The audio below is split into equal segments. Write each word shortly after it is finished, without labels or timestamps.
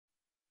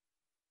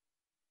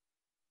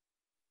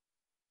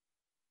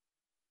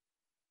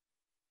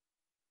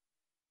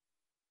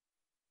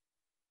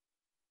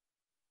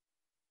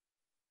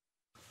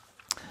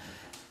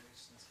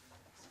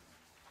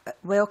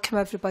Welcome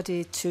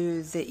everybody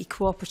to the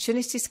Equal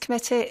Opportunities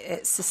Committee.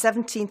 It's the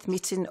 17th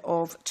meeting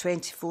of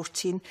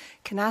 2014.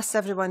 Can I ask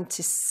everyone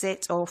to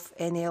set off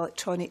any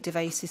electronic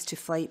devices to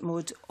flight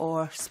mode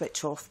or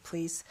switch off,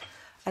 please?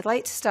 I'd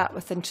like to start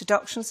with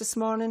introductions this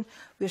morning.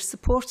 We're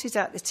supported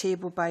at the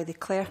table by the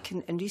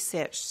Clerking and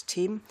Research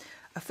team,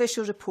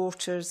 official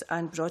reporters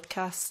and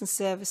broadcasting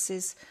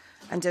services,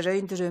 and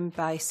around the room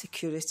by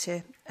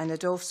security. And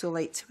I'd also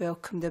like to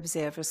welcome the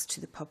observers to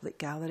the public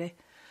gallery.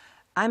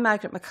 I'm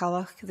Margaret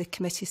McCulloch, the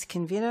committee's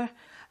convener,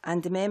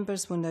 and the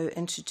members will now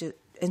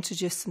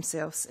introduce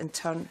themselves in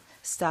turn,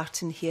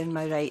 starting here on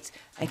my right.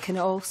 And can I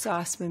also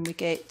ask, when we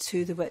get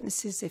to the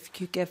witnesses, if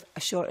you could give a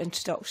short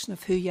introduction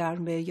of who you are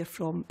and where you're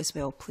from as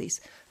well,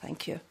 please.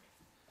 Thank you.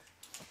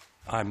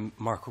 I'm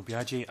Marco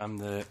Biaggi. I'm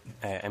the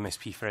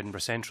MSP for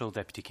Edinburgh Central,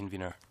 Deputy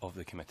Convener of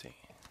the committee.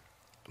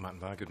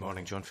 Good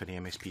morning. John Finney,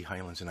 MSP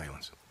Highlands and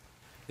Islands.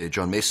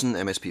 John Mason,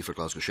 MSP for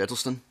Glasgow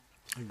Shettleston.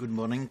 Good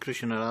morning.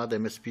 Christian Arad,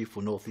 MSP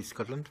for North East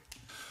Scotland.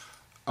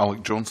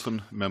 Alec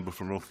Johnston, Member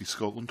for North East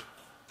Scotland.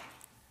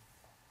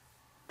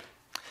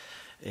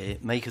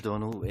 Mike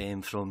O'Donnell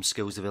from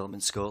Skills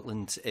Development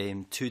Scotland.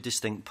 Two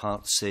distinct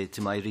parts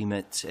to my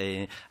remit.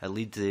 I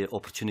lead the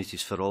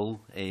Opportunities for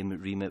All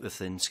remit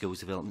within Skills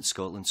Development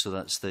Scotland, so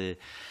that's the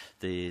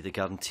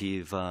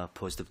guarantee of a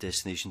positive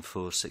destination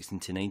for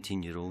 16 to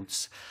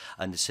 19-year-olds.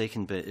 And the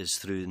second bit is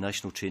through the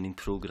national training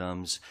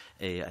programmes.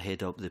 I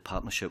head up the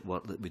partnership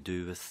work that we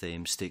do with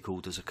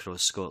stakeholders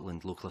across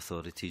Scotland, local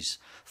authorities,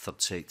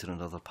 third sector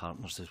and other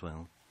partners as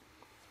well.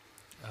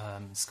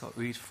 Scott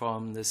Reid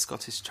from the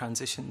Scottish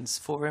Transitions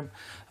Forum.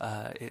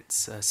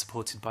 It's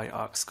supported by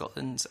ARC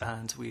Scotland,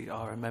 and we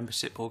are a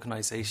membership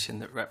organisation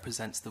that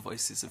represents the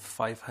voices of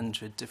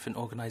 500 different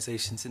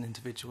organisations and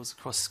individuals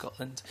across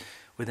Scotland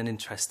with an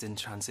interest in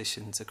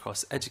transitions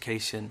across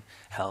education,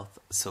 health,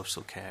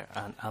 social care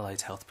and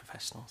allied health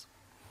professionals.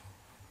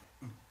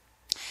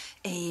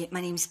 My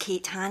name's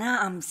Kate Hannah.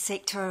 I'm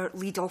Sector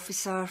Lead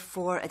Officer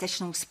for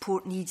Additional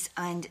Support Needs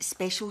and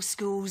Special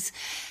Schools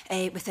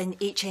within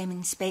HM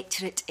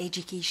Inspectorate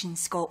Education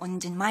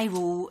Scotland, and my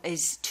role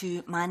is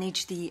to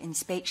manage the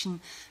inspection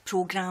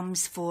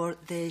programmes for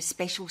the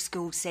special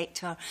school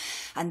sector,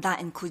 and that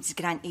includes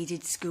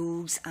grant-aided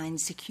schools and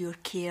secure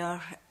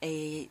care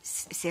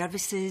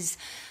services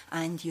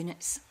and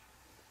units.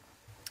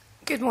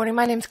 Good morning,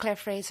 my name is Clare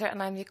Fraser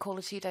and I'm the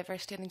Equality,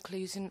 Diversity and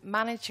Inclusion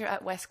Manager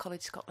at West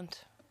College Scotland.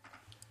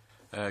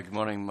 Good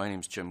morning, my name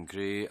is Jim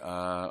Gray.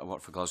 I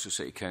work for Glasgow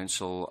City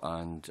Council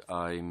and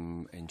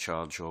I'm in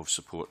charge of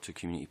support to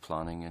community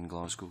planning in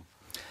Glasgow.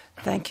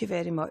 Thank you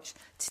very much.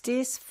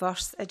 Today's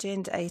first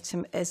agenda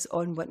item is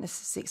on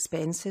witnesses'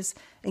 expenses.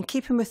 In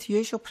keeping with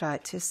usual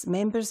practice,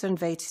 members are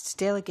invited to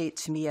delegate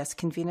to me as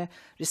convener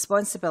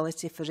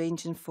responsibility for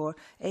arranging for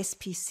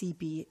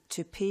SPCB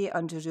to pay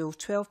under Rule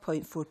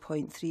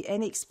 12.4.3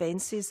 any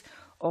expenses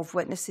of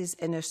witnesses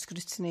in our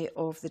scrutiny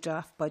of the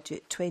draft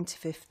budget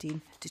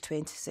 2015 to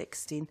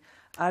 2016.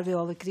 Are we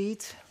all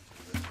agreed?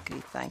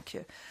 Agreed, thank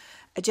you.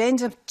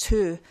 Agenda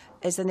 2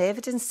 is an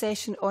evidence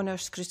session on our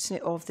scrutiny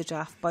of the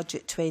draft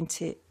budget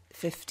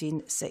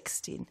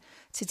 2015-16.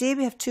 Today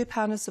we have two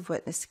panels of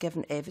witnesses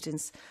giving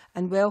evidence,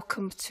 and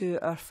welcome to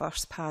our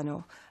first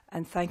panel.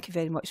 And thank you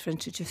very much for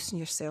introducing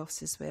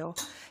yourselves as well.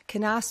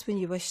 Can I ask, when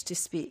you wish to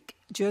speak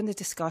during the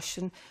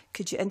discussion,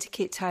 could you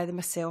indicate to either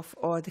myself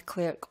or the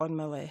clerk on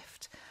my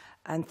left?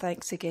 And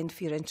thanks again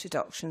for your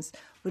introductions.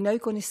 We're now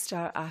going to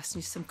start asking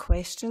you some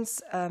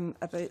questions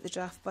about the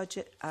draft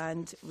budget,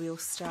 and we'll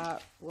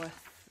start with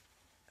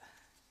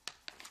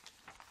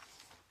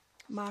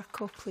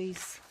Marco,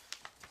 please.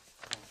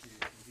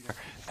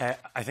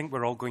 I think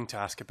we're all going to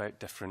ask about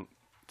different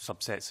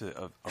subsets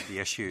of the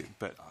issue,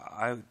 but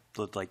I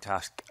would like to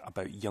ask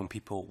about young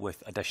people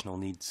with additional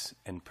needs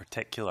in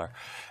particular,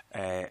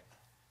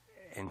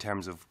 in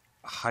terms of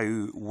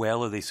how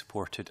well are they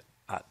supported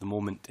at the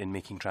moment in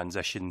making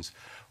transitions,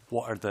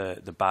 what are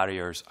the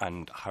barriers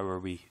and how are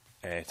we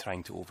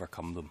trying to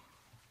overcome them?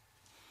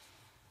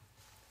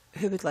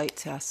 Who would like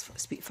to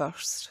speak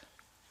first?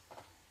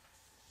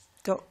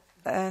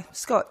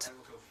 Scott.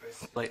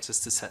 I'd like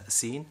just to set the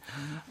scene.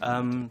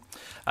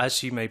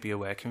 As you may be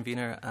aware,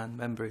 convener and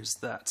members,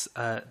 that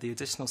the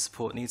additional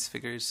support needs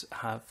figures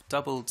have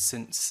doubled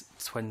since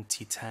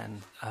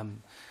 2010.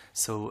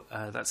 So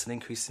that's an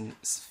increase in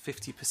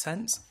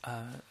 50%.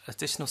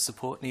 Additional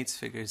support needs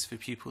figures for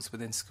pupils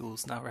within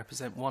schools now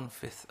represent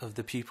 1/5 of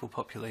the pupil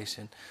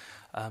population.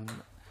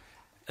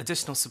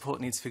 Additional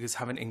support needs figures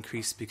haven't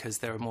increased because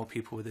there are more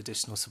people with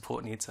additional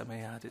support needs, I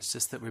may add. It's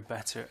just that we're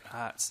better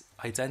at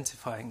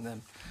identifying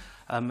them.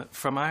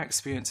 From our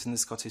experience in the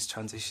Scottish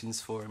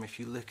Transitions Forum, if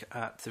you look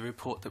at the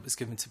report that was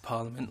given to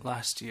Parliament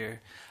last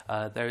year,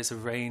 there is a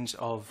range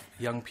of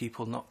young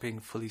people not being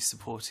fully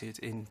supported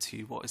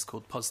into what is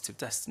called positive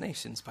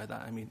destinations. By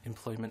that I mean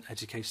employment,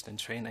 education and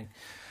training.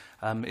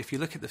 If you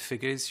look at the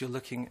figures, you're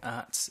looking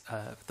at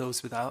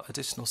those without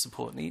additional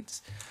support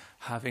needs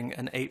having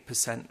an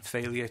 8%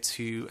 failure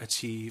to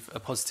achieve a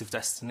positive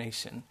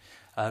destination,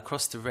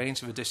 Across the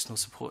range of additional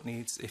support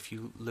needs, if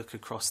you look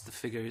across the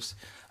figures,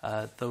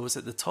 those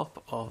at the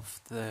top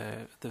of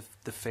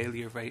the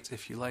failure rate,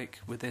 if you like,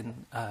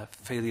 within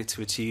failure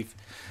to achieve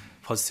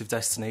positive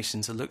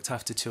destinations are looked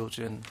after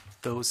children,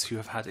 those who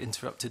have had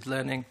interrupted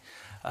learning,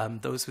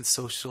 those with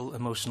social,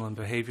 emotional and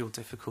behavioural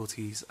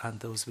difficulties, and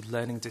those with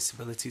learning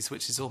disabilities,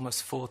 which is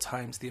almost 4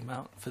 times the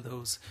amount for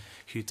those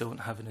who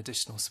don't have an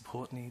additional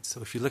support need.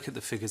 So if you look at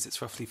the figures,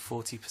 it's roughly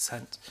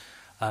 40%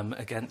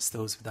 against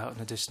those without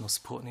an additional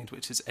support need,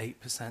 which is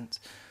 8%.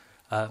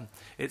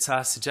 It's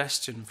our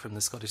suggestion from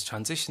the Scottish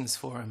Transitions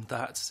Forum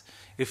that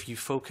if you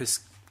focus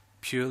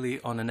purely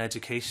on an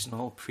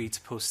educational pre to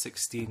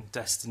post-16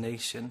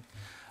 destination,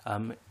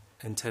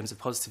 in terms of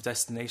positive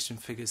destination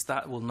figures,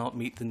 that will not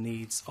meet the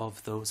needs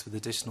of those with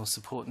additional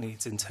support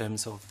needs in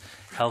terms of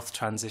health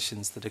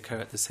transitions that occur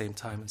at the same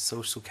time and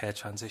social care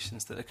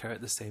transitions that occur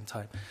at the same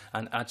time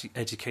and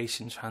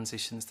education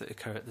transitions that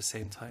occur at the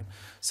same time.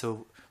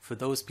 So for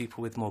those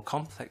people with more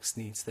complex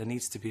needs, there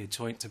needs to be a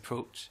joint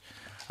approach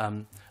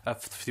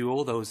through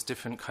all those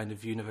different kind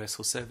of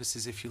universal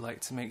services, if you like,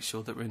 to make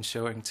sure that we're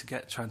ensuring to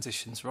get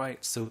transitions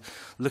right. So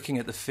looking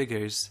at the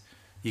figures,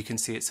 you can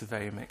see it's a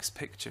very mixed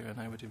picture, and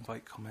I would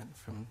invite comment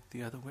from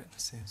the other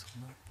witnesses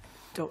on that.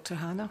 Dr.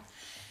 Hannah?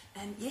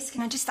 Yes,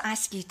 can I just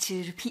ask you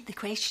to repeat the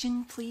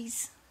question,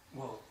 please?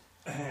 Well,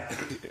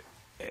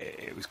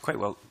 it was quite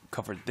well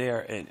covered there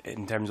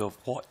in terms of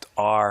what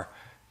are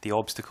the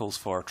obstacles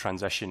for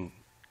transitions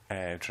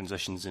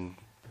in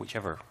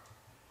whichever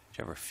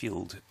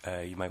field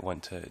you might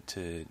want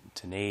to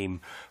name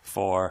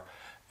for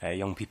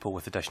young people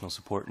with additional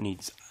support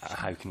needs.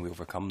 How can we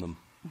overcome them?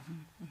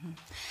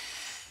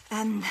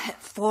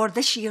 For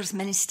this year's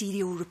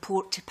Ministerial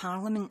Report to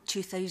Parliament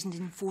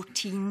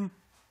 2014,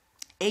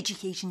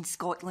 Education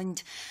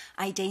Scotland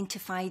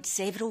identified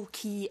several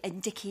key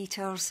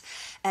indicators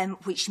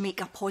which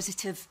make a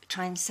positive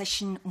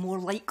transition more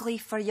likely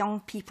for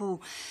young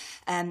people.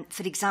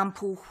 For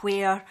example,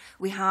 where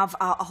we have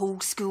a whole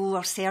school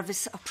or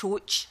service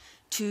approach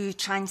to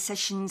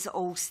transitions at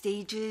all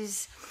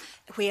stages,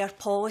 where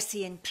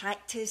policy and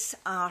practice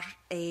are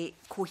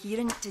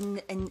coherent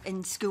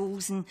in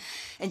schools and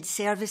in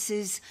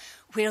services,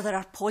 where there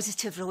are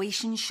positive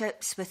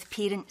relationships with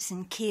parents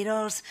and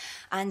carers,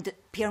 and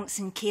parents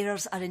and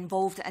carers are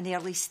involved at an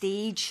early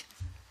stage,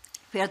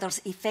 where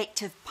there's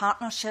effective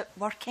partnership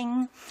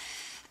working,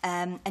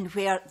 and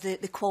where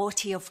the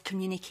quality of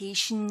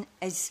communication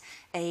is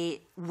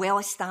well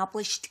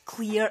established,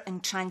 clear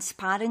and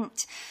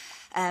transparent,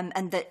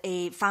 and that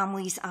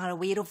families are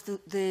aware of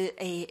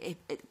the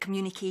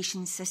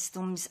communication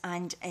systems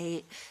and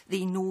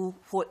they know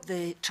what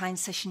the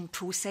transition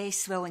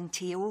process will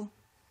entail.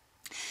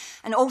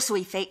 And also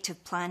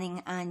effective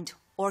planning and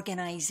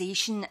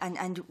organisation,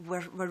 and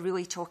we're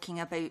really talking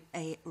about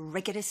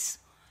rigorous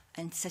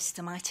and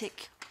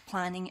systematic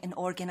planning and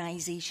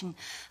organisation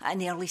at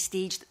an early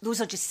stage.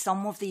 Those are just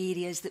some of the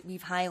areas that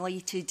we've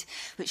highlighted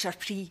which are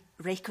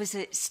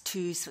prerequisites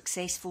to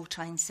successful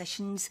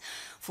transitions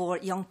for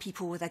young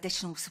people with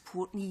additional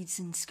support needs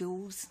in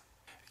schools.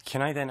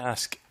 Can I then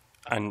ask,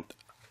 and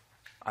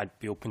I'd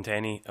be open to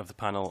any of the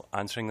panel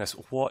answering this,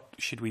 what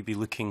should we be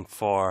looking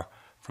for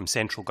from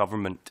central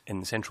government in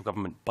the central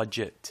government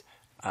budget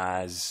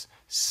as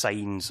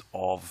signs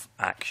of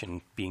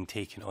action being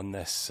taken on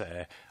this,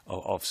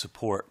 of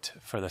support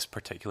for this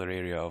particular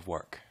area of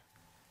work?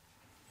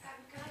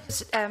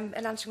 In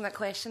answering that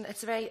question,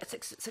 it's a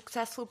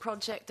successful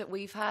project that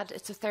we've had.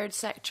 It's a third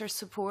sector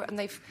support, and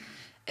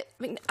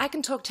I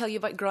can tell you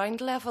about ground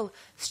level.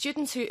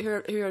 Students who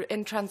are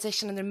in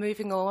transition and they're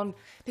moving on,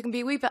 they can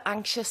be a wee bit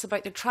anxious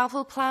about their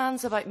travel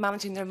plans, about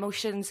managing their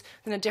emotions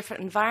in a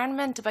different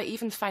environment, about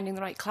even finding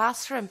the right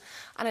classroom.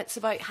 And it's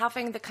about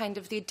having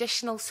the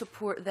additional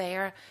support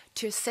there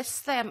to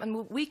assist them.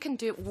 And we can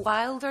do it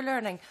while they're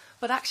learning,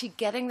 but actually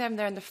getting them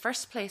there in the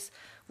first place.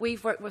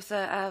 We've worked with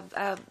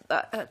a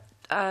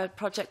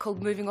project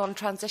called Moving On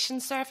Transition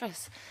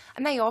Service,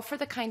 and they offer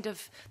the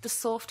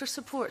softer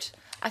support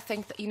I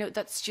think that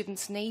that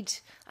students need,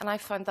 and I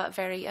found that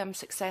very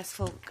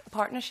successful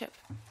partnership.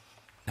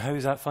 How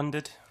is that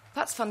funded?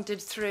 That's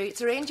funded through,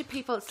 it's a range of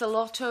people. It's the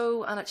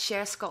Lotto and it's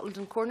Share Scotland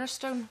and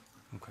Cornerstone.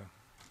 Okay.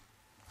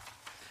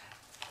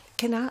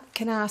 Can I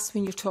ask,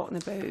 when you're talking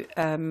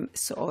about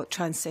sort of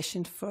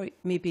transition for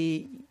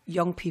maybe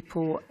young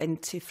people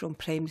from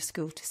primary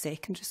school to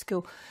secondary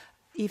school,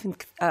 even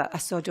I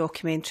saw a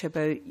documentary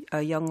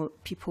about young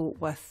people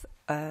with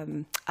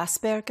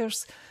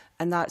Asperger's,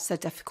 and that's a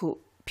difficult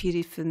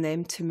period for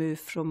them to move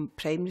from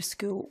primary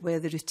school, where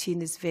the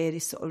routine is very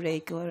sort of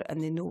regular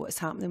and they know what's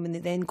happening. When they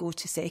then go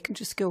to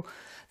secondary school,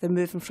 they're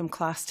moving from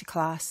class to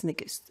class and it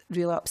gets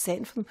really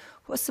upsetting for them.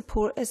 What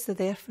support is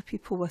there for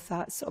people with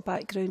that sort of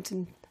background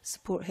and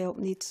support help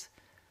needs?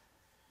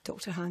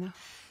 Dr. Hannah?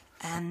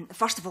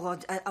 First of all,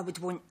 I would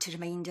want to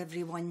remind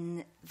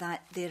everyone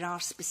that there are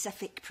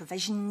specific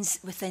provisions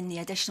within the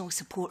Additional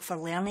Support for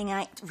Learning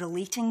Act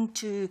relating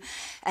to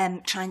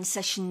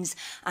transitions,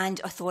 and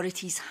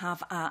authorities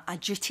have a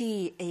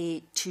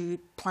duty to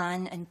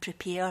plan and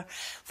prepare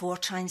for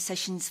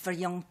transitions for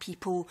young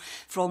people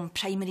from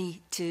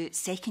primary to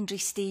secondary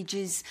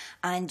stages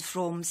and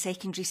from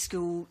secondary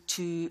school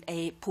to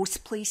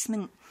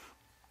post-placement.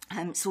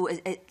 So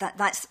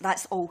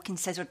that's all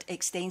considered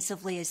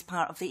extensively as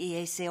part of the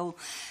ASL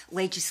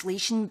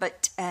legislation.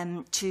 But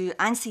to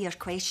answer your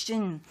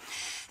question,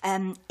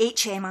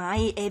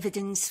 HMI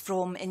evidence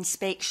from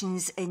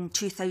inspections in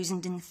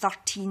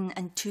 2013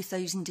 and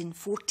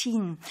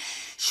 2014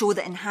 show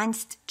that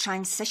enhanced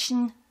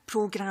transition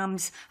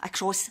programmes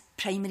across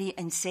primary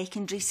and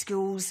secondary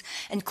schools,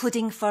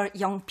 including for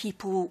young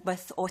people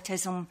with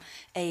autism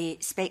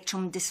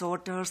spectrum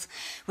disorders,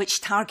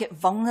 which target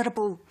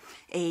vulnerable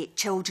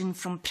children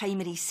from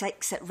primary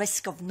 6 at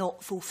risk of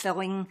not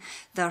fulfilling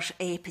their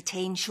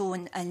potential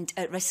and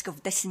at risk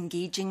of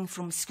disengaging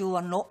from school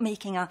or not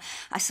making a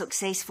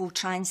successful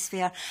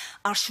transfer,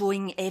 are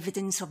showing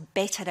evidence of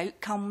better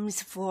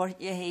outcomes for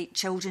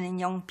children and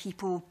young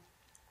people.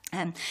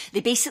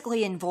 They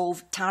basically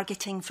involve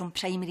targeting from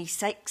primary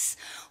 6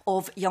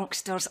 of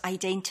youngsters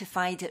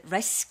identified at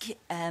risk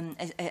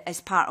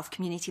as part of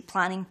community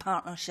planning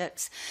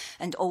partnerships,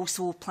 and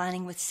also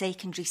planning with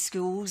secondary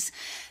schools,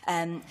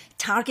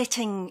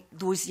 targeting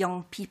those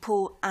young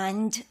people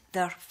and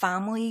their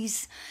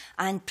families,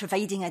 and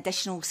providing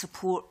additional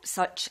support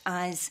such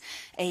as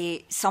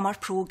summer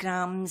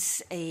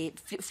programmes,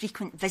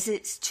 frequent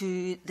visits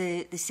to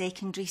the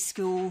secondary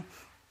school,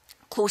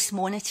 close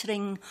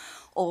monitoring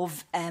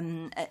of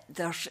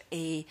their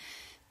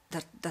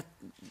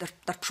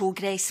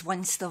progress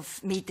once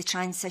they've made the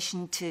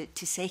transition to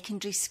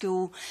secondary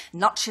school,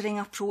 nurturing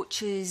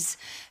approaches,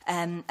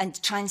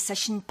 and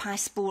transition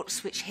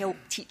passports, which help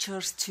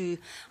teachers to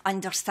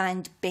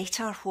understand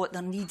better what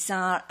their needs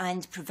are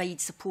and provide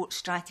support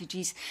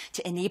strategies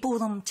to enable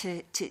them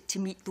to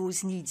meet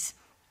those needs.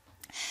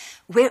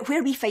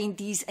 Where we find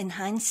these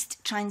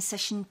enhanced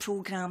transition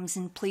programmes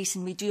in place,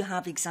 and we do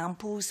have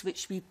examples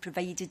which we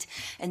provided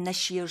in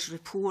this year's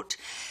report,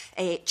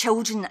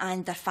 children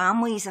and their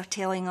families are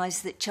telling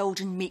us that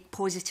children make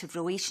positive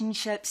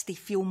relationships, they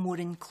feel more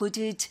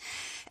included,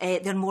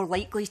 they're more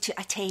likely to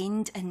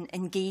attend and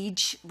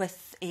engage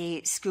with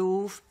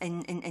school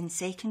in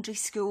secondary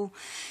school,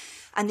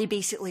 and they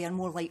basically are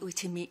more likely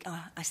to make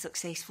a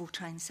successful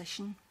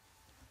transition.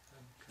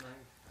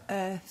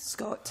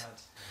 Scott?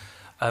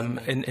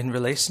 In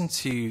relation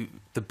to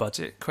the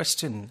budget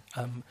question,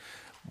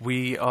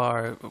 we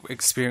are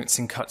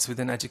experiencing cuts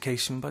within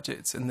education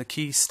budgets, and the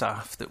key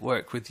staff that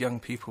work with young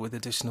people with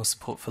additional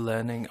support for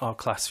learning are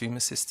classroom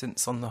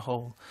assistants on the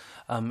whole.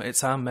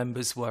 It's our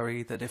members'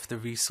 worry that if the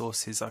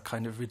resources are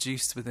kind of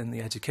reduced within the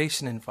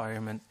education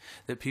environment,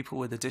 that people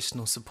with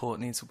additional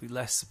support needs will be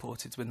less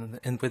supported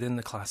within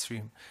the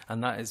classroom,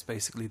 and that is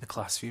basically the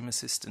classroom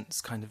assistant's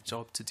kind of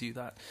job to do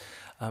that.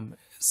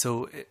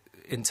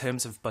 In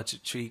terms of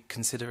budgetary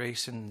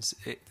considerations,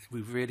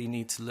 we really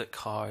need to look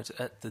hard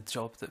at the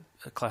job that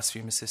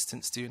classroom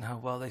assistants do and how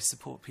well they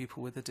support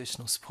people with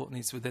additional support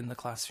needs within the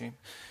classroom.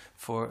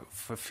 For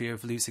fear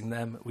of losing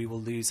them, we will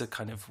lose a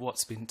kind of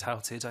what's been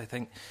touted, I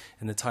think,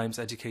 in the Times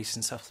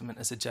Education Supplement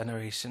as a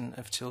generation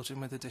of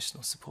children with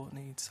additional support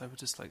needs. I would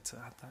just like to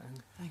add that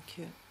in. Thank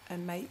you.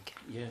 And Mike?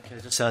 Yeah, can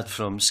I just add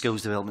from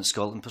Skills Development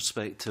Scotland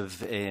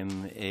perspective,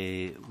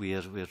 we're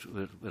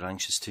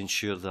anxious to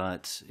ensure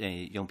that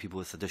young people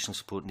with additional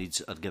support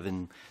needs are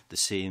given the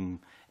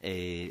same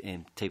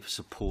type of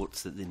support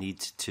that they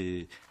need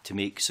to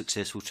make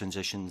successful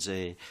transitions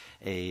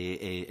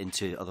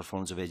into other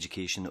forms of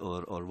education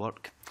or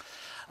work.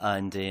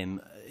 And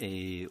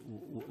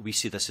we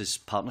see this as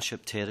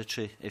partnership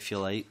territory, if you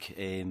like,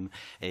 be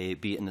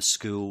it in a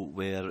school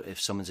where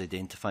if someone's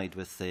identified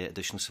with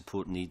additional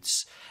support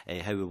needs,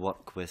 how we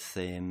work with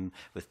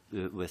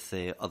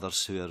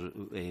others who are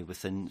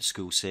within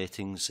school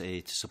settings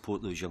to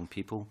support those young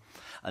people.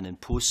 And in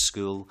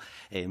post-school,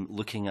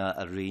 looking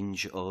at a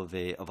range of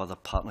other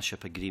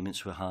partnership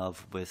agreements we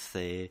have with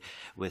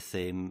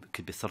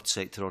could be third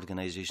sector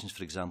organisations,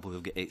 for example,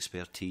 who've got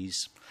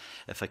expertise.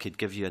 If I could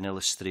give you an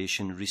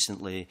illustration,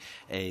 recently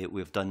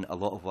we've done a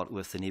lot of work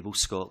with Enable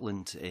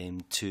Scotland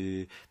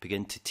to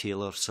begin to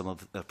tailor some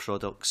of their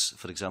products,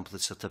 for example the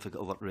Certificate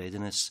of Work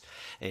Readiness,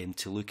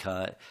 to look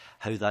at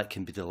how that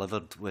can be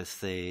delivered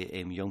with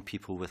young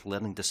people with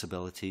learning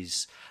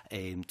disabilities,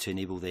 to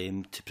enable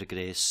them to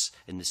progress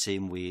in the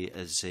same way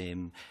as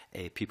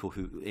people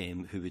who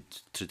would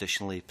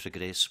traditionally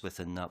progress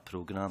within that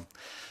programme.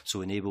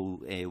 So Enable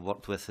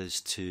worked with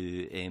us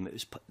to,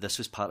 this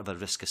was part of a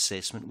risk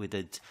assessment we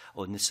did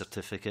on the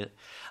certificate,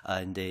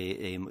 and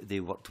they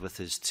worked with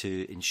us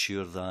to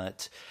ensure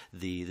that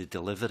the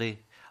delivery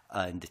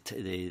and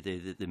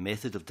the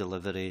method of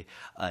delivery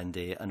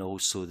and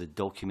also the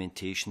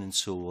documentation and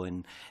so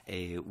on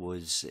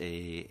was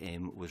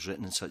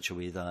written in such a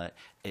way that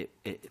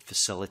it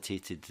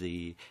facilitated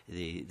the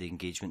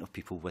engagement of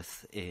people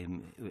with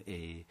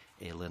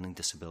learning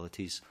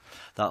disabilities.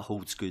 That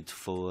holds good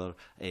for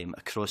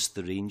across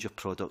the range of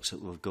products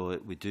that we've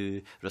got. We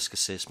do risk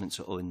assessments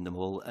on them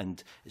all,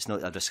 and it's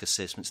not a risk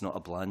assessment, it's not a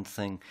bland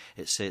thing.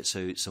 It sets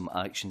out some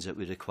actions that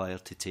we require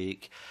to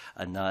take,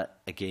 and that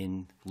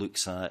again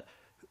looks at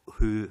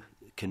who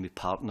can we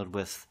partner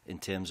with in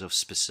terms of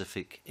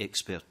specific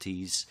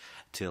expertise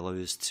to allow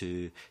us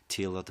to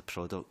tailor the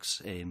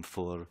products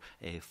for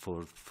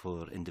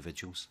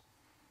individuals.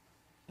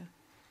 Yeah.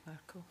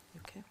 Marco,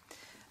 okay.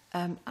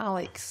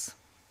 Alex.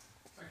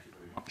 Thank you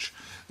very much.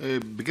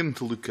 Beginning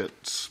to look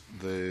at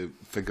the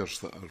figures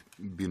that are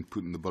being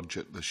put in the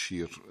budget this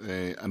year,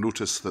 I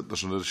noticed that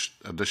there's an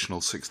additional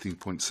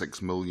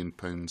 £16.6 million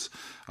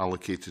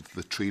allocated to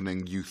the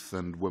training, youth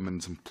and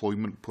women's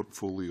employment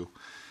portfolio.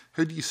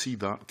 How do you see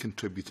that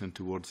contributing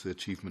towards the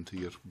achievement of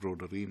your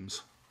broader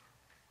aims?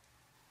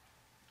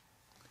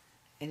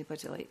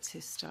 Anybody like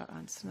to start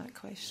answering that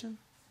question?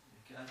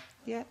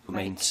 Yeah,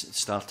 mind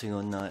starting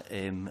on that?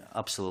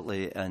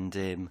 Absolutely, and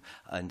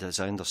as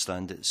I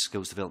understand it,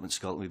 Skills Development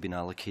Scotland, we've been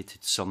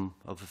allocated some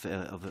of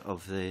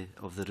the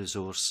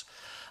resource,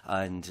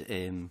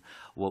 and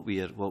what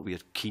we are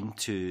keen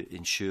to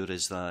ensure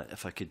is that,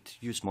 if I could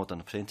use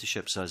modern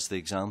apprenticeships as the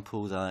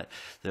example, that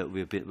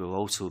we've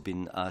also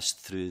been asked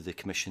through the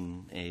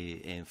Commission,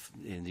 the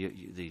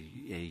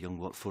Young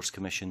Workforce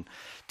Commission,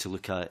 to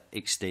look at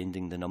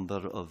extending the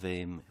number of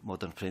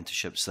modern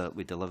apprenticeships that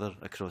we deliver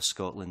across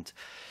Scotland.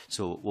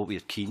 So what we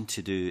are keen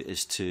to do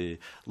is to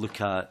look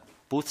at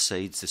both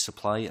sides, the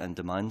supply and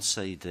demand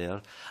side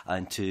there,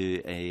 and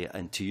to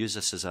use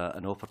this as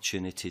an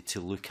opportunity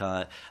to look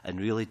at and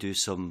really do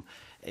some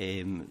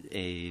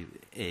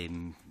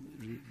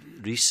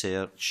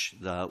research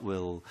that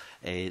will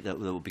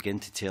begin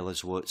to tell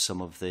us what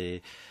some of the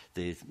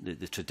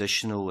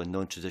traditional and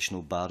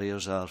non-traditional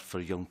barriers are for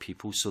young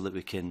people, so that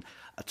we can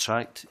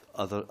attract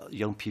other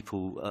young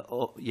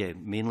people,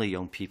 mainly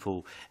young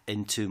people,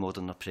 into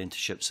modern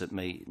apprenticeships that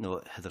might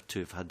not hitherto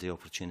have had the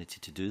opportunity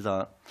to do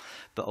that,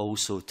 but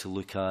also to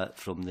look at,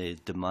 from the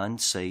demand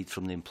side,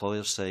 from the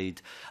employer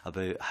side,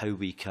 about how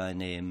we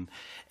can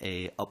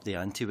up the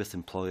ante with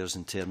employers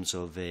in terms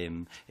of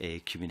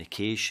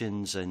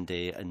communications and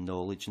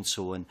knowledge and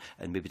so on,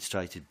 and maybe to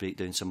try to break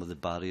down some of the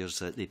barriers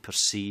that they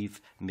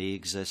perceive may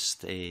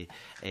exist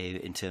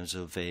in terms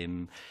of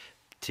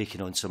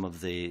taking on some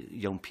of the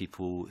young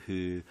people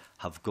who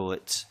have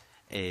got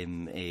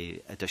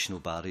additional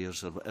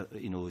barriers,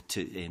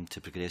 to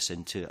progress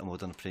into a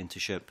modern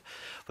apprenticeship.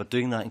 We're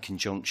doing that in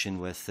conjunction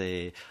with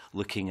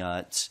looking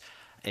at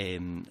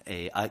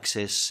enhanced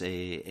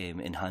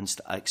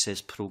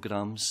access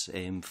programmes,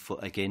 for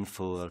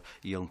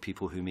young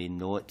people who may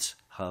not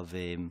have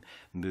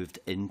moved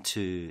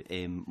into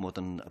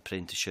modern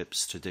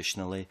apprenticeships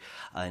traditionally,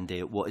 and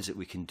what is it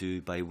we can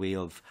do by way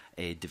of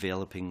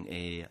developing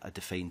a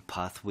defined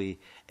pathway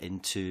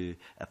into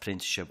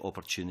apprenticeship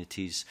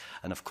opportunities.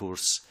 And of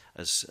course,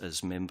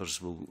 as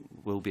members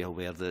will be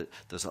aware, that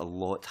there's a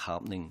lot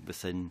happening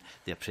within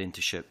the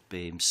apprenticeship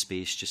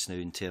space just now,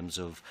 in terms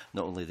of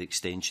not only the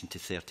extension to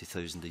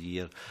 30,000 a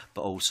year,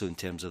 but also in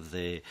terms of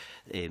the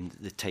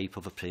type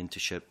of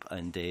apprenticeship,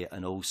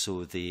 and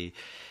also the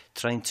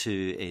trying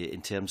to,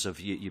 in terms of,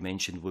 you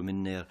mentioned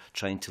women there,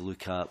 trying to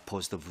look at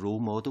positive role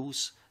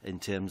models in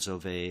terms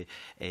of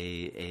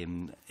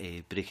breaking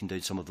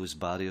down some of those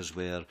barriers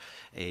where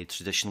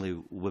traditionally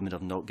women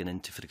have not gone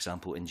into, for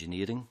example,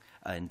 engineering,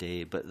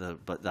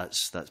 but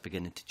that's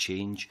beginning to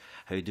change.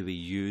 How do we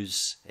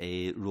use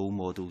role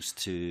models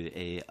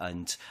to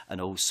and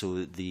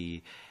also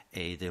the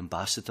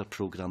ambassador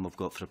programme we've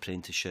got for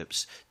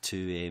apprenticeships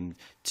to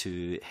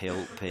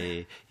help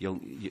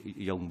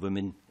young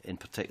women in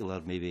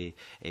particular, maybe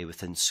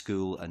within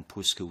school and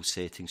post-school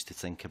settings, to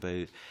think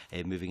about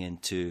moving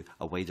into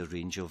a wider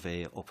range of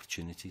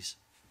opportunities.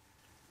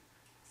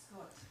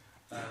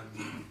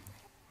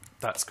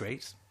 That's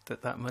great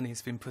that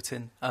money's been put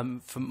in.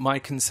 My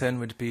concern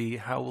would be,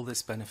 how will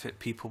this benefit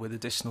people with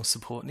additional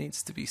support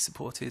needs to be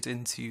supported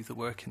into the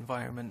work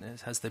environment?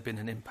 Has there been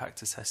an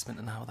impact assessment,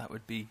 and how that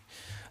would be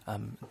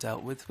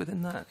dealt with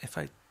within that? If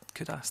I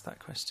could ask that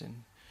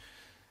question.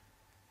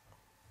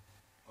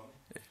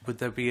 Would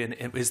there be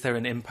is there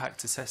an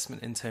impact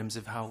assessment in terms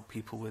of how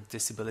people with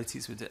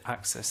disabilities would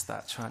access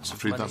that tranche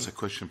of money? I'm afraid that's a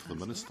question for the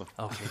Minister.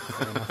 Okay,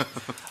 fair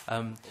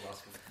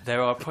enough.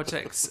 There are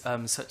projects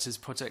such as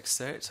Project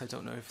Search. I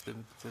don't know if the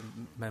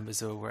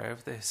members are aware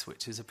of this,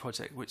 which is a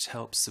project which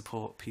helps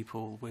support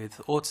people with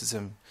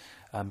autism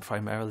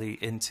primarily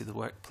into the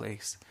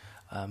workplace,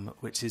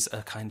 which is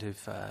a kind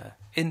of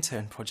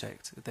intern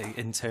project. They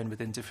intern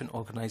within different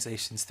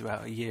organisations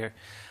throughout a year,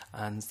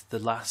 and the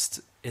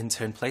last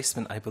intern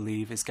placement, I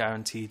believe, is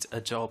guaranteed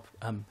a job,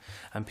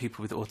 and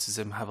people with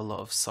autism have a lot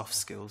of soft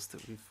skills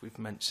that we've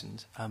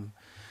mentioned.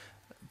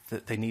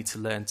 that they need to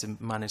learn to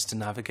manage to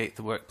navigate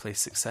the workplace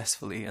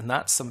successfully. And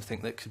that's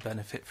something that could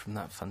benefit from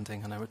that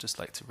funding. And I would just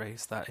like to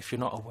raise that. If you're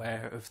not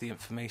aware of the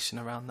information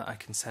around that, I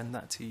can send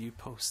that to you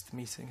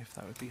post-meeting, if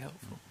that would be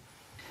helpful.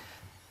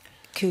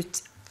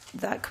 Could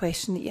that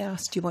question that you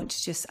asked, do you want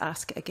to just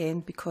ask it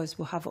again? Because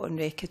we'll have it on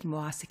record and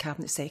we'll ask the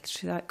Cabinet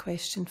Secretary that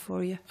question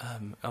for you.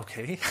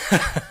 Okay.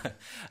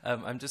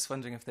 I'm just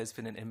wondering if there's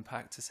been an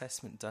impact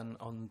assessment done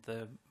on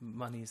the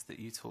monies that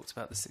you talked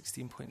about, the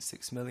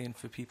 16.6 million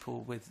for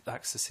people with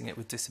accessing it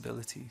with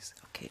disabilities.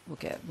 Okay,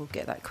 we'll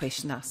get that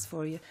question asked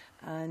for you.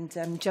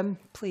 And Jim,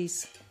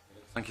 please.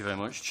 Thank you very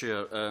much,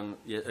 Chair.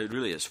 Yeah, it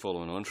really is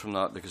following on from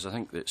that, because I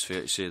think it's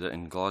fair to say that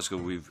in Glasgow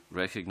we've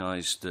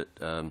recognised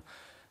that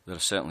there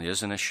certainly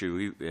is an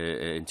issue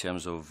in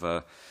terms of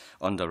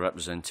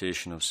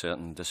underrepresentation of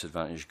certain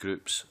disadvantaged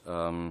groups.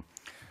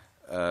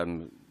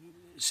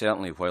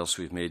 Certainly, whilst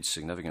we've made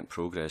significant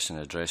progress in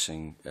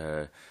addressing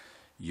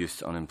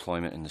youth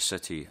unemployment in the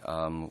city,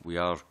 we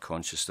are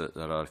conscious that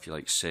there are, if you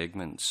like,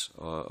 segments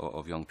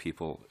of young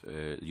people,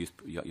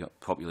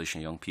 population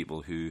of young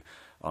people who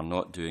are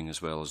not doing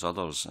as well as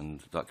others, and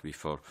that could be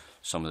for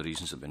some of the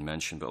reasons that have been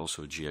mentioned, but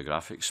also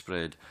geographic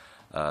spread.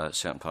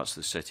 Certain parts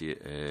of the city,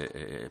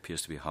 it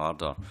appears to be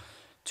harder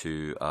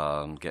to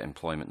get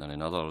employment than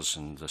in others,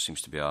 and there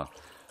seems to be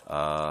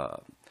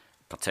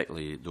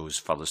particularly those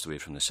furthest away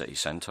from the city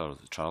centre.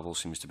 Travel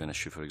seems to be an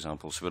issue, for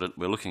example. So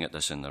we're looking at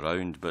this in the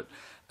round, but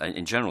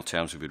in general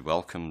terms, we would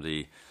welcome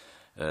the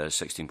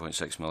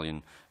 16.6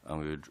 million, and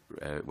we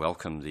would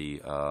welcome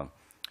the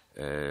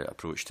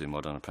approach to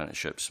modern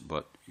apprenticeships,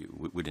 but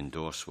we would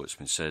endorse what's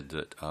been said,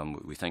 that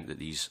we think that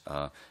these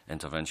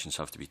interventions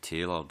have to be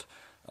tailored.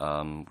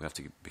 We have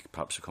to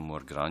perhaps become more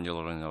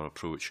granular in our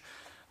approach.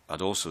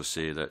 I'd also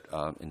say that,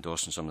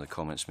 endorsing some of the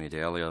comments made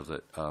earlier,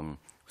 that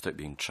without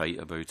being trite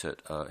about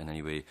it in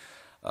any way,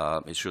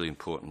 it's really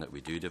important that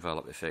we do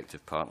develop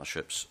effective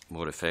partnerships,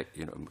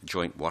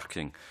 joint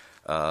working,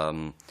 a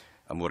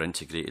more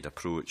integrated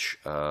approach,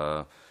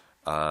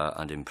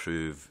 and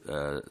improve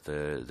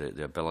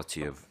the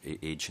ability of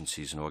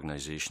agencies and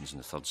organisations in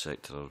the third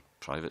sector or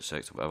private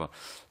sector, whatever,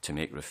 to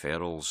make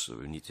referrals.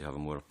 We need to have a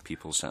more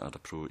people-centred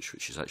approach,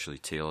 which is actually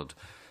tailored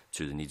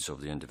to the needs of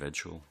the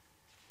individual.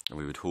 And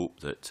we would hope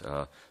that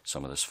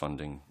some of this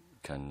funding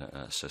can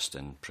assist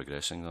in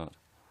progressing that.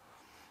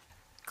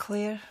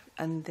 Claire,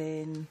 and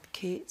then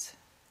Kate.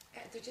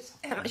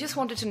 I just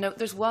wanted to note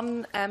there's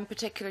one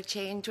particular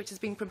change which has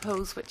been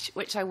proposed,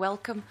 which I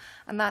welcome,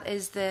 and that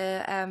is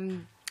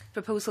the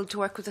proposal to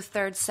work with the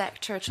third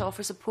sector to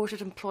offer supported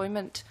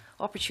employment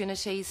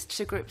opportunities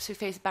to groups who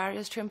face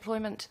barriers to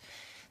employment.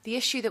 The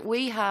issue that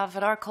we have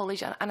at our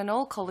college and in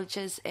all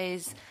colleges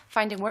is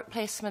finding work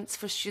placements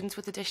for students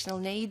with additional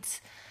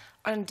needs,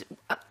 and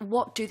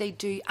what do they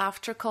do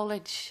after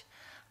college?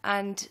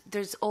 And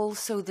there's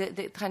also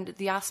the kind of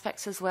the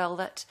aspects as well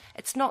that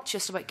it's not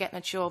just about getting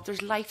a job.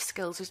 There's life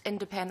skills, there's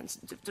independence,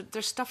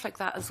 there's stuff like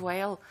that as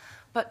well.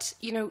 But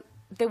you know,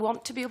 they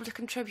want to be able to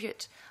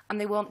contribute and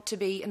they want to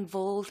be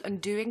involved in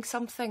doing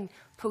something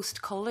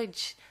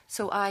post-college.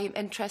 So I'm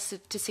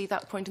interested to see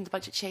that point in the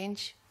budget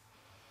change.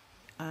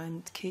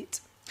 And Kate?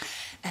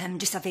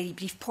 Just a very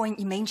brief point.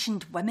 You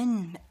mentioned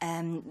women.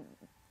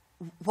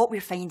 What we're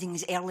finding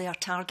is earlier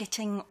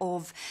targeting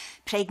of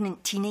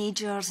pregnant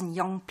teenagers and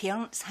young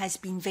parents has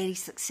been very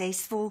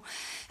successful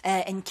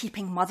in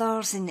keeping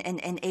mothers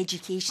in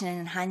education and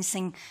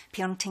enhancing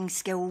parenting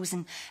skills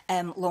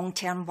and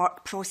long-term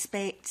work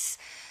prospects.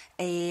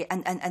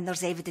 And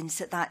there's evidence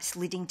that that's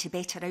leading to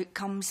better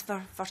outcomes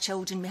for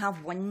children. We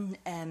have one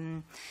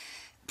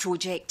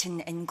project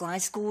in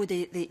Glasgow,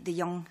 the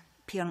Young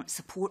Parent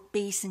Support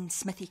Base in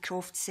Smithy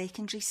Croft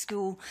Secondary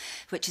School,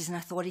 which is an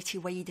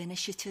authority-wide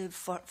initiative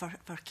for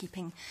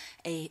keeping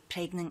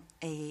pregnant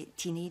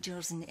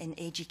teenagers in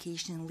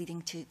education and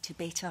leading to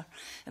better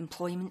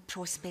employment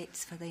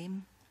prospects for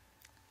them.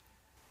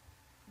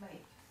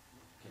 Mike.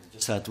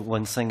 Just add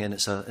one thing, and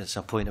it's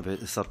a point about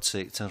the third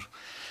sector.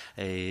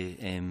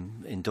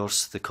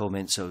 Endorse the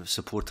comments,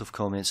 supportive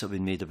comments that have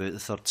been made about the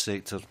third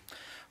sector.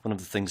 One of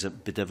the things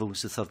that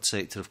bedevils the third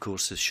sector, of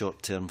course, is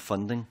short-term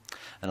funding.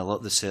 And a lot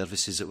of the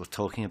services that we're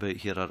talking about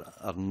here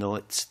are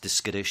not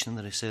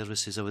discretionary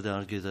services, I would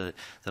argue, that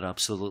they're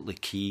absolutely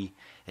key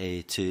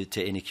to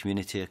any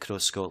community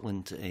across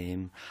Scotland.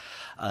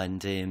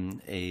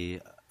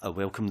 I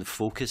welcome the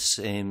focus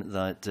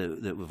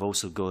that we've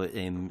also got.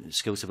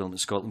 Skills Development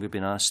Scotland, we've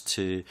been asked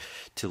to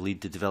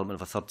lead the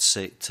development of a third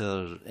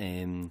sector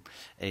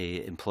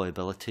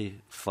employability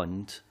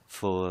fund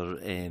for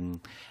a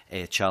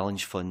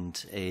challenge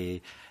fund,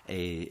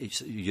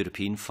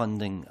 European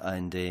funding,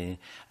 and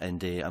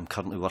I'm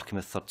currently working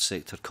with third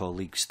sector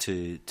colleagues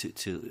to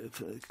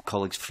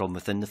colleagues from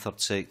within the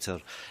third sector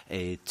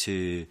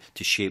to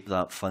shape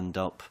that fund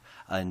up,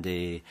 and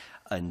the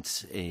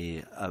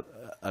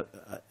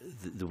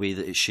way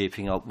that it's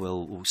shaping up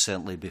will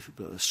certainly be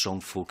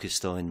strongly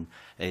focused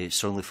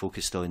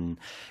on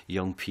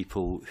young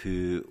people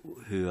who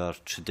are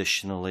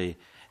traditionally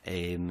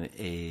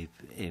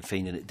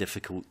finding it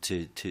difficult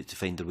to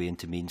find their way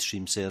into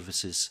mainstream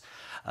services,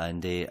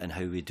 and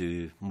how we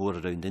do more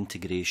around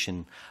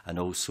integration and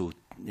also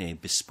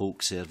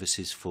bespoke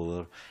services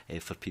for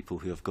people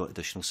who have got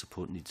additional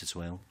support needs as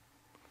well.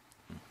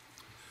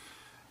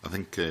 I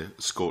think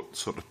Scott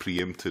sort of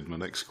preempted my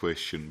next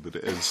question, but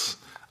it is,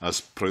 as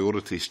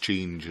priorities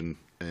change and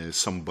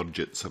some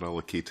budgets are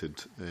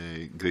allocated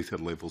greater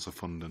levels of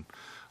funding,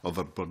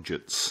 other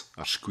budgets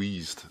are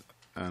squeezed,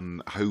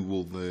 and how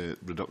will the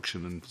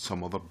reduction in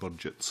some other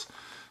budgets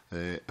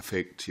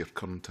affect your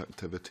current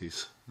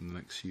activities in the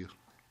next year?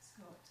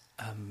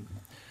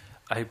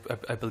 I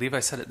believe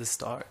I said at the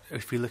start,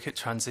 if we look at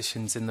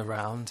transitions in the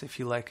round, if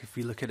you like, if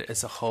we look at it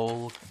as a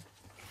whole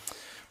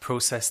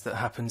process that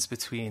happens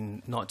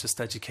between not just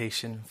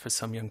education for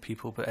some young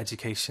people, but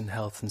education,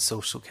 health and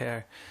social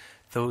care,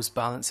 those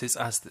budgets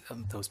as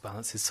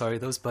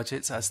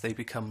they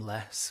become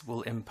less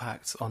will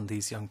impact on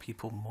these young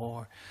people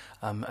more.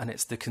 And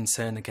it's the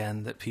concern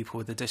again that people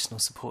with additional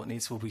support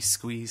needs will be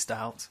squeezed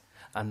out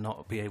and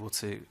not be able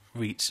to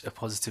reach a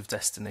positive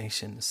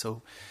destination.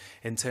 So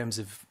in terms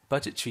of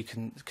budgetary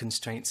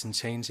constraints and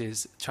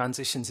changes,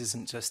 transitions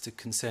isn't just a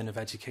concern of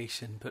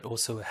education, but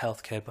also a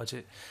healthcare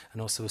budget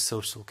and also a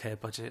social care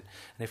budget.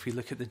 And if we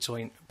look at the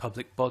Joint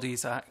Public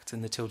Bodies Act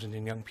and the Children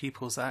and Young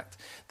People's Act,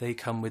 they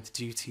come with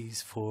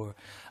duties for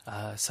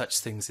such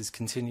things as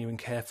continuing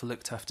care for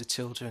looked after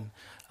children.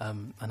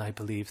 And I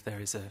believe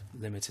there is a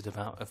limited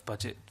amount of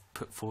budget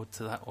put forward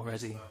to that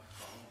already.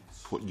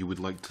 What you would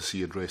like to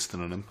see addressed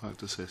in an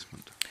impact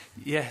assessment?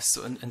 Yes,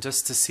 and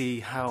just to see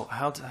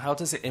how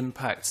does it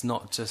impact,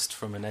 not just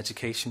from an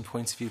education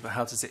point of view, but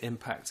how does it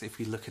impact if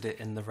we look at it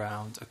in the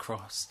round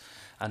across,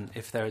 and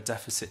if there are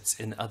deficits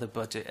in other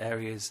budget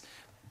areas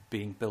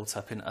being built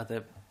up in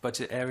other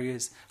budget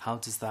areas, how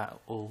does that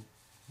all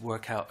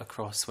work out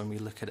across when we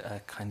look at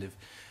a kind of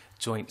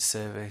joint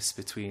service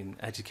between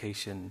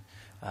education,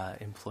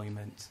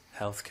 employment,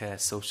 healthcare,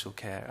 social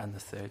care and the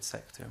third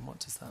sector, and what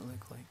does that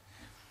look like?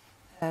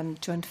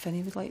 John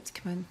Finney would like to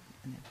come in.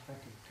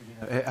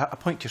 A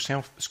point to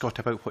yourself, Scott,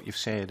 about what you've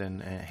said in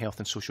health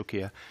and social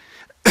care.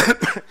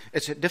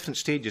 It's at different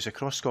stages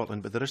across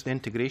Scotland, but there is the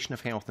integration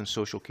of health and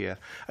social care.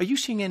 Are you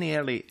seeing any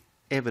early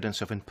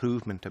evidence of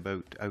improvement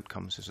about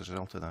outcomes as a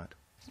result of that?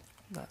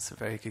 That's a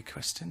very good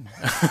question.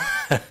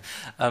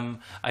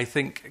 I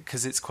think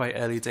because it's quite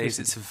early days,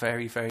 it's a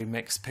very, very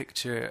mixed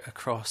picture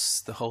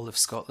across the whole of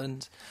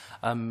Scotland.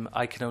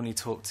 I can only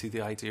talk to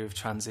the idea of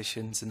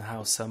transitions and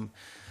how some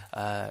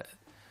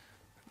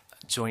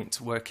joint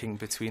working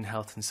between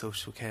health and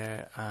social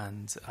care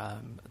and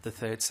the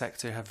third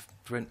sector have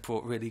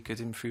brought really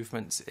good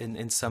improvements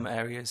in some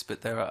areas,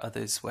 but there are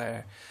others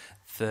where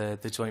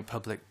the Joint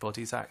Public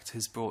Bodies Act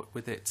has brought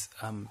with it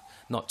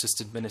not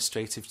just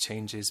administrative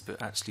changes,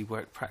 but actually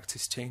work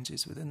practice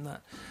changes within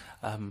that.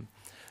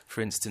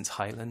 For instance,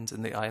 Highland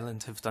and the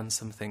Island have done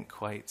something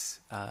quite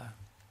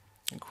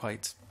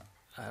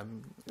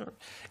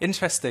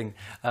interesting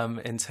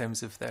in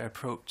terms of their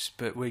approach,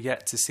 but we're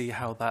yet to see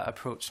how that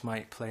approach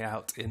might play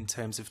out in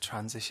terms of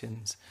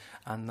transitions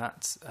and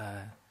that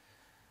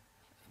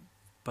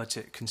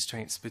budget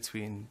constraints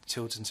between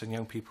children's and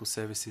young people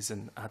services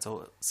and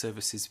adult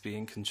services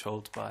being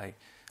controlled by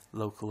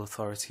local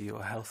authority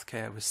or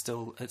healthcare. It's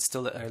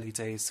still at early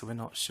days, so we're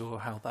not sure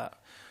how that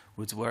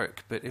would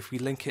work. But if we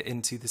link it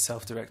into the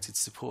self-directed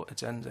support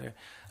agenda,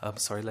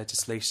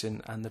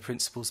 legislation and the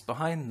principles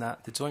behind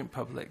that, the Joint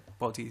Public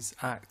Bodies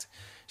Act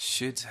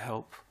should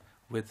help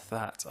with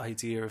that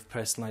idea of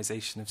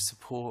personalisation of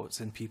support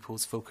and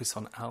people's focus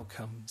on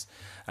outcomes.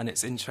 And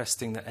it's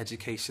interesting that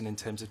education in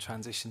terms of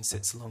transition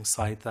sits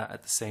alongside that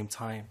at the same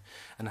time.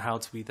 And how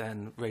do we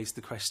then raise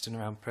the question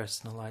around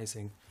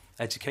personalising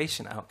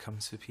education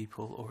outcomes for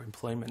people or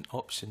employment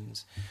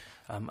options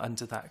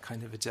under that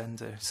kind of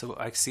agenda? So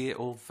I see it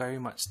all very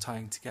much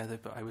tying together,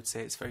 but I would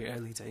say it's very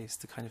early days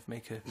to kind of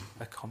make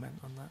a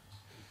comment on that.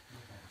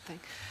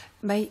 Thanks.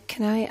 Mike,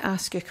 can I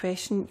ask you a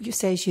question? You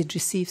said you'd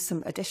received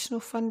some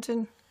additional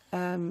funding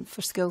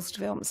for Skills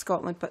Development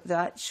Scotland, but the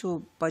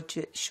actual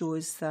budget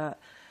shows that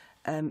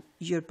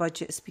your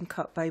budget has been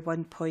cut by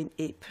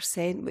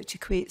 1.8%, which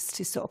equates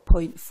to sort of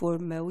 £0.4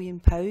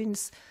 million.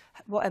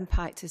 What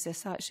impact is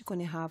this actually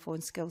going to have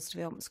on Skills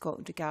Development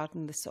Scotland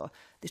regarding the sort of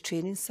the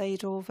training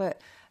side of it?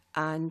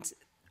 And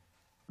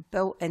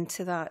built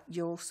into that,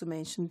 you also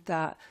mentioned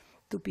that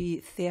there'll be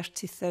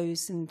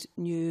 30,000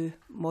 new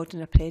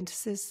modern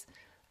apprentices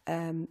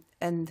in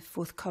the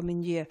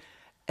forthcoming year.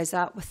 Is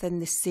that within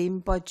the same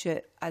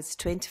budget as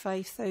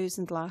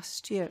 25,000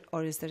 last year,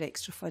 or is there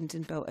extra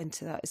funding built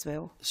into that as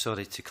well?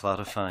 Sorry, to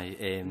clarify,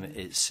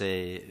 it's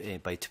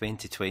by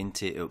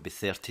 2020 it will be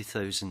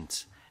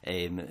 30,000.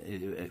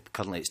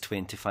 Currently it's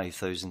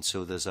 25,000,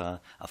 so there's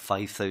a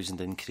 5,000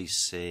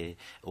 increase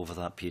over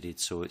that period,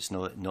 so it's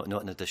not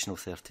an additional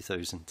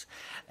 30,000.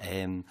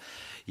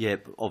 Yeah,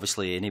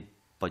 obviously any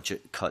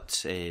budget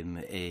cut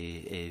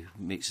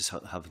makes us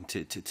having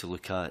to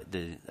look at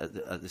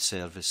the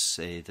service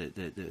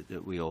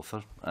that we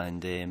offer,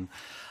 and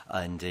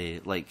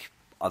like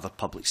other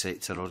public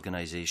sector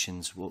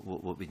organisations,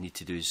 what we need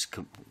to do is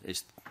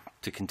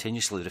to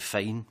continuously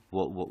refine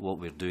what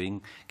we're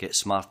doing, get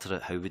smarter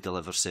at how we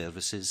deliver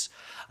services,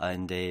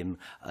 and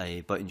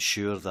but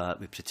ensure that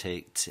we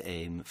protect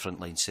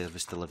frontline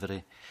service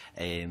delivery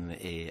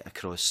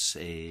across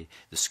the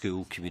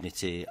school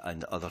community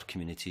and other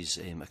communities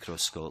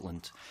across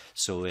Scotland.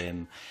 So,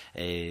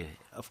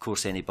 of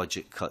course, any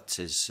budget cuts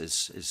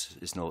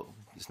is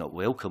not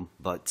welcome,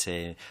 but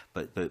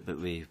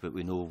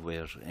we know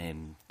where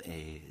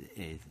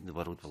the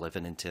world we live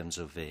in terms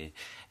of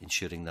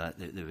ensuring that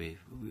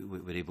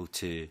we're able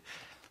to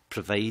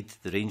provide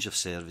the range of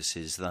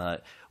services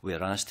that we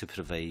are asked to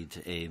provide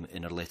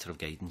in our letter of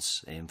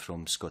guidance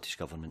from Scottish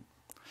Government.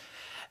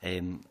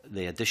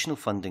 The additional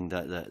funding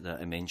that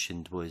I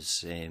mentioned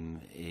was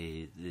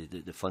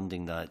the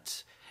funding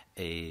that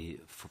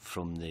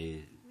from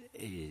the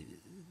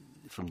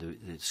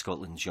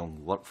Scotland's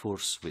young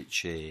workforce,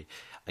 which I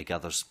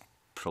gather is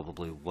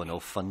probably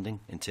one-off funding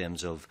in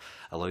terms of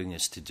allowing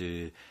us to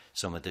do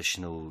some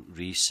additional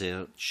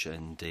research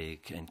and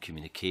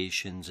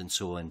communications and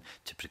so on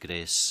to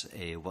progress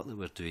what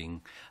we're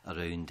doing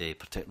around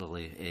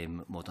particularly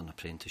modern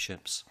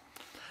apprenticeships.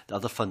 The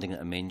other funding that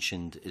I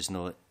mentioned is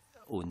not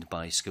owned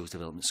by Skills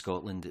Development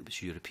Scotland. It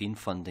was European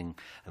funding,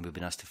 and we've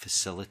been asked to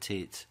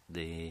facilitate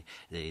the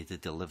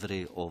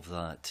delivery of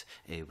that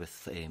with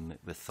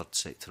third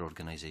sector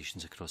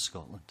organisations across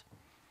Scotland.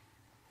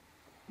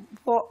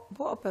 What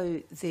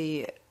about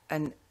the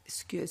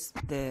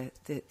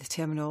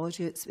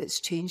terminology? It's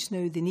changed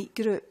now. The NEET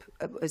group,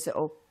 is it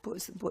all?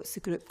 What's the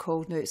group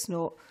called now? It's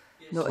not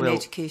an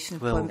education,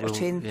 employment or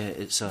training. Yeah,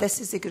 this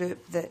is a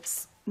group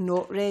that's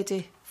not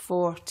ready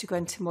to go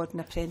into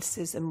modern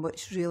apprentices and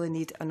which really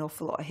need an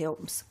awful lot of help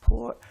and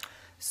support.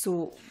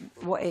 So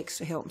what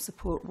extra help and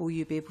support will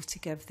you be able to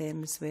give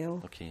them as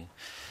well? Okay,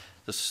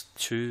 there's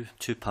two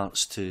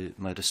parts to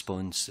my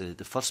response.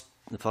 The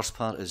first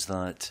part is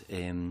that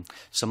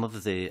some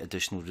of the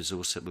additional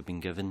resource that we've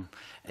been given,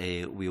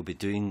 we'll be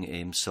doing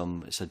it's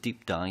a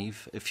deep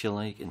dive, if you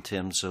like, in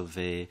terms of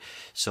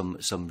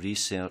some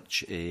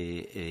research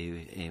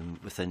within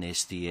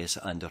SDS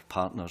and our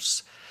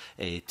partners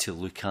to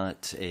look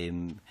at.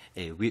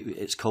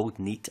 It's called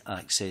NEET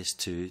access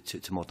to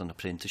modern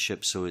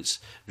apprenticeship, so it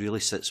really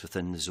sits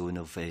within the zone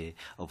of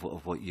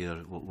what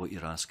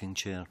you're asking,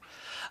 Chair.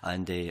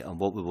 And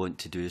what we want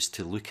to do is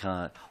to look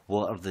at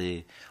what are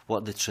the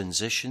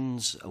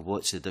transitions,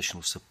 what's the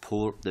additional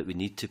support that we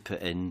need to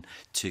put in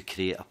to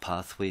create a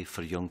pathway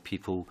for young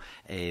people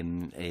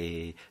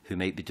who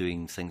might be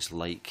doing things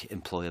like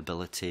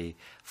employability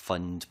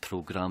fund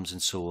programmes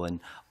and so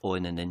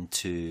on and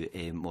into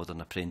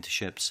modern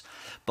apprenticeships,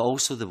 but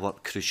also the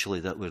work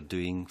crucially that we're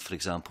doing, for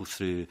example,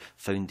 through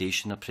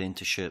foundation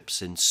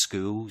apprenticeships in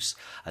schools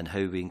and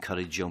how we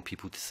encourage young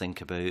people to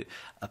think about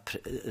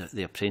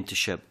the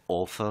apprenticeship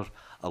offer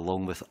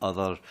along with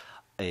other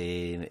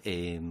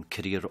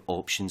career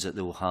options that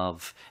they'll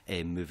have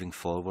moving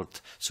forward.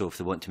 So if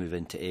they want to move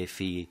into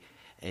FE,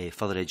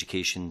 further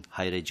education,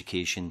 higher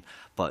education,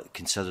 but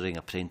considering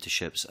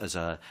apprenticeships as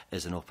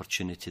an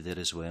opportunity there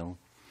as well.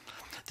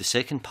 The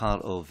second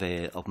part of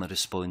my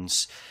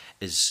response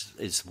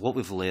is what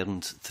we've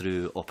learned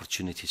through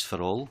Opportunities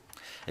for All,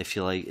 if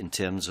you like, in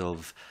terms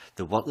of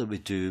the work that we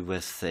do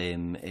with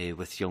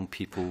young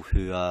people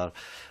who are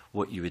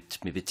what you would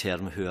maybe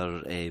term who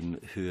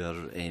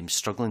are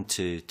struggling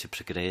to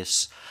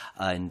progress,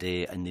 and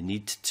the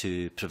need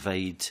to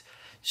provide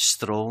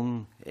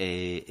strong,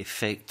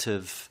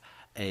 effective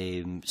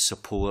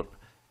support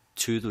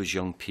to those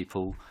young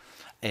people.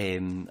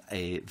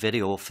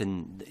 Very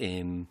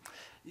often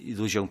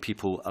those young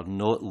people are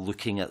not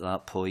looking at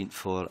that point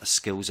for a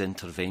skills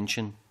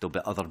intervention. There'll be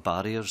other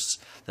barriers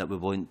that we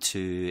want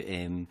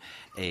to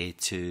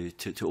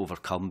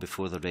overcome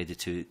before they're ready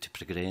to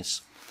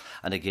progress.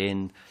 And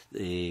again,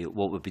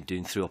 what we've been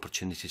doing through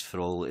Opportunities for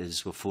All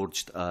is we've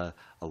forged a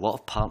lot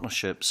of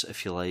partnerships,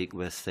 if you like,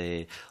 with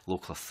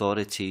local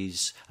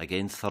authorities,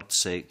 again, third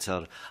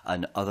sector,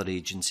 and other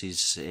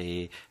agencies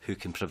who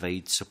can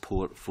provide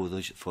support for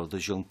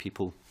those young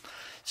people.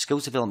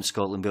 Skills Development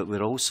Scotland, but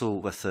we're also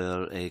with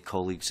our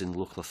colleagues in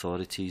local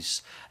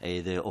authorities,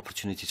 the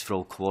Opportunities for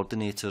All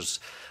coordinators.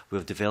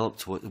 We've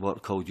developed what are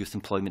called youth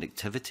employment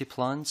activity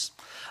plans,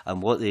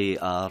 and what they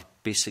are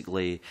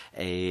basically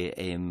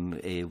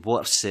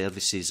what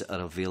services are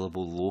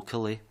available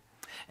locally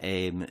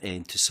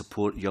and to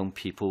support young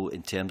people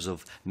in terms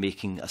of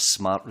making a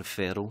smart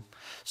referral.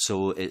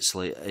 So it's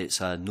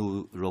a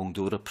no wrong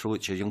door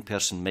approach. A young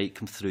person might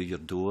come through your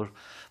door,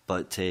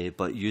 but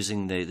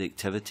using the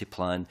activity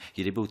plan,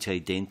 you're able to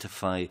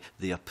identify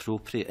the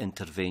appropriate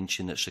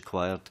intervention that's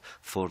required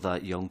for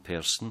that young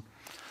person.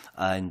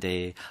 And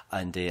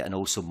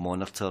also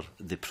monitor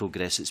the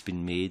progress that's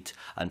been made,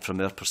 and from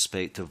our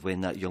perspective,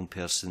 when that young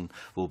person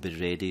will be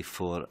ready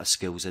for a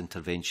skills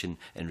intervention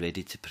and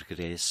ready to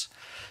progress.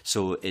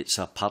 So it's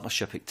a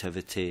partnership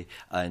activity,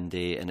 and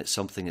it's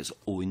something that's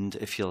owned,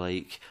 if you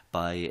like,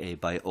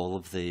 by all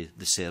of the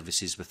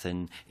services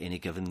within any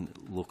given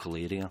local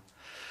area.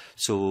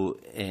 So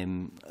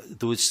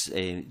those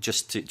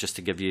just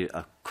to give you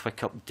a quick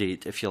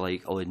update, if you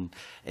like, on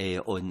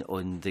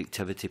the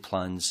activity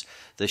plans.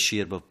 This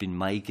year we've been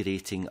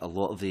migrating a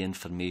lot of the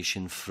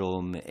information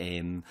from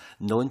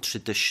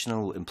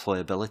non-traditional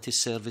employability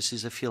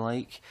services, if you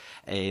like,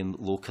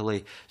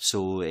 locally.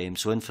 So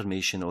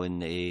information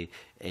on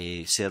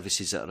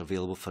services that are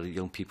available for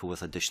young people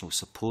with additional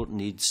support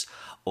needs,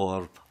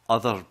 or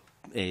other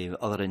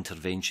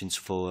interventions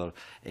for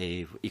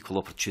equal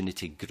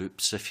opportunity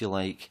groups, if you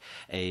like,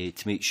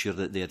 to make sure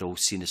that they're all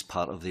seen as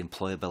part of the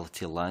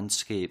employability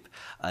landscape,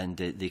 and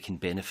they can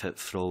benefit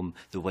from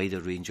the wider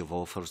range of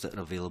offers that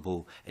are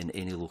available in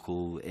any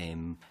local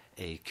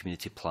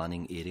community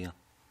planning area.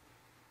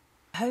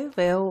 How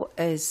well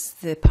is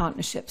the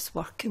partnerships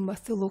working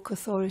with the local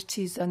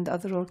authorities and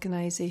other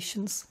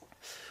organisations?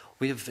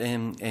 We've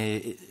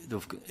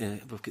got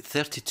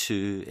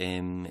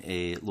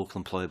 32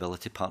 local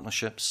employability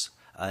partnerships,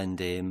 and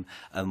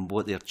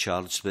what they're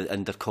charged with,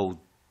 and they're called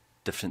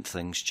different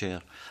things,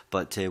 Chair,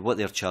 but what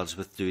they're charged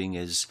with doing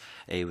is,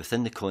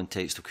 within the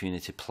context of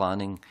community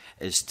planning,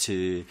 is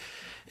to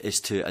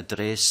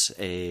address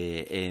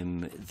a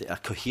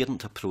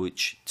coherent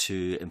approach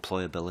to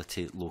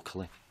employability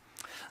locally.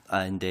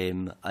 And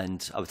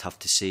I would have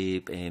to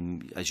say,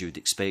 as you would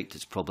expect,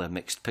 it's probably a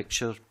mixed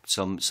picture.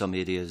 Some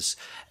areas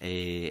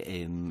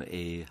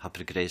have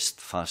progressed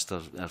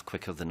faster or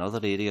quicker than other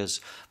areas,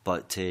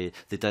 but the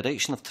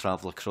direction of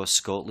travel across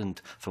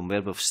Scotland from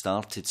where we've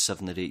started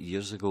 7 or 8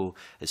 years ago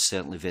is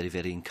certainly very,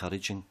 very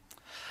encouraging.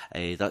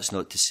 That's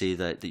not to say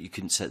that you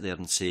couldn't sit there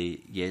and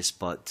say yes,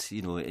 but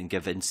and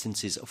give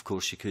instances. Of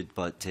course you could,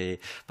 but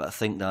I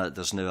think that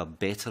there's now a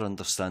better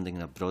understanding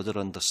and a broader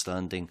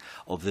understanding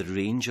of the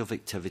range of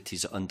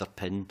activities that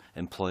underpin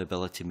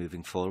employability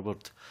moving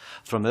forward.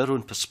 From our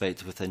own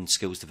perspective within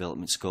Skills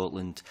Development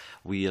Scotland,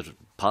 we are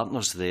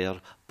partners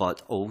there,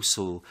 but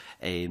also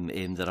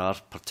there are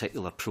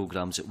particular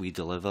programmes that we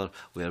deliver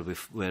where we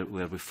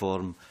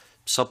form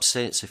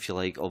subsets, if you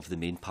like, of the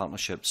main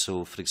partnership.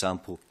 So, for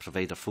example,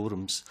 provider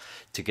forums,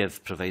 to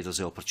give providers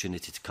the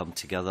opportunity to come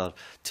together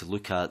to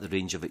look at the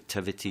range of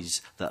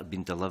activities that are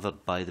being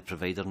delivered by the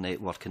provider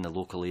network in the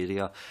local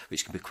area,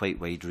 which can be quite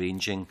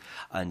wide-ranging,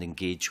 and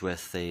engage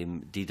with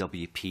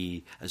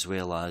DWP as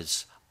well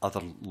as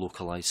other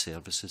localised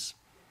services.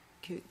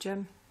 Thank you.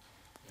 Jim?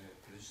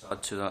 Could I just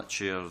add to that,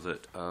 Chair,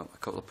 that a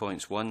couple of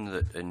points. One,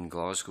 that in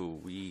Glasgow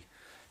we,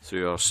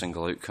 through our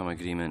single outcome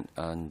agreement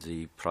and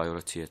the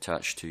priority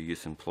attached to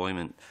youth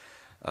employment,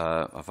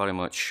 are very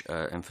much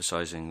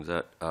emphasising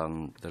that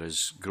there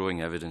is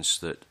growing evidence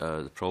that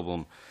the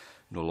problem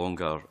no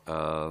longer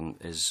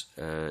is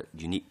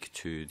unique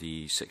to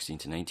the 16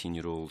 to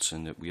 19-year-olds,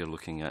 and that we are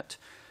looking at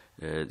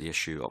the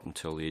issue up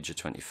until the age of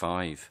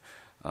 25.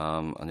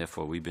 And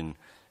therefore we've been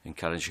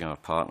encouraging our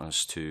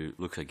partners to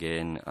look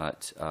again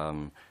at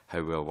how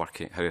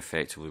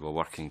effectively we're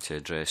working to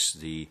address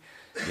the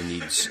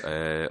needs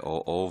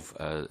of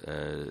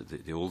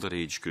the older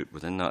age group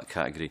within that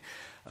category.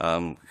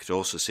 We could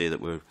also say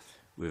that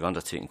we've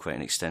undertaken quite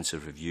an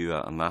extensive review,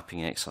 a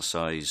mapping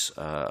exercise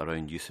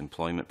around youth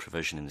employment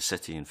provision in the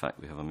city. In fact,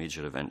 we have a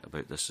major event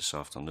about this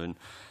afternoon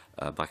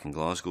back in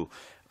Glasgow,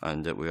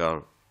 and that we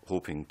are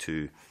hoping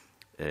to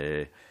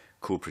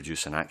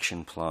co-produce an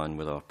action plan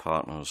with our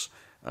partners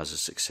as a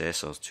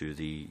successor to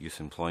the Youth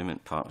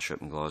Employment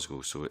Partnership in Glasgow.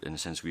 So in a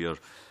sense we are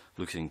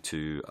looking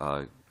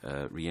to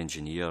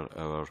re-engineer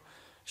our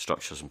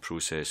structures and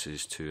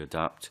processes to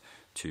adapt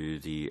to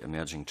the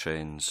emerging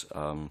trends.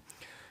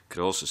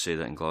 Could also say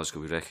that in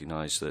Glasgow we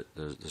recognise that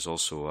there's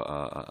also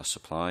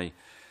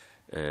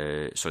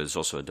there's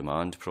also a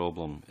demand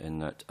problem, in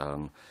that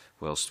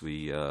whilst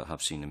we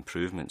have seen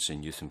improvements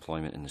in youth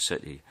employment in the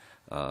city,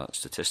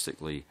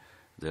 statistically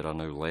there are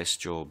now less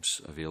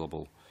jobs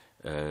available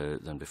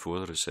than before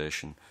the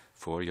recession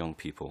for young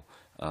people,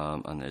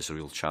 and it's a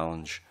real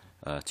challenge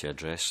to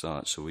address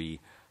that. So we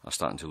are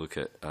starting to look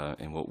at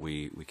in what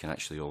we can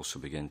actually also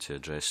begin to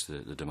address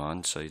the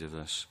demand side of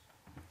this.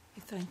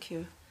 Thank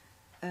you.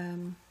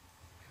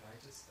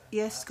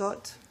 Yes,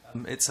 Scott?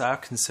 It's our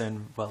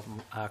concern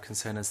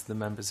as the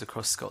members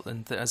across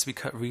Scotland, that as we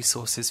cut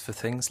resources for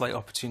things like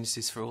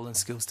Opportunities for All and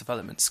Skills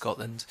Development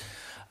Scotland,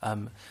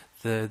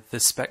 the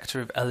spectre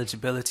of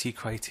eligibility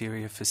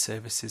criteria for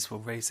services will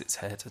raise its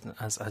head, and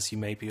as you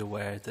may be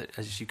aware, that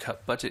as you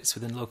cut budgets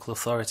within local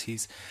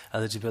authorities,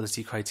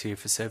 eligibility criteria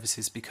for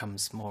services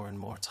becomes more and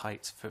more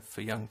tight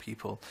for young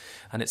people.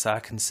 And it's our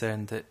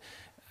concern that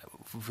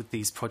with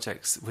these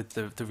projects, with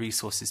the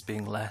resources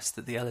being less,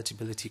 that the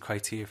eligibility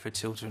criteria for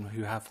children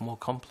who have more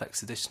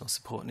complex additional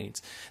support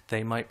needs,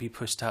 they might be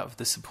pushed out of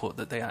the support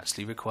that they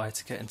actually require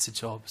to get into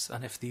jobs.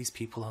 And if these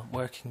people aren't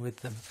working with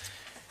them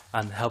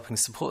and helping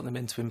support them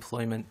into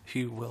employment,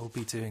 who will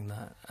be doing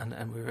that?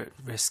 And we're at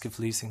risk of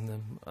losing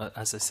them,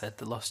 as I said,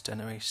 the lost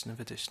generation of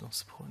additional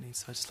support needs.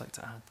 So I'd just like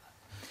to add that.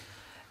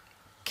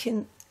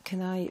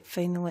 Can I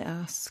finally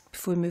ask,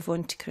 before we move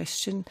on to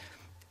Christian,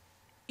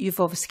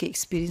 you've obviously got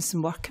experience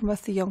in working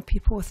with the young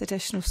people with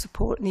additional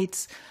support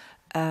needs.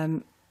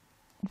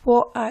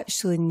 what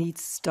actually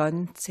needs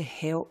done to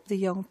help the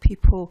young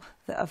people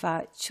that have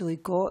actually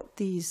got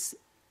these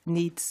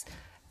needs,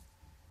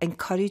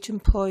 encourage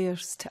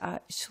employers to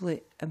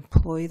actually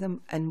employ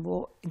them, and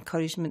what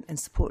encouragement and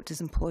support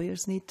does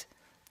employers need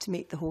to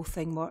make the whole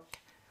thing work?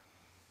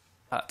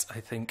 That, I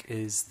think,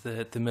 is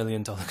the $1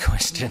 million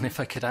question. If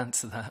I could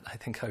answer that, I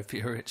think I would be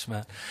a rich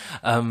man.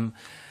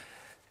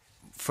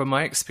 From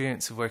my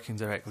experience of working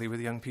directly with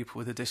young people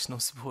with additional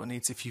support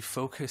needs, if you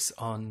focus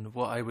on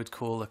what I would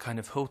call a kind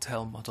of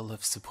hotel model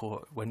of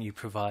support, when you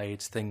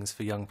provide things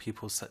for young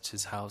people such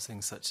as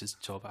housing, such as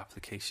job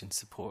application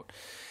support,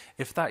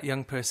 if that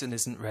young person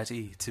isn't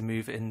ready to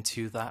move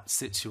into that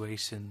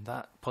situation,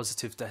 that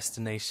positive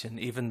destination,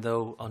 even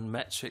though on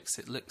metrics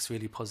it looks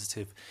really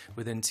positive,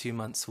 within 2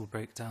 months will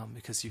break down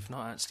because you've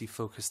not actually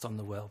focused on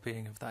the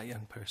well-being of that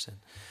young person.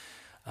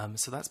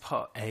 So that's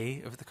part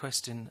A of the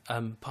question.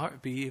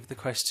 Part B of the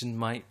question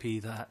might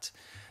be that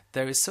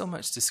there is so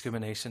much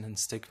discrimination and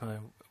stigma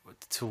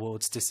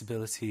towards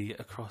disability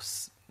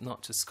across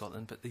not just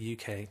Scotland but the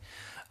UK,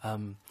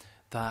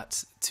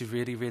 that to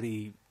really,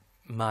 really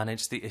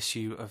manage the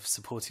issue of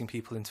supporting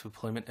people into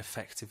employment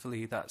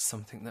effectively, that's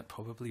something that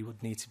probably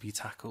would need to be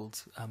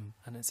tackled.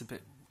 And it's a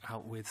bit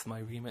out with my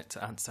remit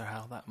to answer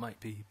how that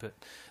might be, but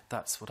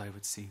that's what I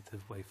would see the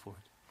way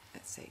forward.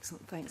 That's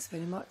excellent. Thanks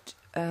very much.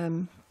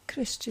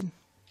 Christian.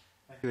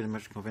 Thank you very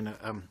much, Convener.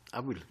 I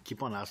will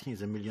keep on asking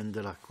the $1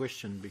 million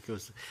question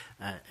because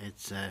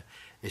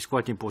it's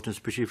quite important,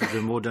 especially for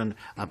the modern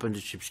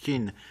apprenticeship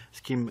scheme.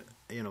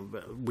 You know,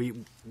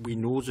 we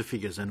know the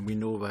figures, and we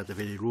know that the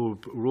very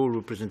rural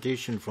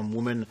representation from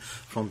women,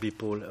 from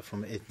people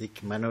from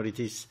ethnic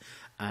minorities,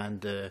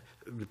 and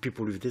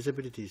people with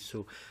disabilities.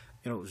 So,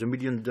 you know, the $1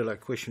 million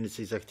question is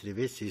exactly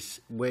this: is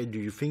where do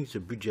you think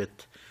the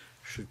budget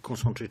should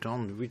concentrate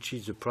on? Which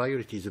is the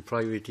priority? The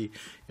priority,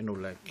 you know,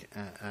 like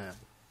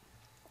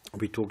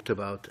we talked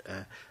about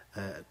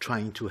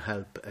trying to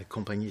help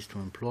companies to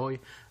employ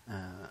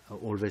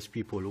all these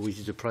people, which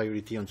is the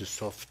priority on the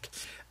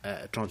soft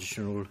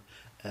transitional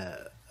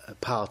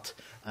part,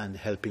 and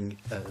helping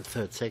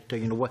third sector.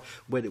 You know,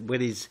 where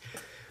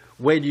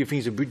do you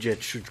think the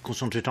budget should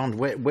concentrate on?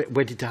 Where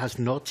it has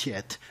not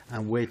yet,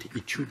 and where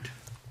it should?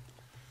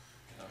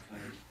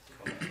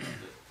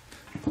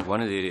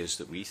 One of the areas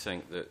that we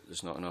think that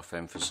there's not enough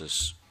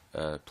emphasis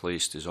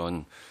placed is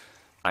on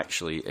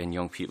actually in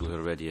young people who are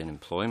already in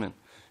employment,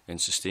 in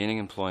sustaining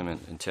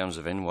employment, in terms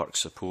of in-work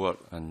support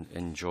and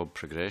in-job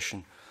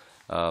progression,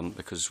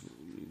 because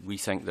we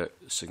think that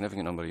a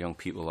significant number of young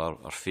people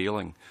are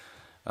failing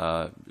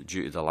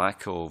due to the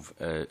lack of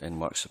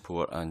in-work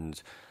support,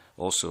 and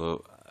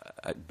also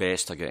at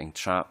best are getting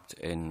trapped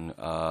in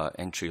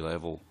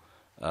entry-level,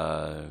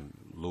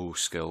 low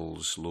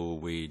skills, low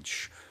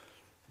wage,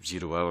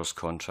 0 hours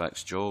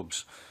contracts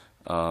jobs,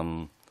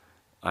 and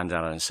are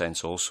in a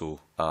sense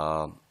also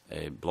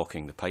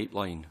blocking the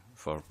pipeline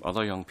for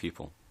other young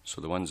people.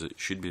 So the ones that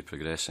should be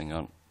progressing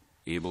aren't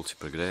able to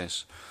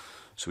progress.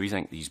 So we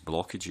think these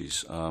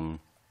blockages,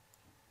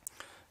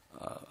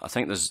 I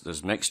think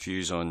there's mixed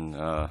views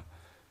on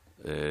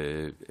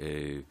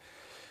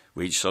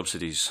wage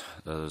subsidies.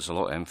 There's a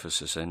lot of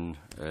emphasis in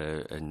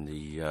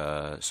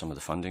the some of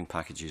the funding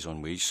packages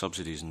on wage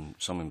subsidies, and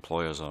some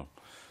employers are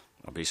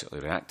basically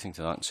reacting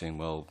to that and saying,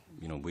 well,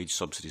 you know, wage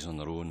subsidies on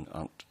their own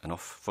aren't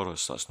enough for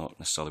us. That's not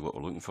necessarily what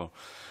we're looking for.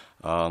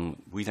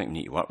 We think we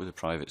need to work with the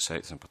private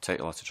sector in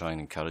particular to try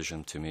and encourage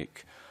them to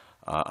make,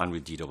 and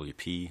with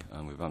DWP,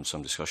 and we've had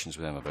some discussions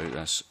with them about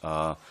this,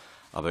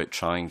 about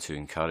trying to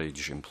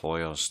encourage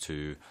employers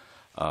to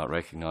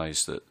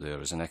recognise that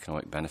there is an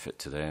economic benefit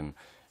to them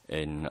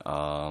in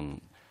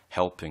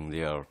helping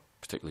their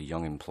particularly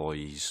young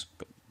employees,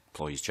 but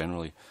employees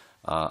generally,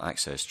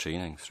 access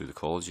training through the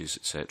colleges,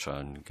 etc.,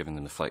 and giving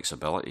them the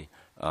flexibility.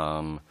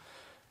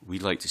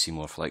 We'd like to see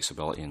more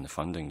flexibility in the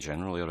funding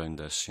generally around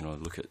this. You know,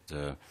 look at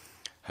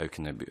how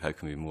can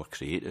we be more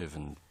creative,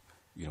 and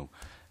you know,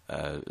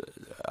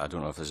 I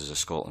don't know if this is a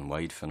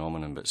Scotland-wide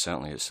phenomenon, but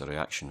certainly it's a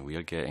reaction we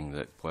are getting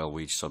that while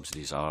wage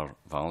subsidies are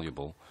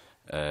valuable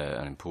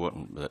and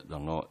important, that they're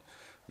not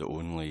the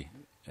only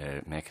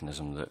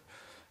mechanism that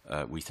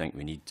we think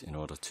we need in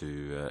order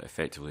to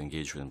effectively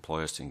engage with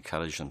employers to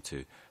encourage them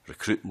to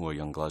recruit more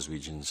young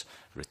Glaswegians,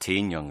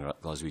 retain young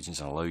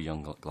Glaswegians, and allow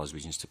young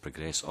Glaswegians to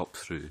progress up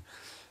through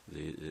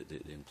the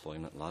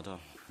employment ladder.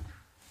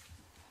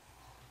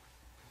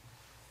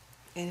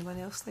 Anyone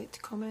else like to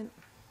comment?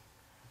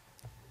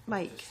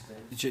 Mike?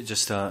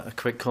 Just a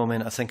quick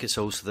comment. I think it's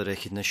also the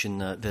recognition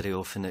that very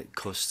often it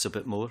costs a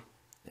bit more.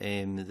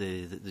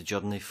 The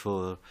journey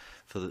for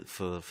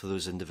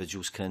those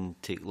individuals can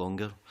take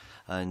longer,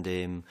 and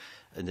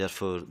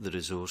therefore the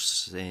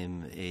resource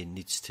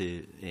needs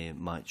to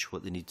match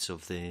what the needs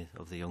of the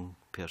young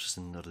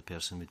person or the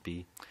person would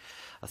be.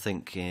 I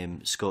think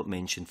Scott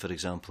mentioned, for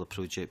example,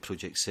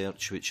 Project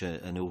Search, which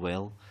I know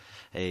well.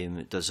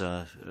 It does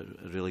a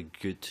really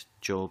good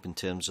job in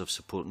terms of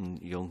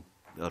supporting young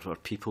or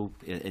people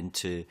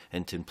into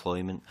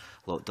employment.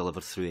 A lot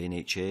delivered through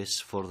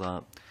NHS for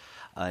that.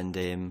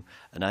 and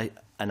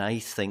I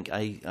think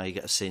I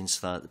get a sense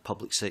that the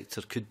public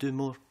sector could do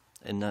more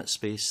in that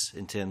space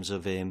in terms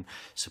of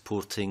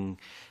supporting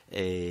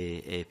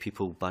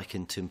people back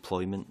into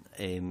employment.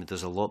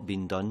 There's a lot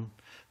being done,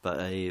 but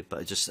I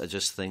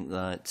just think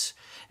that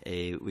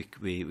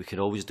we could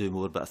always do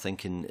more. But I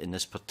think in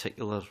this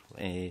particular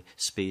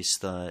space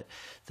that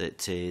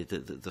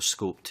there's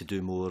scope to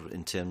do more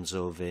in terms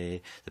of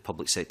the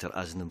public sector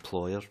as an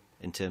employer,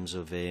 in terms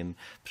of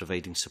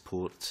providing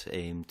support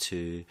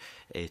to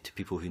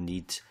people who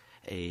need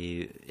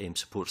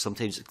support.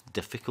 Sometimes it's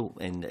difficult,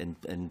 and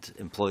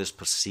employers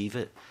perceive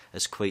it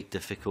as quite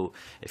difficult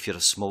if you're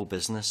a small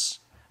business,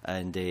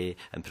 and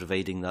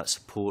providing that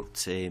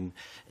support,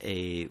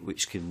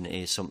 which can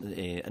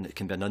and it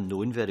can be an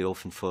unknown very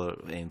often for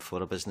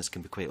a business,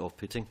 can be quite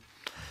off-putting.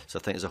 So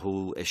I think there's a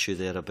whole issue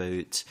there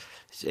about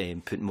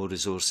putting more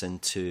resource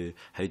into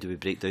how do we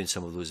break down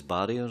some of those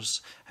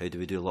barriers, how do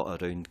we do a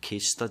lot around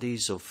case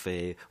studies of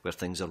where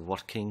things are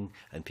working,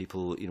 and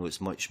people,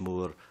 it's much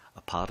more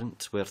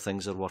apparent where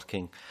things are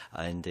working,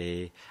 and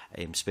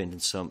spending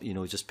some,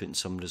 just putting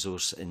some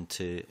resource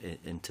into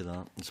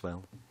that as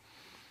well.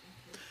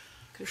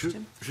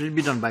 Should it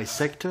be done by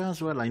sector as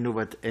well? I know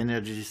that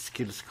Energy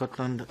Skills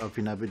Scotland up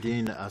in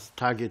Aberdeen has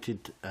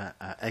targeted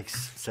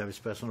ex-service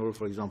personnel,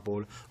 for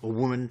example, or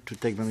women to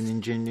take them in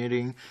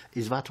engineering.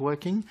 Is that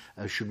working?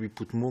 Should we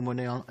put more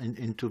money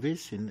into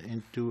this,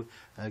 into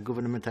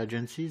government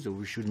agencies, or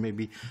we should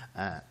maybe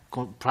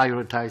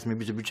prioritise,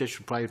 maybe the budget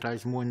should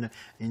prioritise more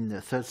in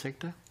the third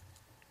sector?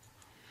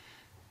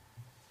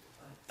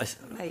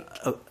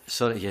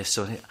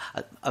 Sorry.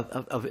 I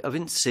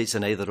wouldn't say it's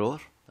an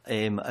either-or.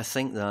 I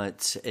think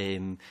that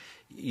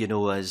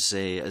as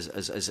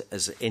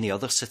any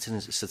other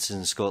citizen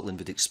in Scotland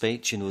would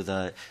expect,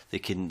 that they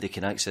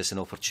can access an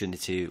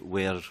opportunity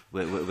where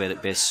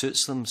it best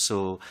suits them.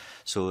 So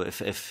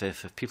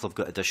if people have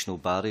got additional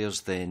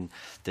barriers, then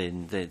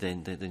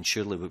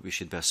surely we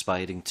should be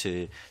aspiring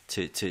to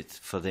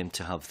for them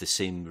to have the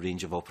same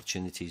range of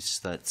opportunities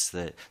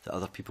that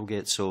other people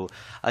get. So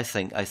I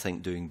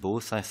think doing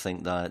both. I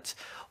think that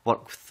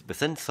work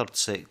within third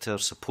sector,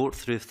 support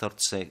through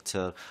third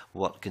sector,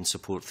 work and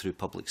support through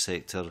public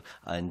sector,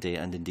 and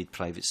indeed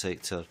private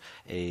sector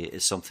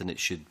is something that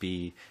should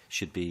be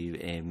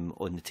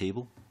on the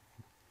table.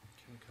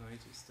 Can I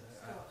just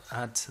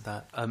add to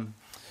that?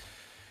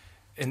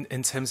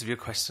 In terms of your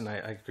question, I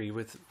agree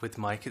with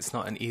Mike. It's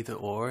not an either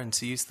or, and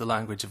to use the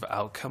language of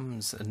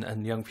outcomes,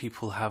 and young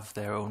people have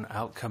their own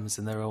outcomes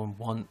and their own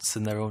wants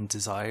and their own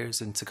desires,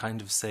 and to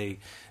kind of say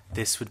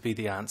this would be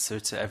the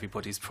answer to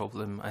everybody's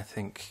problem, I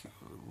think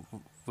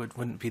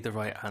wouldn't be the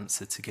right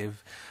answer to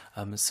give.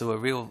 So a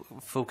real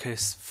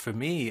focus for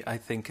me, I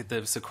think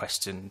there was a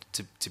question,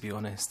 to be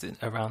honest,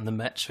 around the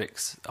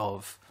metrics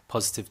of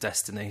positive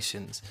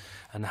destinations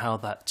and how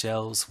that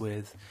gels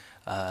with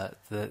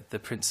the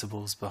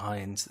principles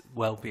behind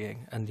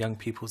well-being and young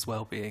people's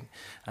well-being,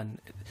 and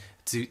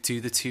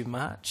do the two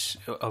match?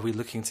 Are we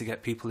looking to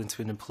get people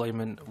into an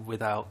employment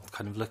without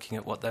kind of looking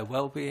at what their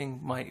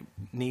well-being might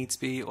needs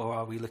be, or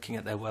are we looking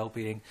at their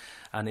well-being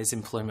and is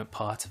employment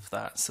part of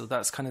that? So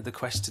that's kind of the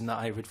question that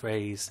I would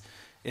raise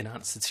in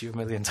answer to your $1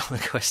 million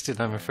question,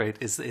 I'm afraid,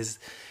 is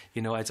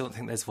I don't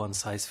think there's one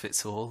size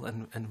fits all,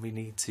 and we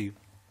need to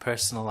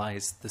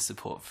personalise the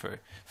support for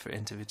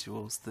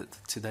individuals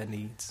to their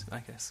needs, I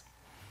guess.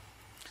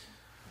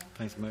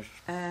 Thanks, Mersh.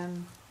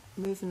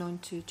 Moving on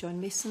to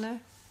John Mason now.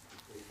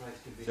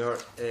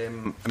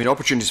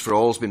 Opportunities for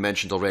all has been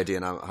mentioned already,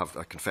 and I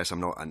confess I'm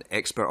not an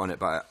expert on it,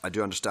 but I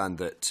do understand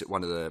that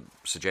one of the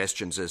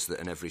suggestions is that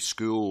in every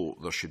school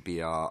there should be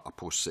a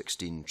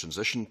post-16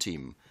 transition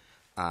team,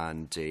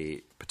 and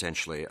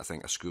potentially, I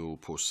think, a school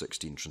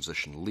post-16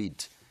 transition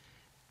lead.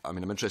 I'm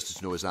interested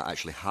to know, is that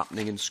actually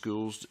happening in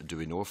schools? Do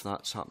we know if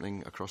that's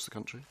happening across the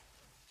country?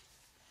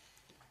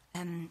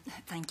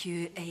 Thank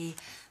you.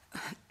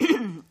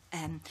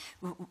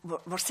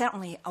 We're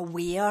certainly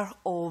aware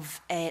of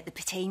the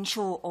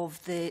potential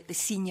of the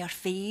senior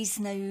phase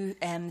now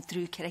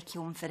through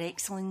Curriculum for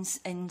Excellence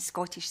in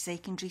Scottish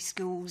secondary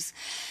schools.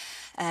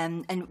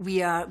 And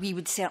we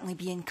would certainly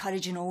be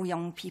encouraging all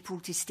young people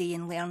to stay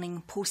in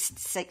learning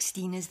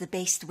post-16 as the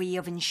best way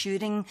of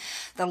ensuring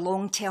their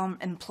long-term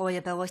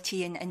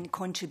employability and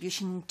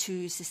contribution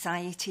to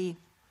society.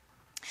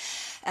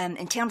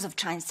 In terms of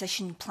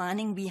transition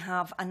planning, we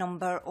have a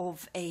number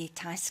of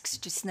tasks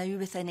just now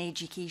within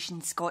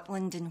Education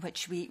Scotland in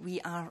which we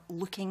are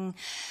looking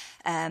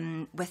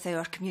with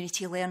our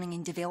community learning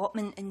and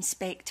development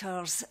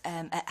inspectors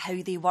at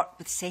how they work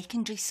with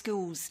secondary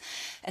schools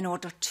in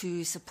order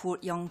to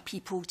support young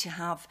people to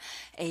have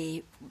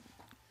a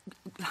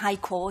high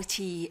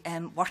quality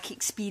work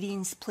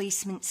experience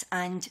placements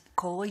and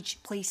college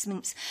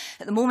placements.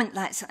 At the moment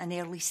that's at an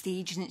early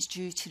stage and it's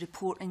due to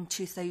report in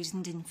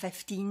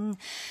 2015,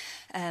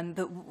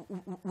 but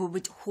we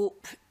would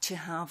hope to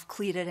have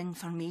clearer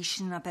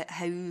information about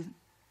how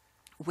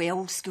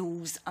well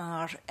schools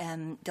are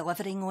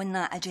delivering on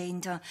that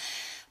agenda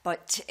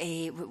But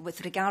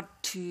with regard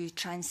to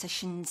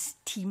transitions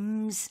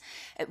teams,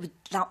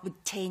 that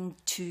would tend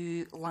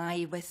to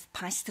lie with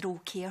pastoral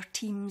care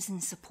teams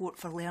and support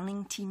for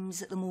learning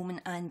teams at the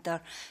moment, and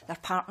their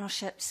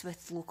partnerships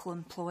with local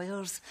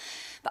employers.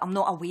 But I'm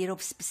not aware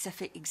of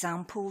specific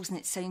examples, and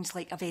it sounds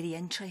like a very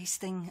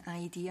interesting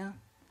idea.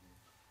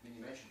 I mean,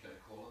 you mentioned kind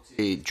of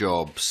quality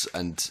jobs,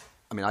 and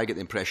I mean, I get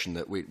the impression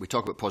that we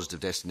talk about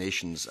positive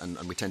destinations, and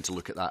we tend to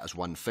look at that as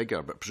one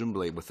figure, but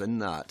presumably within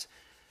that,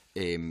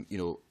 you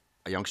know,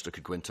 a youngster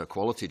could go into a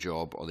quality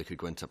job, or they could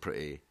go into a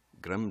pretty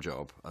grim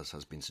job, as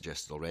has been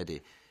suggested already.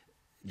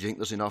 Do you think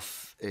there's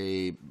enough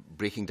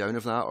breaking down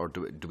of that, or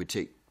do we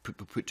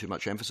put too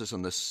much emphasis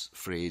on this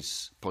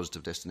phrase,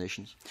 positive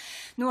destinations?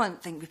 No, I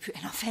don't think we put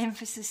enough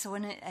emphasis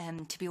on it.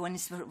 To be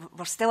honest,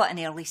 we're still at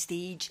an early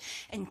stage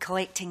in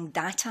collecting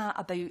data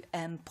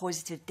about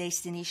positive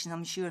destination.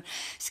 I'm sure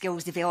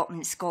Skills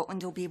Development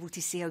Scotland will be able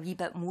to say a wee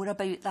bit more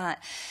about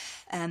that.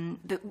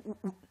 But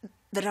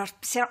there are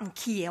certain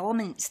key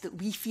elements that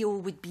we feel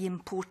would be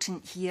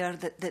important here,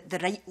 that the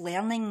right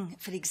learning,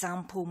 for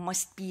example,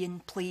 must be in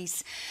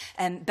place.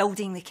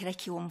 Building the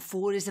curriculum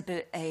 4 is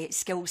about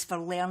skills for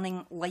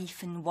learning,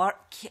 life and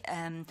work.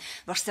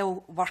 We're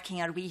still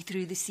working our way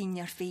through the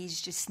senior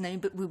phase just now,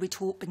 but we would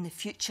hope in the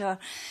future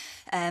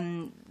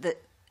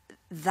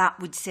that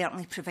would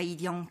certainly provide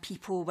young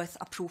people with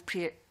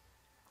appropriate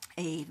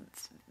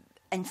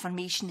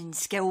information and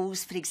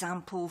skills, for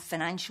example,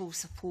 financial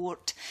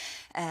support,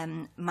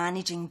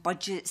 managing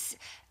budgets,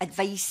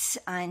 advice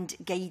and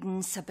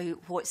guidance about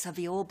what's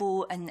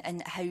available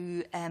and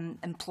how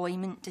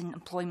employment and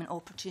employment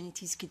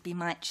opportunities could be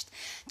matched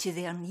to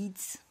their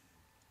needs.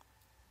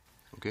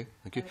 Okay,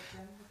 thank you.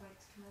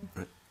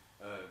 Right.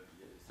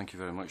 Thank you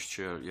very much,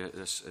 Chair. Yeah,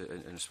 this,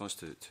 in response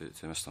to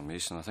Mr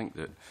Mason, I think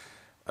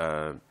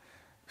that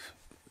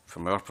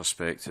from our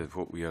perspective,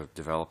 what we are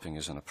developing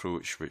is an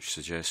approach which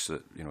suggests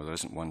that, you know, there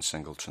isn't one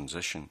single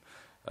transition,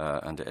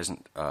 and it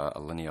isn't a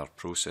linear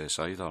process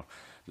either,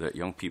 that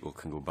young people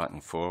can go back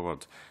and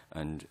forward,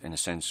 and in a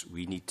sense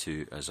we need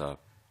to, as a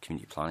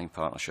community planning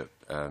partnership,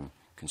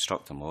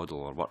 construct a model,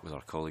 or work with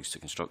our colleagues to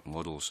construct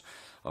models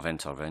of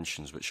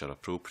interventions which are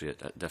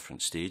appropriate at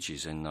different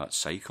stages in that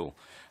cycle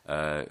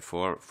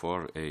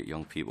for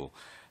young people.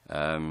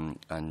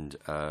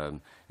 It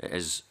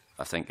is,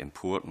 I think,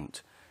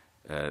 important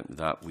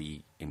that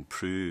we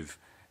improve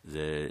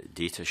the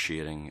data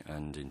sharing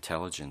and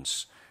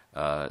intelligence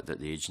that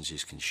the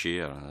agencies can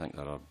share. And I think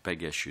there are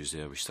big issues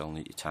there we still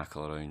need to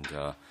tackle around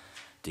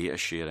data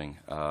sharing,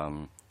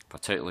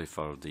 particularly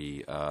for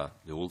the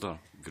older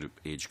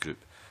age group.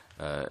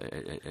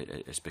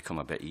 It's become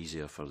a bit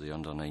easier for the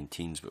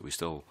under-19s, but we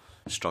still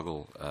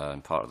struggle,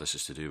 and part of this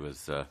is to do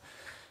with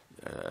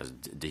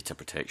Data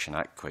Protection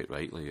Act, quite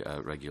rightly,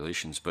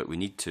 regulations. But we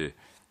need to,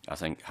 I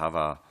think, have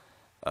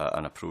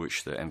an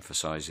approach that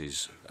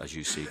emphasises, as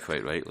you say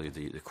quite rightly,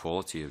 the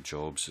quality of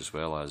jobs as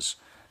well as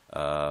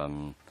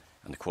and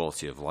the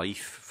quality of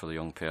life for the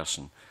young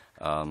person,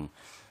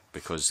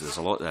 because there's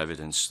a lot of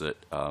evidence that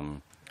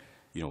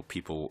you know,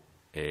 people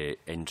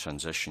in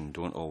transition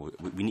don't always.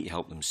 We need to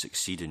help them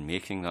succeed in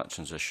making that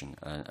transition,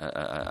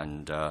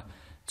 and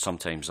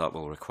sometimes that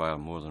will require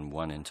more than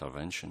one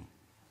intervention.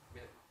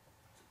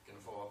 Can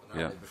I follow up on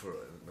that before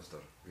Mr.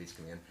 Reid's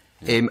coming in?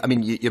 I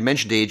mean, you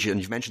mentioned age,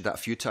 and you've mentioned that a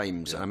few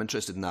times, and I'm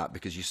interested in that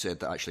because you said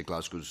that actually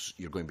Glasgow's,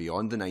 you're going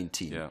beyond the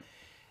 19. Yeah.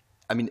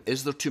 I mean,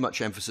 is there too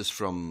much emphasis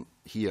from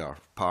here,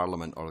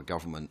 Parliament or the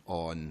government,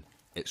 on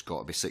it's got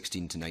to be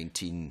 16 to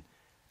 19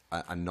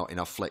 and not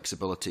enough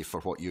flexibility for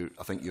what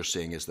I think you're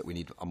saying is that we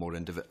need a more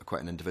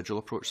quite an individual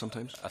approach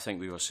sometimes? I think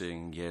we were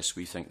saying, yes,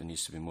 we think there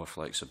needs to be more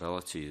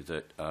flexibility,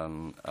 that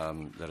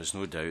there is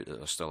no doubt that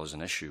there still is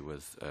an issue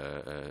with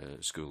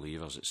school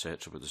leavers,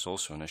 etc., but there's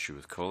also an issue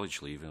with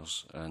college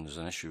leavers, and there's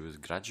an issue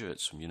with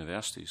graduates from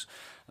universities,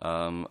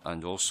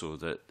 and also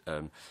that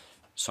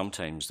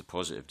sometimes the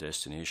positive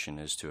destination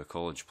is to a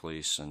college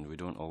place, and we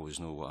don't always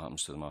know what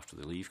happens to them after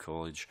they leave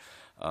college,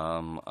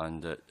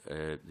 and that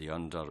there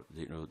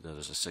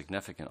is a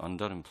significant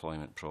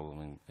underemployment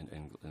problem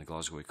in the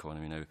Glasgow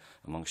economy now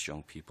amongst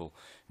young people,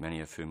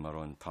 many of whom are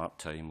on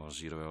part-time or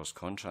 0 hours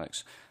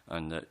contracts,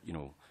 and that, you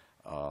know,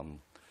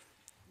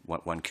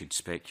 one could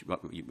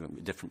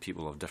speculate, different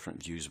people have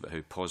different views about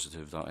how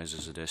positive that is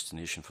as a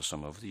destination for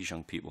some of these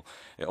young people.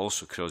 It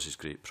also causes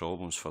great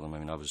problems for them. I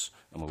mean,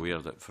 I'm aware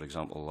that, for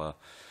example,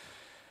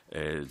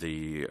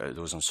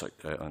 those on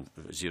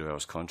 0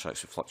 hours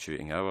contracts with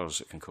fluctuating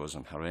hours, it can cause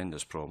them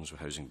horrendous problems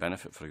with housing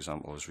benefit. For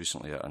example, I was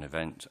recently at an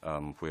event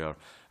where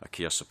a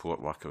care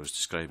support worker was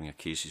describing a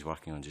case he's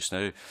working on just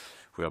now,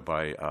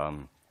 whereby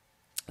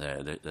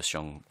this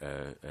young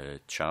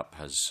chap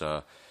has,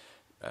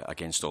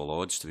 against all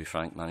odds, to be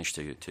frank, managed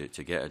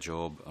to get a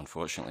job.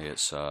 Unfortunately,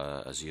 it's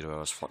a 0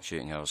 hours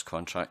fluctuating hours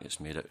contract. It's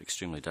made it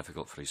extremely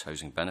difficult for his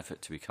housing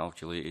benefit to be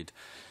calculated.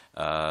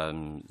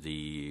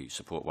 The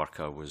support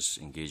worker was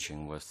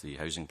engaging with the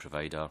housing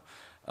provider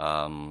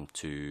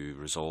to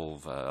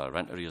resolve a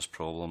rent arrears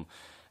problem,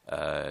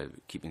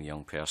 keeping the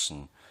young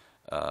person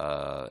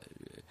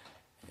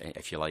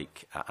if you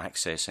like,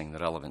 accessing the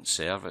relevant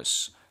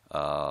service.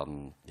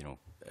 When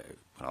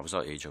I was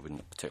that age, I wouldn't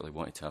have particularly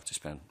wanted to have to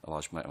spend a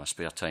large amount of my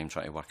spare time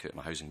trying to work out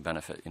my housing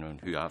benefit,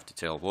 and who I have to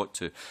tell what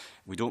to.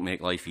 We don't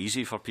make life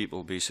easy for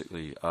people,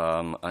 basically,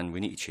 and we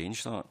need to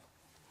change that.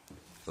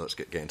 Let's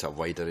get into a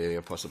wider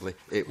area, possibly.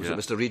 Was it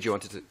Mr. Reid you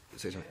wanted to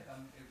say something?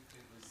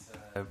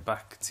 It was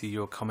back to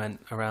your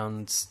comment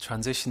around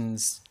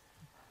transitions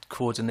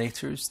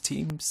coordinators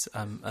teams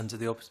under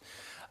the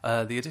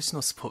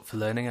Additional Support for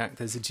Learning Act.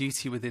 There's a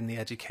duty within the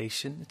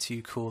education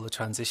to call a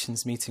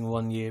transitions meeting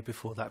 1 year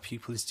before that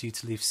pupil is due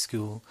to leave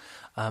school,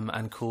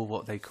 and call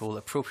what they call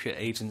appropriate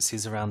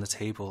agencies around the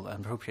table.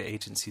 And appropriate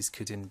agencies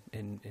could in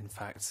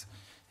fact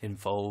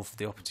involve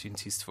the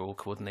Opportunities for All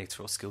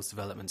Coordinator or Skills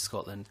Development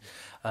Scotland.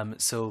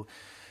 So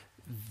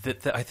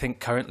I think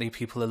currently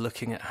people are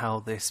looking at how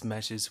this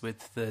measures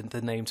with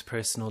the named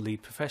person or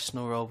lead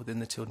professional role within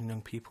the Children and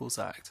Young People's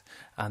Act,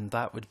 and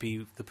that would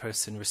be the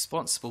person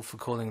responsible for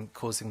calling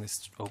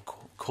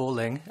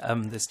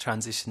this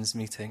transitions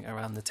meeting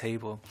around the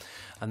table.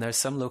 And there are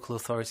some local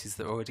authorities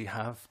that already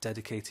have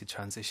dedicated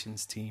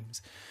transitions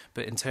teams,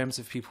 but in terms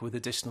of people with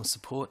additional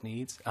support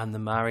needs and the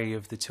marry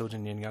of the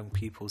Children and Young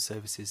People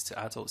services to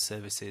adult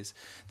services,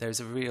 there's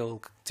a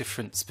real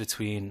difference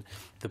between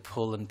the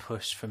pull and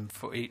push from,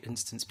 for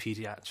instance,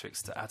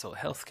 paediatrics to adult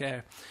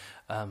healthcare,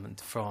 and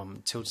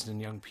from children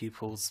and young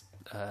people's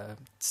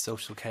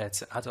social care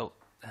to adult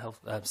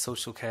health,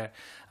 social care,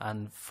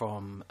 and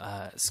from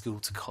school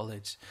to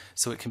college.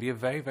 So it can be a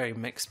very, very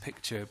mixed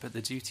picture, but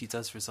the duty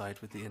does reside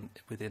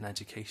within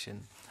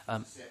education.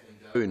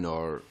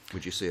 Or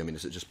would you say,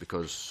 is it just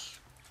because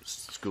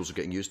schools are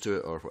getting used to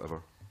it or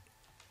whatever?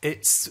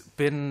 It's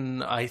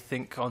been, I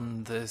think,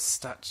 on the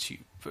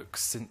statute book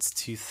since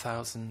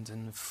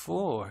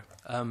 2004.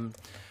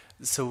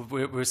 So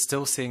we're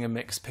still seeing a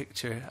mixed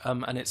picture,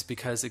 and it's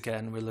because,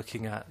 again, we're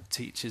looking at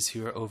teachers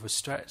who are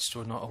overstretched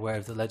or not aware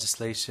of the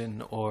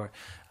legislation, or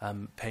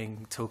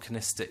paying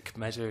tokenistic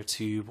measure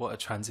to what a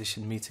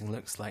transition meeting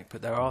looks like.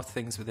 But there are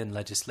things within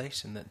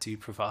legislation that do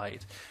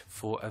provide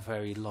for a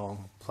very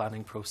long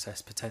planning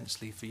process,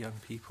 potentially, for young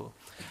people.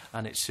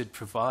 And it should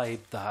provide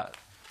that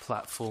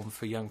platform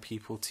for young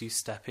people to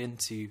step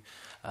into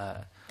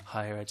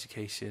higher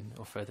education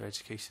or further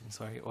education,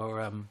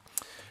 or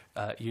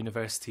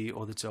university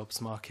or the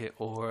jobs market,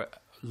 or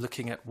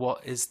looking at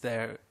what is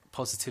their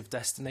positive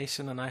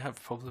destination. And I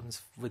have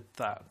problems with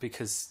that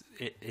because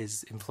it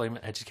is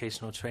employment,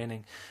 educational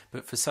training.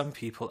 But for some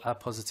people, our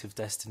positive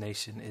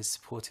destination is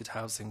supported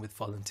housing with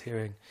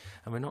volunteering.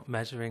 And we're not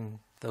measuring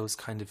those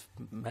kind of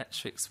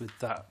metrics with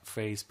that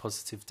phrase,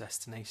 positive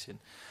destination.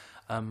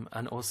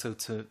 And also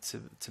to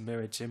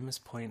mirror Jim's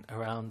point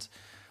around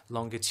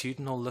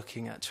longitudinal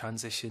looking at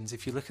transitions.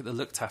 If you look at the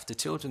looked after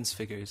children's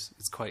figures,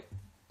 it's quite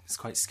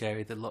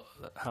scary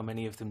how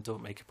many of them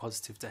don't make a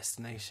positive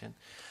destination.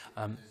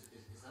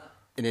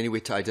 In any way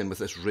tied in with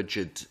this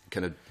rigid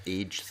kind of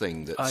age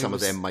thing, that some of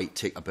them might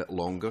take a bit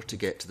longer to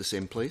get to the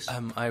same place?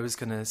 I was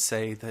going to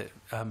say that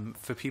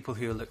for people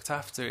who are looked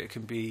after, it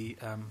can be,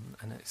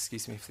 and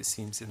excuse me if this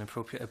seems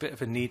inappropriate, a bit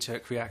of a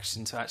knee-jerk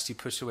reaction to actually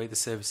push away the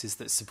services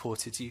that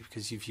supported you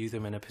because you view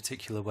them in a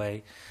particular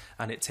way,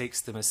 and it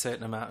takes them a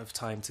certain amount of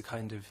time to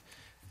kind of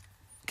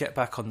get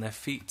back on their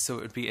feet. So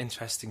it would be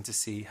interesting to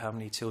see how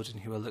many children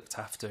who are looked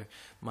after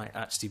might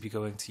actually be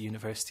going to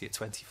university at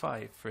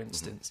 25, for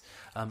instance.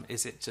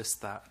 Is it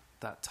just that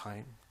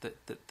time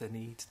that they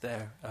need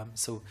there?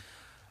 So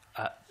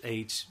at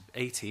age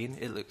 18,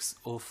 it looks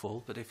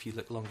awful, but if you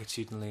look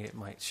longitudinally, it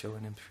might show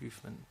an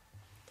improvement.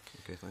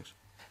 Okay, thanks.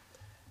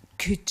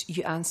 Could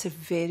you answer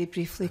very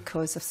briefly,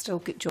 because I've still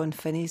got John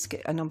Finney's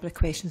got a number of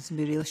questions and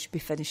we really should be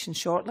finishing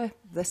shortly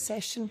this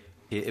session.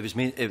 It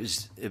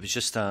was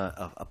just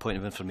a point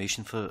of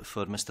information for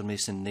Mr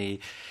Mason. The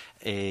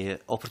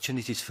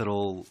Opportunities for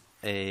All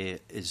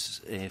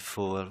is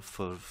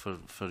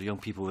for young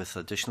people with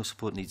additional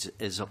support needs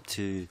is up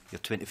to your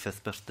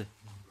 25th birthday.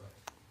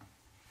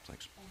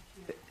 Thanks.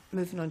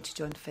 Moving on to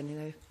John Finney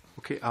now.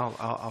 Okay,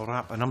 I'll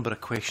wrap a number of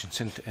questions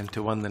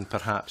into one then,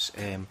 perhaps.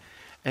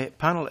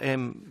 Panel,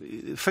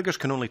 figures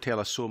can only tell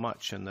us so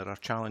much, and there are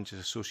challenges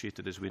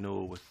associated, as we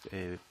know, with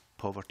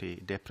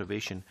poverty,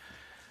 deprivation.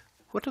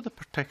 What are the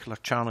particular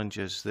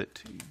challenges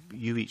that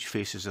you each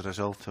face as a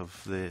result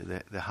of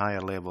the higher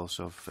levels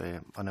of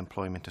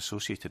unemployment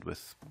associated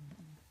with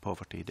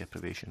poverty,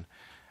 deprivation?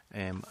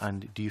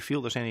 And do you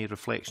feel there's any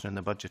reflection in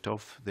the budget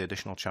of the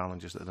additional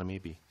challenges that there may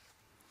be?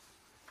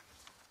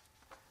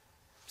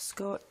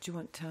 Scott, do you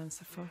want to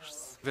answer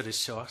first? Very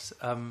short.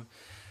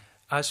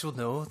 As you'll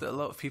know, that a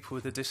lot of people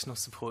with additional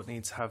support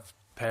needs have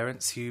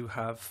parents who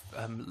have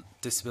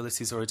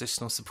disabilities or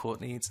additional support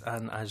needs,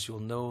 and as you'll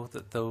know,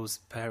 that those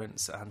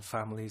parents and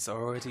families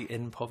are already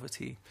in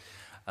poverty.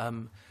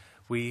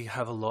 We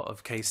have a lot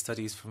of case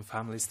studies from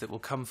families that will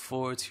come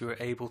forward who are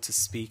able to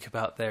speak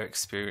about their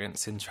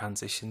experience in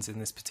transitions in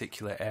this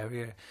particular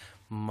area.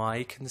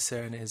 My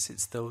concern is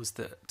it's those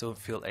that don't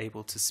feel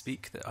able to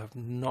speak that are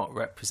not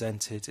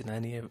represented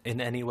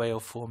in any way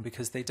or form,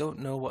 because they don't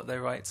know what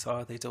their rights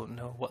are, they don't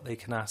know what they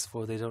can ask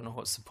for, they don't know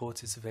what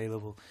support is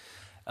available.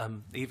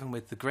 Even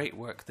with the great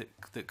work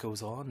that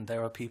goes on,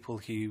 there are people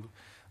who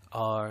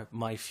are,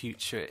 my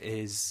future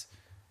is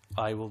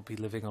I will be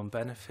living on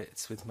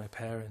benefits with my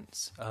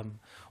parents,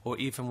 or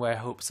even where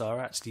hopes are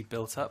actually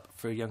built up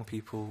for young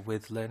people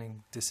with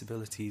learning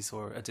disabilities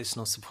or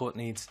additional support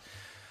needs.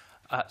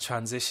 At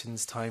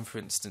transitions time, for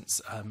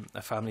instance,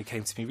 a family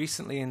came to me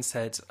recently and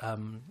said,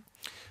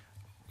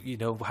 you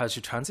know, how's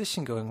your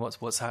transition going?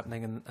 What's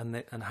happening?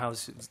 And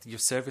how's your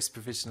service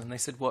provision? And they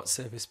said, what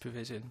service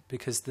provision?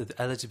 Because the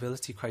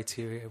eligibility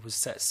criteria was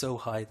set so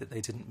high that they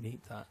didn't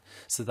meet that.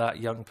 So that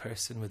young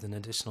person with an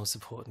additional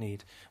support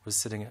need was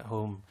sitting at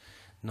home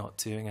not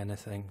doing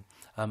anything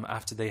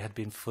after they had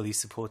been fully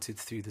supported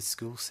through the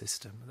school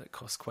system. That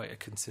cost quite a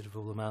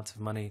considerable amount of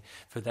money.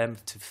 For them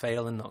to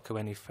fail and not go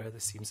any further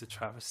seems a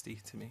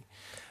travesty to me.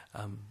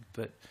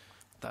 But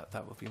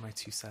that will be my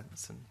 2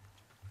 cents. And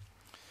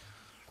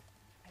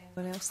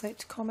anyone else like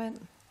to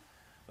comment?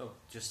 Well,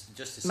 just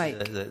to say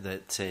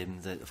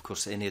that of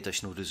course any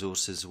additional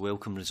resource is a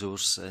welcome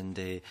resource, and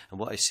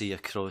what I see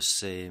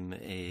across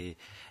employability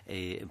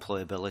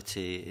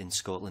in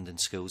Scotland and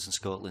skills in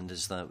Scotland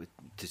is that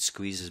to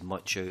squeeze as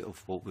much out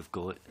of what we've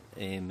got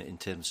in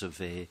terms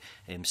of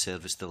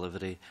service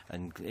delivery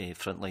and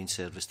frontline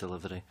service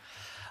delivery.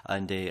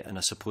 And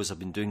I suppose I've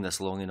been doing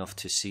this long enough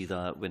to see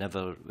that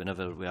whenever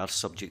we are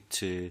subject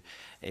to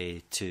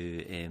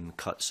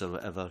cuts or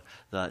whatever,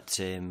 that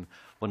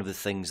one of the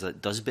things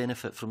that does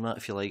benefit from that,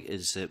 if you like,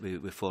 is that we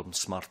form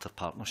smarter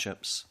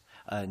partnerships.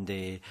 And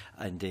it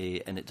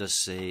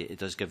does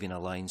give you an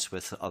alliance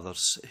with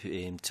others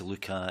who, to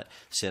look at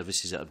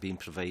services that are being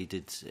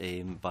provided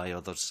by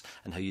others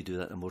and how you do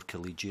that in a more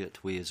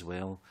collegiate way as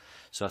well.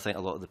 So I think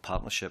a lot of the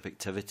partnership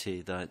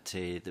activity that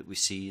we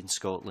see in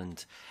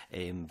Scotland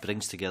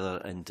brings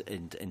together and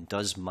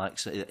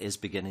is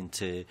beginning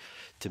to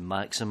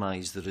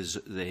maximise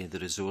the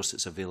resource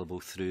that's available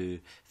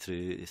through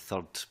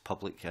third,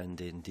 public and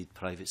indeed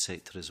private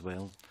sector as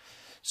well.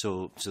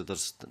 So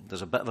there's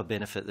a bit of a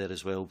benefit there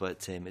as well,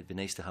 but it'd be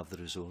nice to have the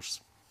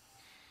resource.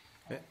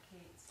 Thank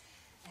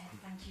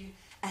you.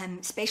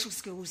 Special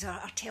schools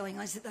are telling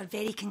us that they're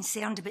very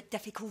concerned about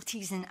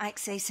difficulties in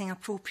accessing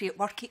appropriate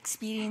work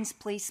experience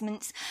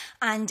placements,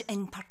 and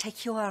in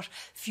particular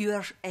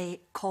fewer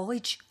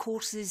college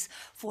courses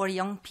for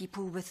young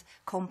people with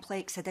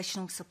complex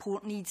additional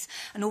support needs.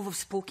 I know we've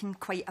spoken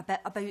quite a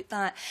bit about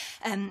that.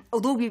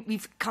 Although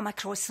we've come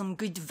across some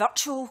good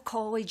virtual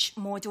college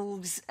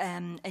models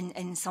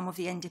in some of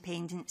the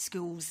independent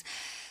schools,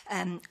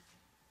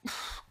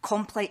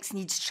 complex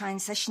needs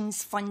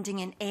transitions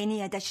funding and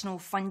any additional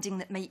funding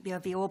that might be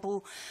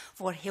available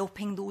for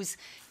helping those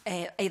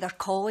either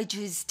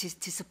colleges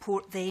to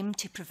support them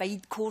to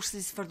provide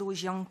courses for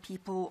those young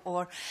people,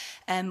 or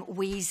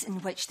ways in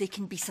which they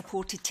can be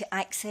supported to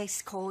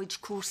access college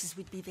courses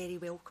would be very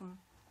welcome.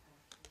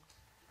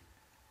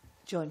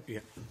 John?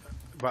 Yeah.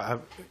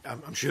 But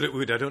I'm sure it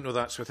would. I don't know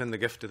that's within the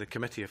gift of the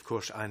committee, of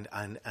course. And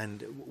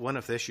one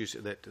of the issues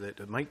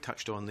that Mike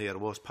touched on there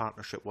was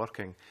partnership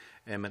working.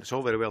 And it's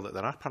all very well that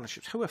there are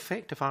partnerships. How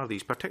effective are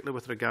these, particularly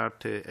with regard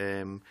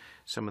to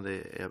some of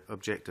the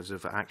objectives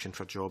of Action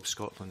for Jobs,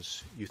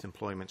 Scotland's youth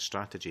employment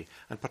strategy,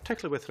 and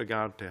particularly with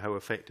regard to how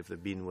effective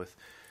they've been with,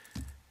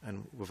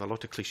 and we've a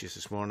lot of cliches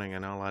this morning,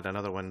 and I'll add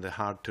another one, the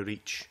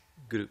hard-to-reach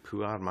group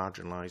who are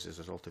marginalised as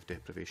a result of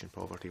deprivation,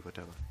 poverty,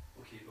 whatever.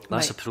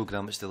 That's a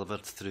programme that's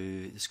delivered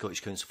through the Scottish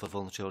Council for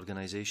Voluntary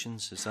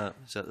Organisations. Is that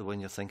the one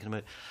you're thinking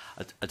about?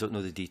 I don't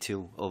know the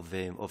detail of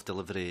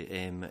delivery.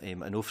 I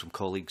know from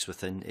colleagues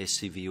within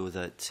SCVO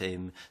that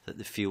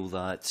they feel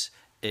that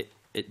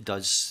it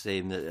does that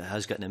it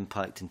has got an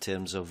impact in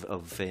terms of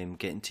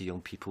getting to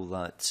young people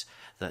that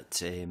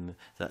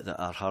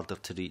are harder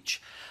to reach.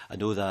 I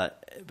know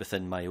that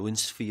within my own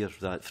sphere,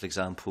 that for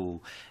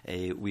example,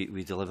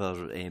 we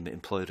deliver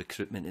employer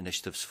recruitment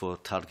initiatives for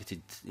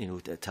targeted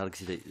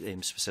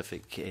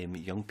specific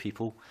young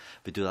people.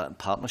 We do that in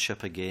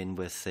partnership again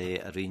with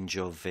a range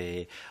of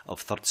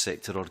third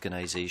sector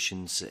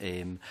organisations,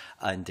 and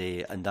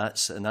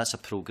that's a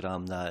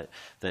programme that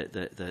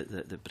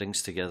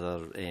brings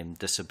together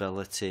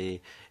disability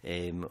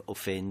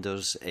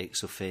offenders,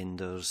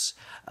 ex-offenders,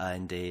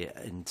 and a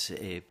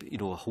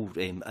whole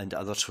and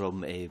others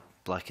from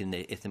black and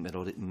ethnic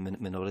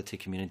minority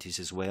communities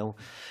as well,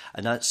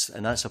 and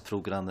that's a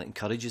programme that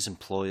encourages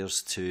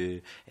employers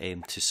to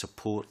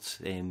support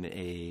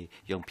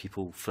young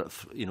people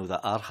that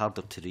are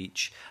harder to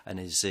reach,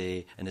 and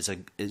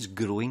is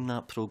growing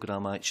that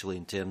programme actually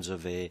in terms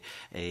of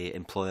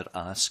employer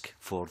ask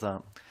for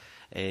that.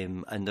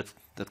 And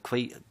they're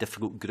quite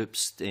difficult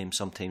groups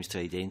sometimes to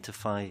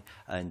identify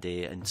and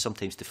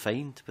sometimes to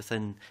find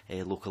within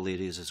local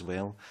areas as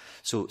well.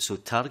 So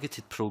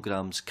targeted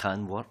programmes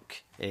can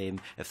work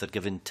if they're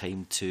given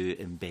time to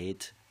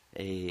embed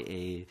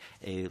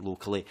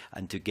locally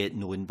and to get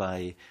known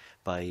by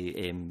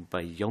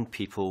young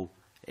people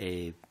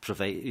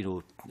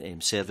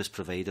service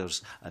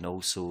providers and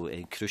also,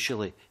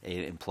 crucially,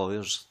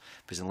 employers.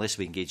 Because unless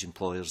we engage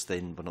employers,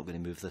 then we're not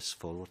going to move this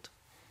forward.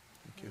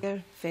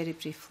 Very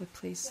briefly,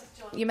 please.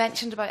 You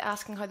mentioned about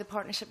asking how the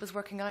partnership was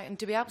working out, and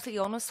to be absolutely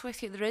honest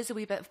with you, there is a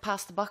wee bit of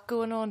pass the buck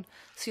going on.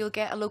 So you'll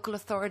get a local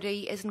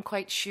authority isn't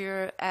quite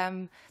sure.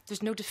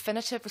 There's no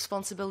definitive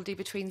responsibility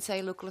between,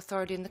 say, local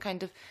authority and the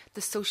kind of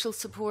the social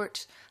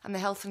support and the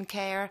health and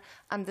care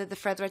and the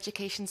further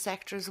education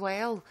sector as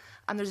well.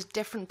 And there's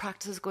different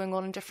practices going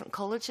on in different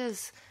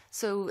colleges.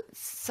 So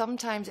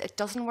sometimes it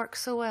doesn't work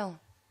so well.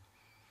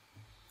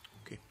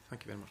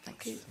 Thank you very much.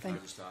 Thank you. I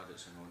just add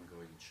it's an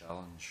ongoing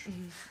challenge.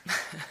 Can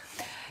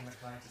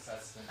I just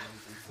add something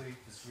briefly,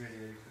 just really,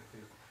 really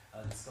quickly?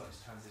 The Scottish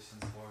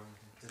Transitions Forum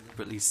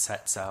deliberately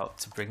sets out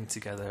to bring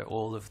together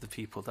all of the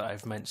people that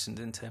I've mentioned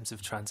in terms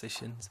of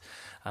transitions,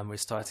 and we're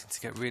starting to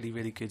get really,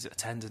 really good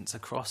attendance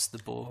across the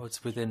board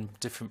within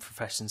different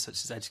professions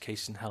such as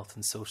education, health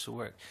and social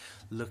work,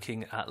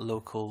 looking at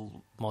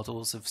local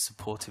models of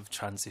supportive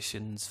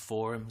transitions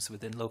forums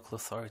within local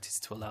authorities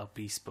to allow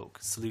bespoke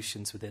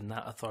solutions within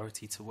that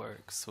authority to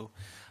work. So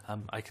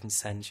I can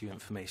send you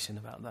information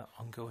about that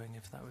ongoing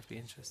if that would be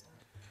interesting.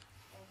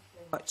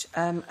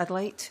 I'd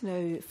like to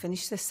now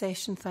finish this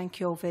session. Thank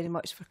you all very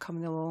much for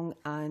coming along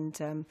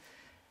and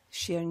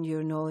sharing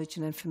your knowledge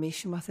and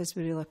information with us.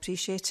 We really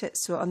appreciate it.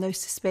 So I'll now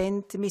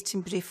suspend the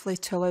meeting briefly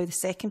to allow the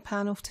second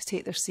panel to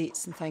take their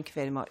seats, and thank you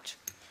very much.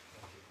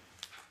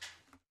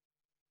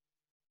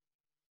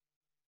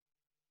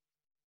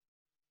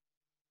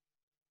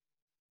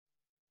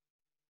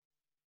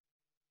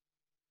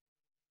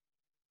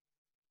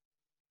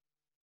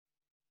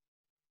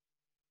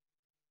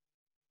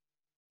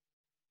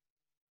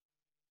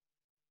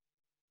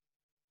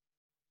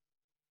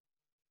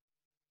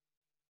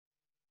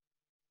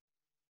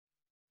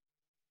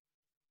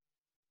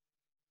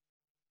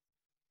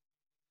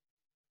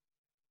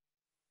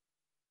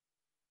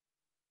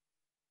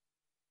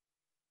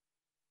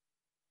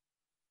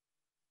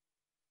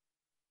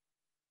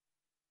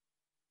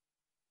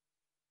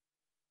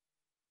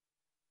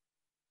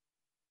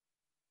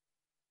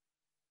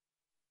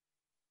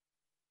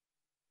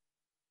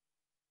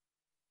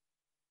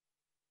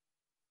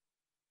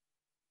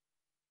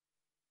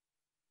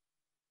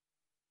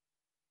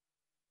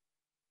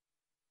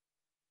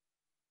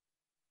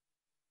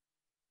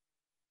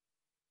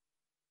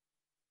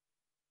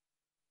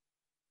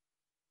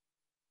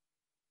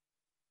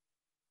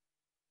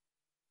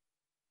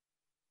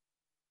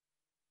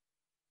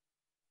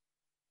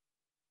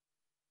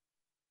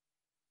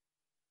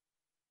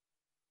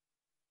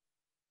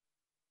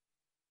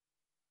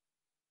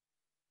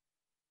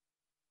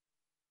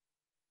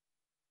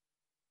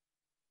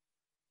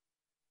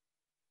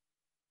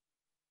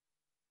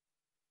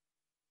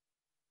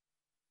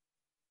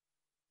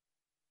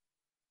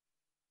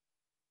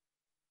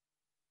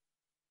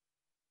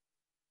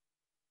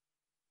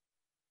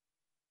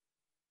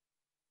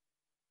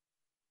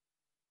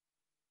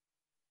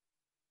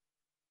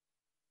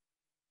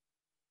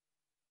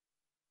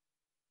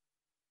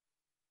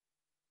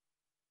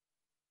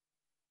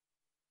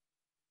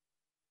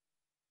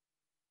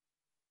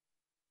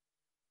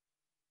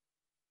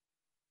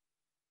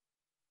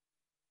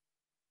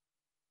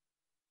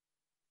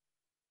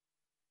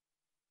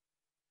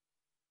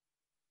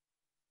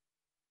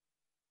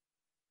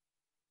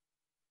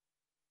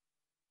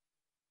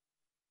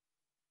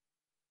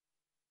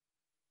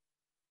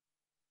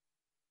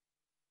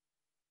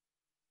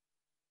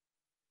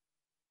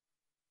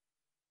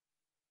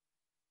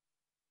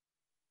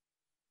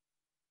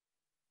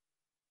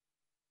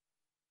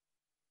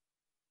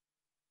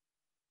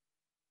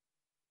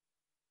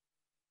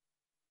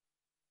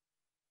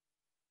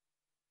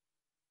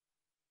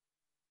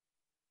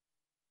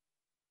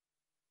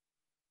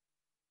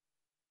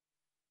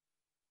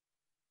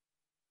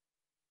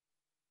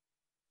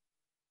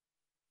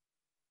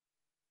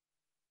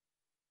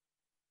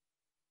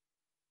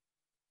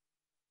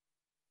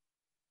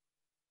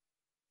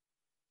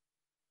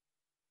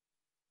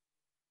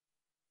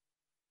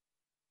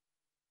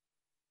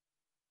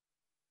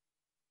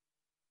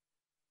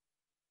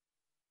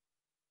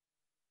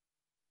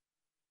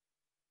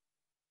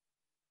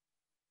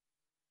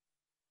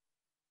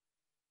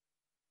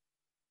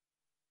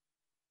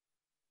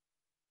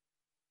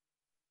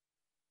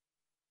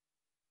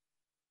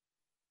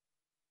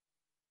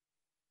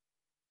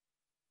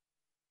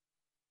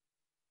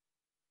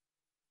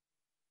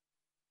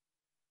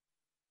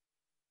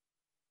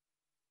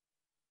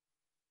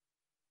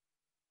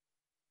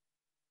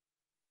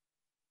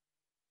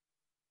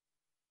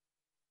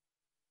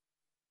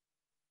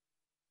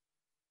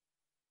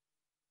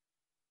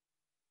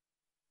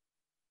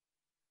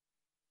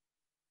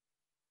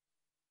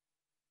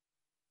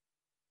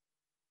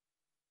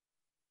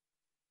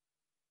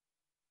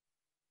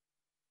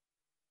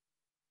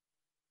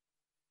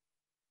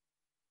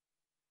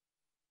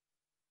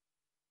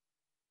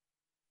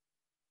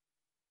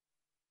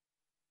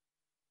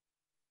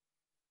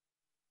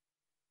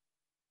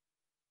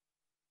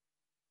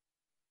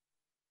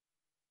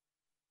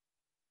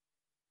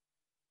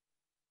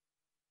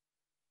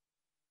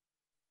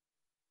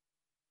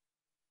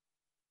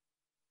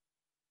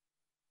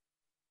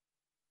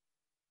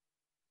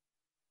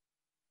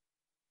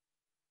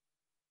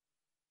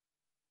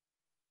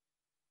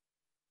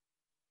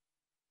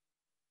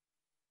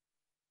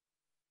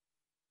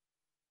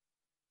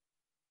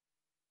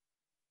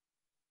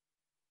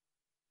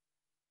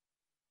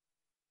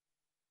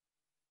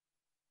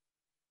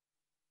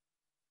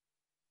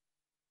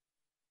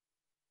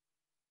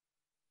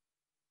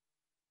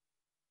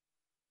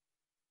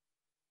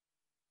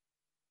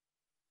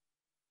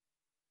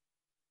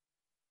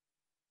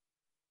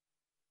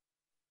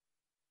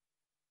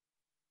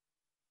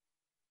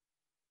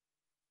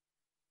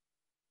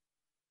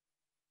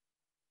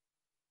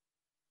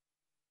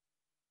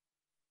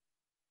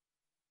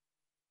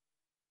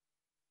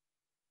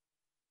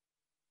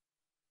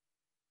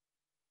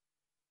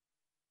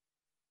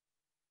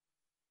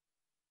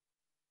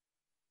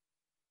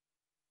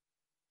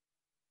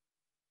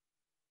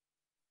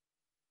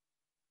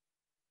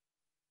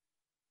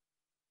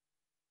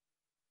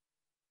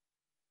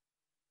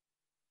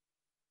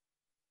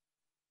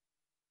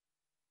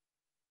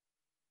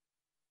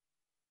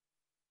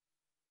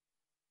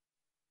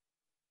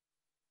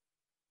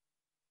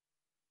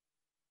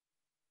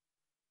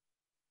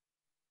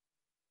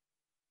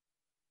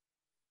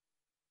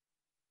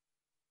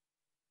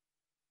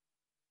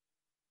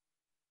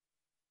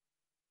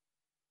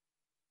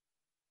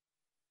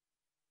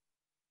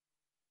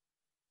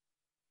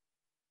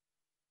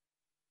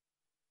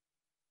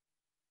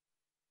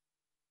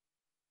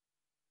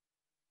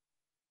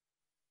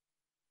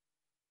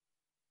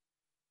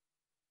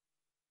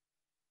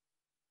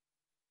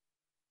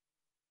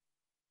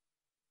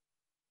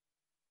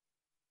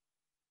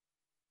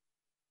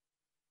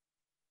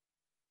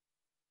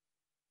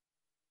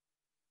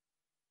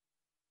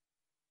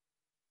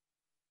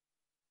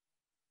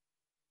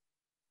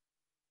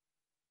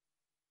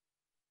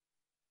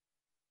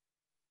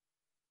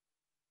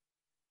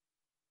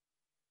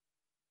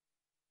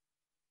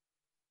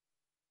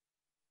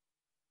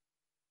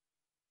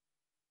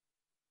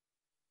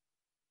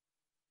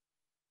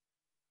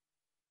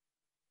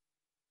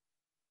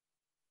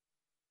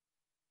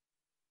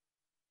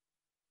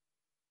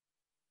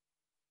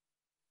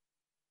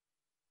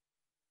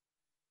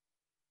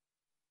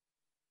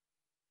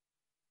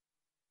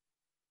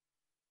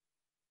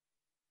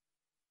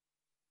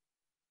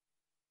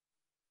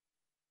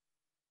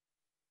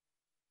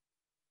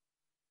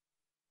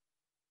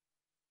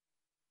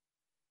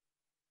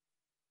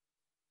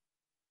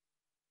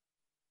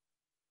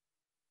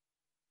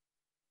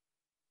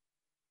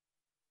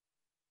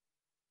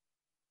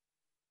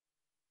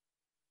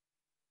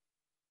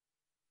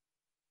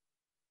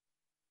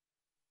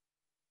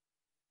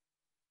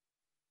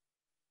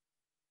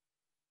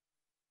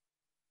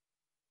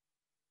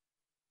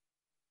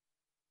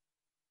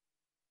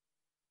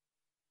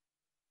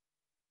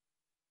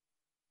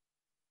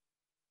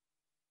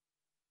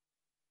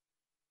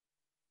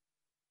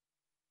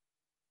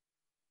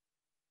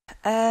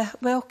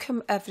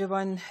 Welcome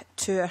everyone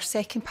to our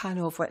second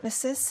panel of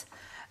witnesses.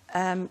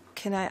 Can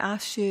I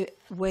ask you,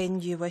 when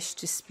you wish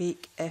to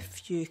speak,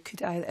 if you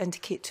could either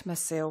indicate to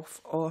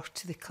myself or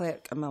to the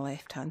clerk on my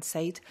left-hand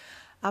side.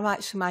 I'm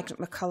actually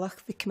Margaret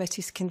McCulloch, the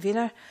committee's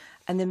convener,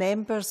 and the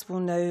members will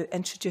now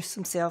introduce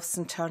themselves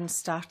in turn,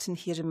 starting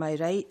here on my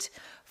right,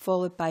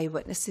 followed by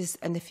witnesses.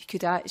 And if you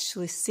could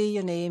actually say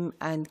your name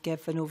and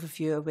give an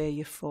overview of where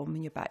you're from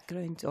and your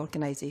background,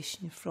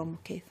 organisation you're from.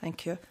 Okay,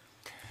 thank you.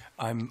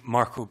 I'm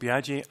Marco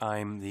Biaggi.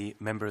 I'm the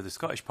Member of the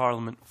Scottish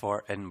Parliament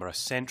for Edinburgh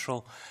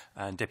Central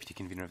and Deputy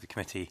Convener of the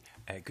Committee.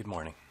 Good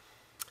morning.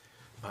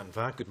 And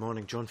good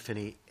morning. John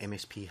Finney,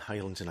 MSP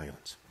Highlands and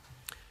Islands.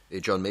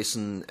 John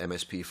Mason,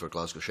 MSP for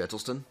Glasgow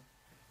Shettleston.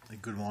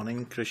 Good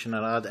morning. Christian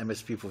Arad,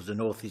 MSP for the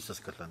North East of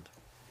Scotland.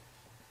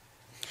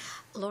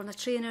 Lorna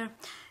Traynor,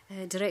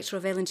 Director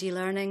of L&G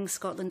Learning,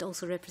 Scotland,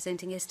 also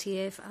representing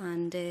STF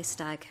and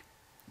STAG.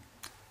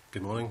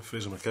 Good morning,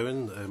 Fraser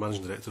McCowan,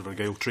 Managing Director of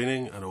Argyll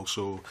Training and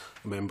also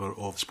a member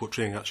of the Sport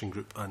Training Action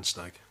Group and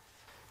STAG.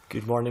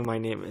 Good morning, my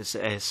name is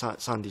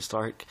Sandy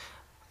Stark.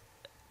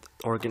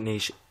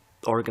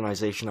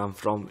 Organisation I'm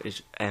from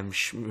is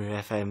SMU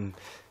FM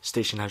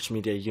Station House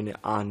Media Unit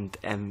and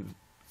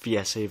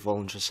VSA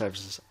Voluntary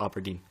Services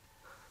Aberdeen.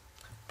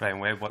 Brian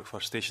Webb, work for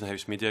Station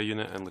House Media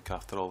Unit and look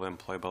after all the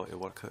employability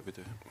work that we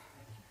do.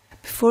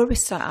 Before we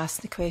start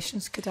asking the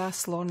questions, could I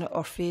ask Lorna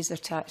or Fraser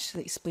to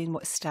actually explain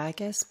what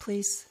STAG is,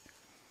 please?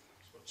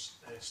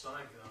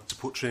 STAG,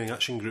 Support Training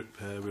Action Group,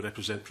 we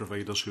represent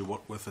providers who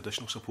work with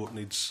additional support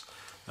needs,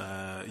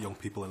 young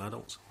people and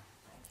adults.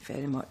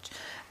 Very much.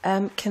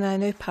 Can I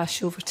now pass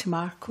you over to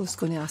Marco, who's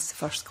going to ask the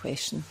first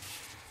question?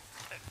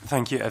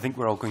 Thank you. I think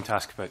we're all going to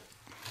ask about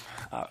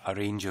a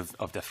range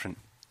of different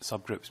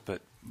subgroups,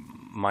 but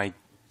my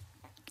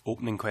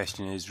opening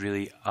question is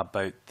really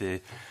about the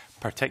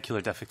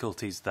particular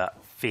difficulties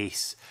that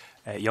face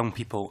young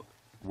people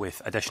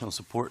with additional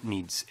support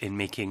needs in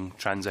making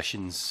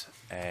transitions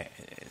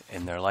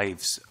in their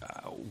lives.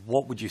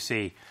 What would you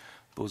say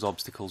those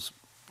obstacles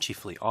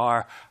chiefly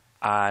are,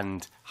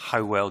 and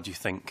how well do you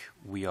think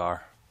we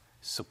are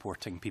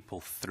supporting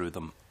people through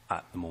them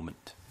at the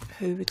moment?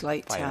 Who would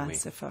like to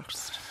answer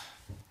first?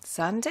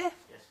 Sandy? Yes,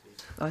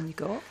 please. On you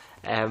go.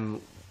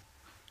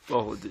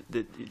 Well,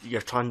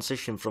 your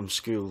transition from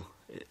school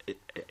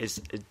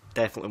is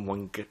definitely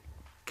one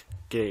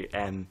great.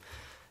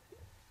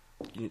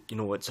 You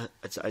know, it's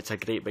a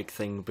great big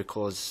thing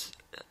because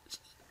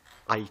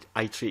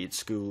I treated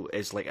school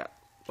as like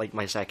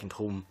my second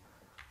home.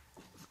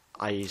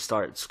 I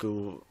started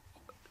school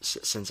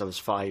since I was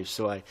 5,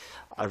 so I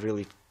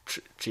really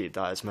treated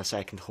that as my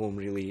second home,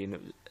 really,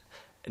 and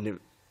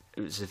it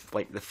was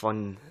like the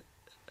fun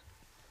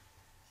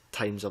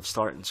times of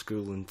starting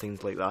school and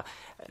things like that,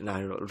 and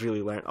I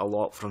really learnt a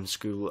lot from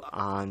school.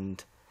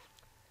 And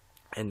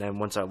then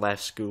once I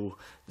left school,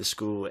 the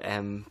school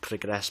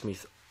progressed me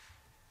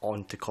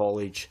on to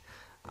college,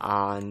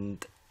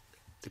 and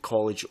the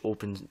college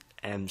opened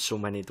so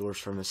many doors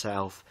for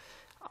myself,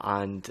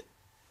 and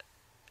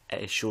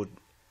it showed.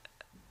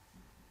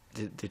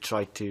 They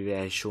tried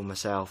to show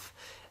myself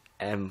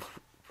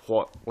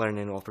what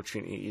learning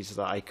opportunities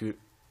that I could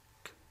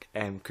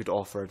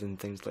offer and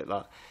things like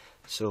that.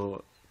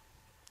 So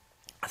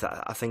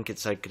I think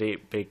it's a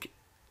great big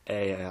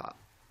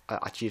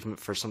achievement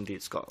for somebody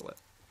that's got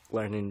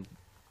learning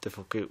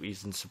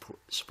difficulties and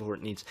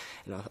support needs,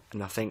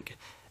 and I think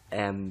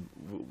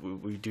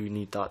we do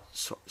need that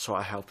sort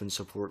of help and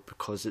support,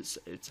 because it's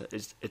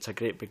a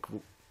great big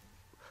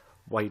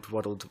wide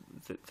world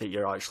that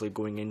you're actually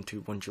going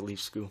into once you leave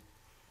school.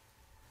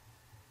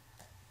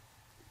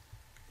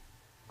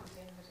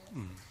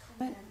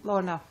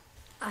 Lorna.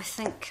 I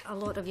think a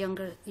lot of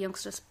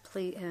youngsters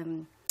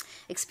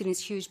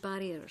experience huge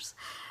barriers,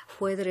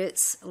 whether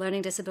it's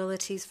learning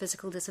disabilities,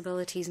 physical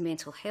disabilities,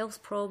 mental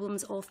health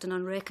problems, often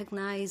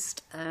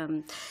unrecognised.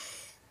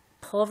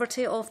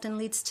 Poverty often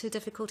leads to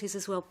difficulties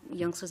as well.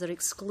 Youngsters are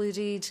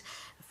excluded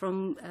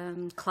from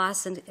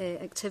class and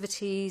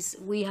activities.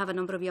 We have a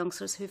number of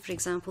youngsters who, for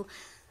example,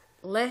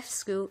 left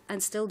school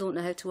and still don't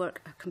know how to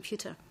work a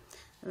computer.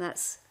 And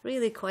that's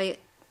really quite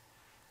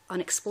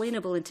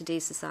unexplainable in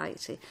today's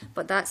society,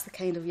 but that's the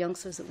kind of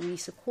youngsters that we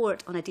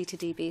support on a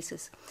day-to-day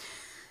basis.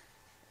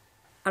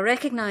 I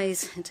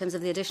recognise, in terms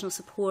of the additional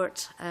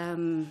support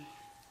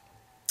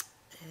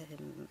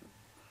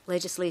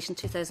legislation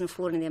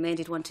 2004 and the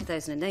amended one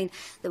 2009,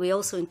 that we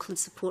also include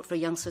support for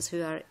youngsters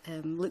who are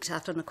looked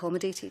after and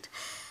accommodated.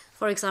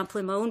 For example,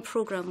 in my own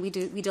programme, we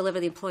deliver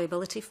the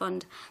Employability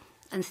Fund,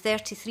 and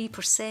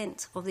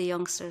 33% of the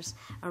youngsters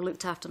are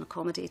looked after and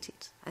accommodated.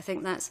 I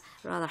think that's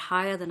rather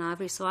higher than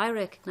average. So I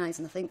recognise,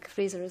 and I think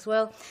Fraser as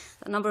well,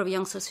 that a number of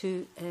youngsters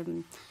who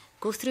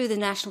go through the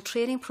national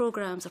training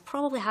programmes are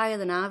probably higher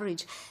than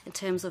average in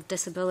terms of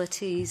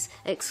disabilities,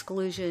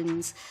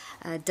 exclusions,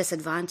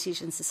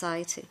 disadvantage in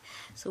society.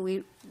 So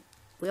we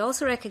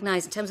also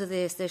recognise, in terms of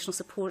the additional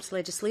supports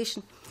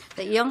legislation,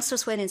 that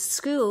youngsters, when in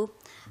school,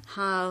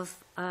 have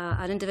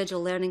an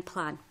individual learning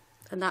plan,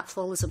 and that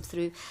follows them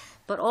through.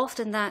 But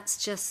often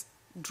that's just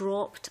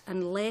dropped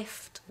and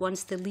left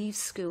once they leave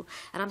school.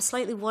 And I'm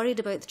slightly worried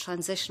about the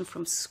transition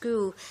from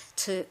school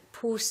to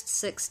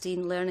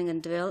post-16 learning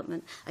and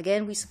development.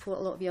 Again, we support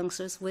a lot of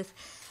youngsters with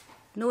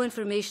no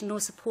information, no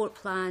support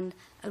plan,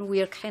 and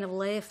we are kind of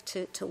left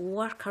to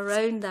work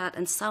around that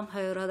and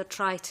somehow or other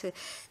try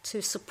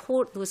to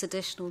support those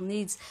additional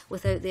needs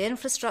without the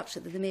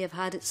infrastructure that they may have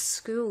had at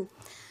school.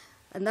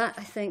 And that,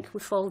 I think,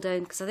 would fall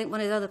down, because I think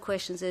one of the other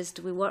questions is,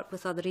 do we work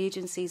with other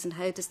agencies and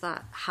how does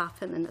that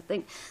happen? And I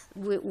think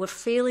we're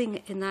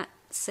failing in that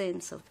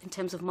sense in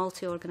terms of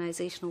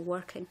multi-organisational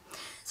working.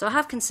 So I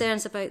have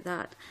concerns about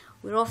that.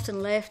 We're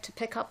often left to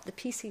pick up the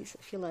pieces,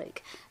 if you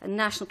like, and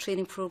national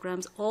training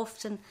programmes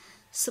often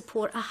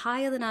support a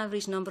higher than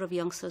average number of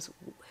youngsters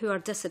who are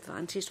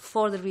disadvantaged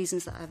for the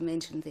reasons that I've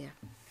mentioned there.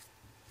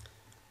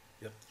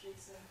 Yep.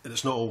 And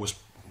it's not always,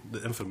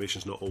 the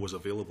information's not always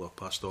available or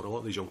passed on. A lot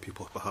of these young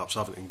people perhaps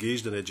haven't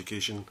engaged in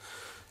education,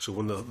 so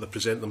when they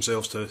present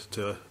themselves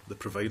to the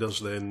providers,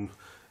 then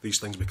these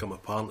things become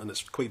apparent, and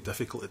it's quite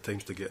difficult at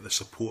times to get the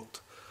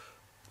support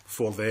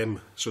for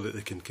them so that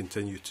they can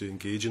continue to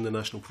engage in the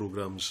national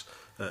programmes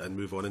and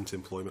move on into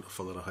employment or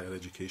further higher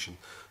education.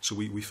 So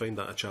we find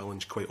that a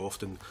challenge quite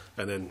often.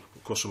 And then,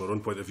 of course, from our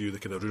own point of view, the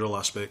kind of rural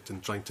aspect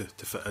and trying to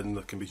fit in,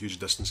 there can be huge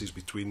distances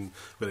between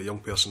where a young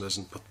person is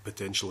and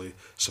potentially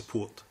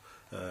support.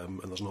 And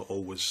there's not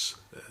always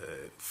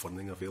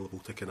funding available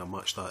to kind of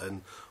match that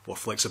in, or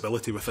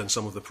flexibility within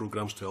some of the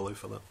programmes to allow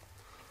for that.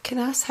 Can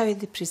I ask how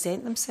they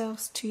present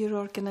themselves to your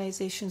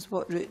organisations?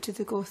 What route do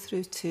they go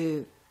through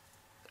to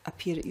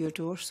appear at your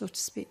door, so to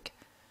speak?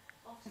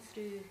 Often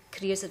through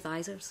careers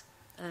advisors.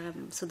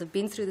 So they've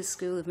been through the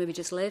school, they've maybe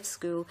just left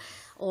school,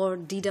 or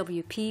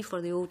DWP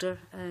for the older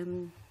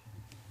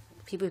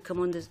people who come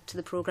on to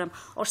the programme,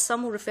 or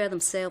some will refer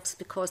themselves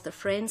because their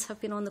friends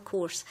have been on the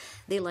course,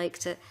 they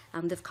liked it,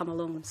 and they've come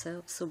along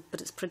themselves. So, but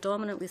it's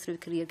predominantly through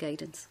career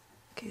guidance.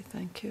 Okay,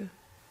 thank you.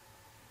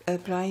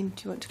 Brian,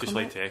 do you want to just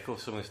comment? like to echo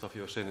some of the stuff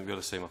you were saying. We're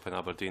the same up in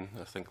Aberdeen.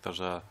 I think there's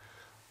a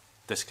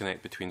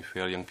disconnect between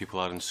where young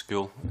people are in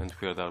school and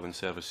where the urban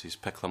services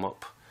pick them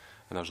up,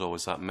 and there's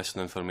always that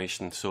missing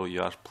information. So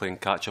you are playing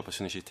catch up as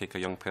soon as you take a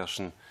young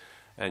person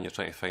and you're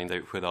trying to find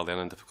out where their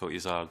learning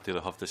difficulties are. Do they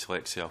have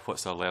dyslexia?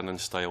 What's their learning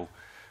style?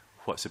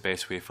 What's the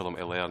best way for them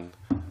to learn?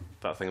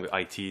 That thing about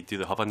IT, do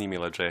they have an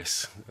email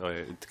address?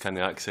 Can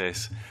they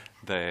access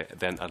the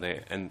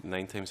internet? And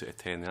 9 times out of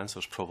 10 the answer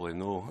is probably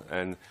no.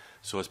 And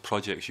so as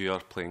projects you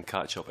are playing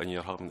catch up and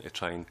you're having to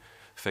try and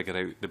figure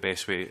out the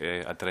best way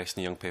to address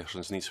the young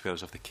person's needs,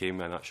 whereas if they came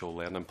with an actual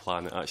learning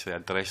plan that actually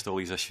addressed all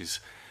these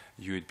issues,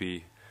 you would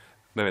be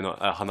maybe not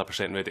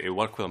 100% ready to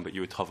work with them, but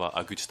you would have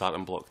a good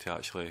starting block to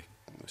actually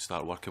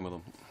start working with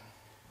them.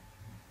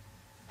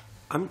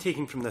 I'm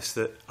taking from this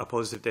that a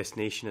positive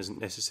destination isn't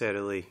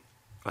necessarily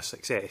a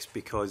success,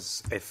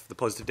 because if the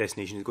positive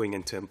destination is going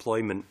into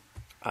employment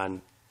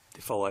and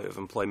they fall out of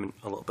employment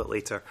a little bit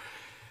later,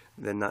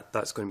 then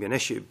that's going to be an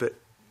issue. But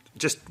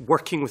just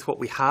working with what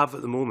we have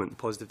at the moment,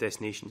 positive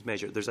destinations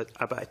measure, there's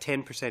about a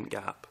 10%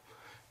 gap,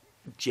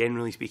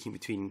 generally speaking,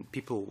 between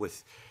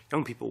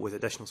young people with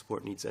additional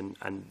support needs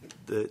and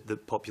the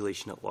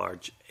population at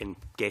large in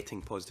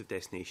getting positive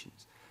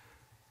destinations.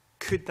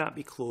 Could that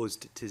be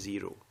closed to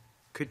zero?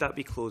 Could that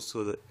be closed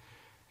so that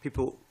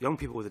young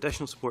people with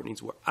additional support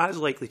needs were as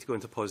likely to go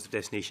into a positive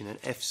destination, and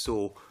if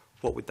so,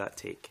 what would that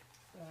take?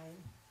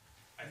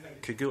 I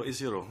think could go to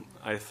zero.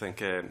 I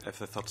think if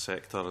the third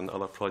sector and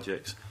other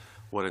projects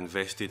were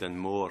invested in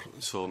more,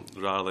 so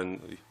rather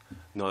than,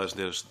 no,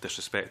 there's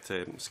disrespect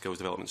to Skills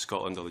Development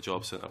Scotland or the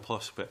Job Centre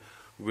Plus, but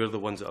we're the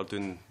ones that are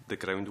doing the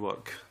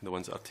groundwork, the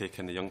ones that are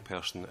taking the young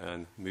person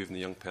and moving the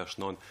young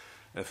person on.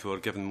 If we were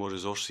given more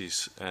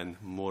resources and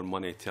more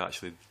money to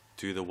actually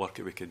do the work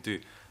that we could do,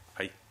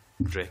 I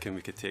reckon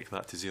we could take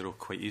that to zero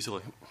quite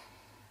easily. Can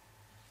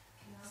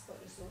I ask what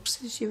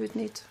resources you would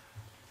need?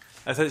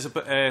 I think it's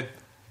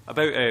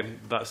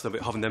that's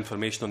about having the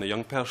information on the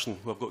young person.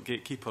 We've got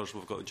gatekeepers,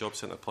 we've got the Job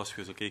Centre Plus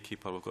who's a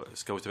gatekeeper, we've got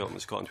Skills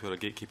Development Scotland who are a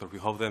gatekeeper. We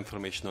have the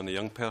information on the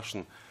young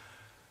person.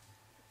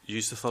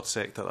 Use the third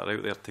sector that are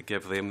out there to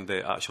give them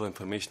the actual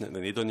information that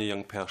they need on the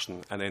young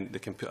person, and then they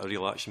can put a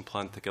real action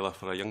plan together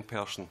for a young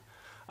person.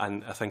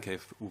 And I think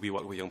if we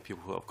work with young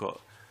people who have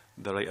got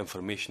the right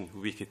information,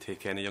 we could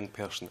take any young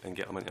person and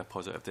get them into a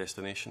positive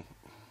destination.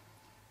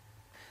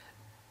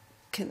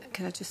 Can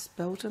I just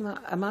build on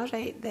that? Am I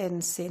right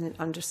then saying and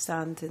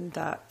understanding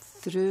that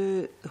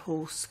through the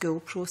whole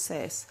school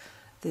process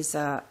there's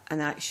an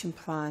action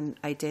plan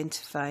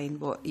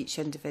identifying what each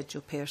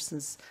individual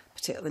person's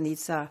particular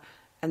needs are,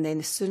 and then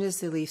as soon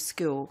as they leave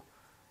school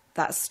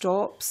that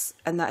stops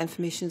and that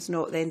information is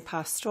not then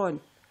passed on?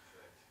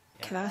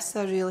 Can I ask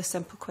a really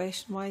simple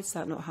question? Why does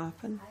that not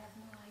happen? I have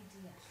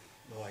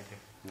no idea. No idea.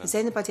 No. Has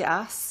anybody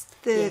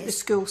asked the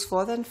schools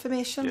for the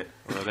information?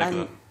 Yeah,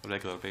 on a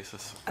regular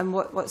basis. And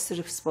what's the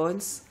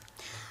response?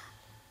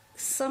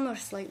 Some are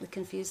slightly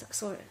confused.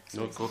 Sorry.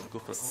 No, go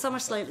for it. Some are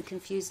slightly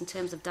confused in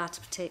terms of data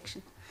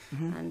protection.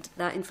 And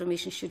that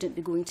information shouldn't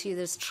be going to you.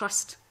 There's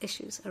trust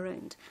issues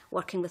around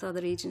working with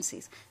other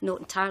agencies. Not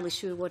entirely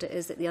sure what it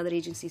is that the other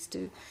agencies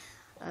do.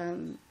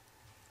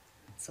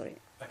 Sorry.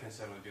 I can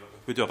certainly do it.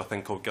 We do have a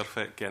thing called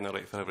GIRFEC, Getting It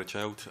Right for Every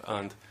Child,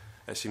 and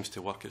it seems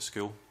to work at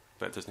school,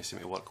 but it doesn't seem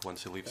to work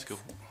once they leave school.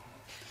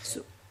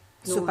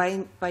 So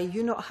by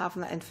you not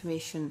having that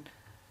information,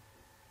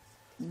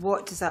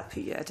 what does that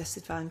put you at a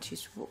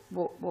disadvantage?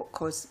 What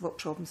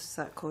problems does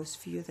that cause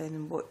for you then,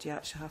 and what do you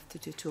actually have to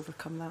do to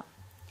overcome that?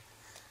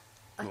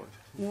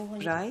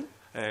 Brian?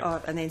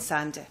 And then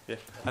Sandy. Yeah,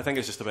 I think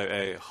it's just about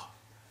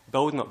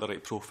building up the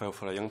right profile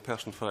for a young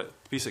person. For it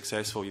to be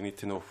successful, you need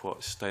to know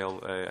what style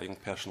a young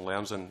person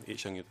learns in.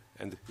 You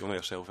know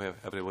yourself,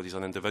 everybody's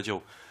an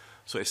individual.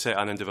 So to set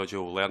an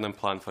individual learning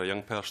plan for a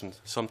young person,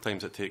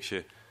 sometimes it takes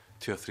you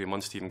 2 or 3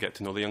 months to even get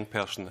to know the young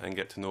person and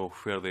get to know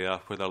where they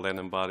are, where their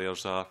learning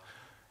barriers are.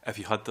 If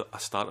you had a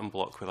starting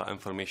block with that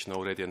information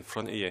already in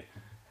front of you,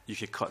 you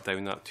could cut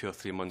down that 2 or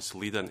 3 months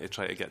lead-in to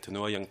try to get to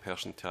know a young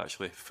person to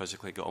actually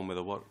physically get on with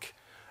the work.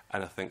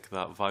 And I think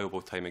that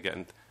viable time of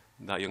getting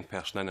that young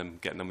person in and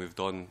getting them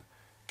moved on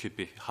could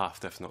be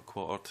halved, if not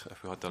quartered,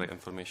 if we had the right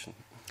information.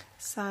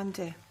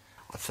 Sandy?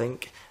 I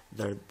think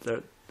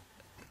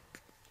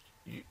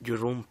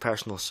your own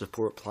personal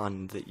support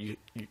plan that you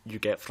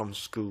get from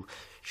school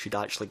should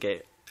actually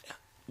get,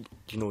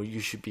 you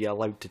should be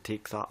allowed to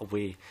take that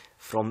away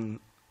from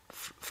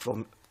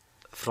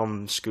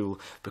school,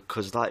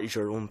 because that is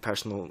your own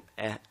personal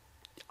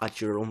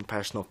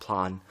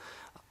plan,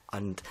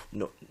 and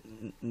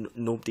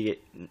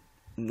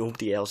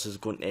nobody else is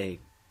going to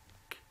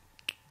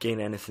gain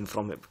anything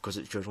from it because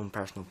it's your own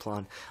personal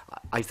plan.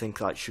 I think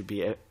that should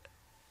be it.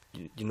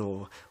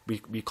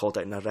 We called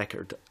it in a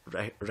record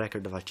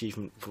of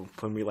achievement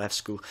when we left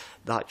school.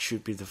 That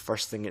should be the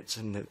first thing. It's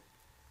in the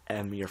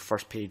your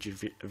first page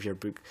of your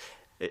book.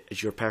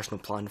 Is your personal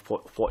plan,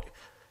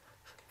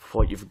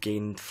 what you've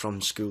gained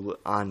from school,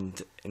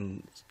 and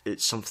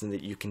it's something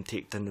that you can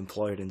take to an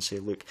employer and say,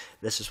 look,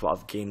 this is what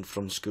I've gained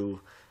from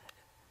school.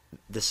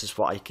 This is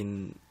what I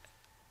can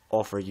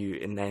offer you,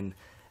 and then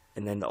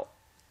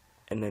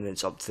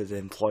it's up to the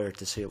employer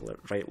to say,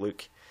 right,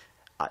 look,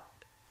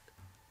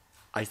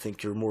 I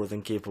think you're more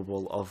than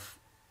capable of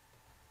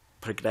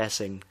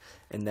progressing,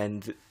 and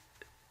then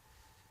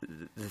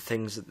the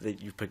things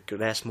that you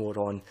progress more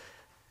on,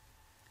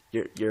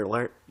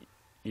 your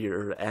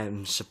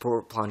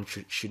support plan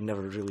should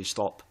never really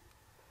stop,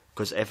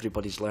 because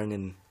everybody's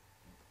learning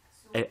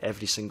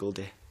every single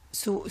day.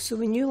 So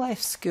when you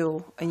left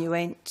school and you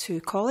went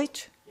to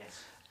college,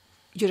 yes,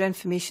 your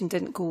information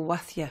didn't go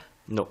with you?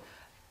 No.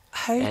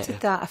 How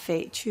did that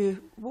affect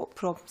you? What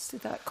problems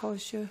did that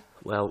cause you?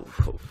 Well,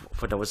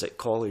 when I was at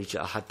college,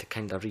 I had to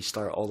kind of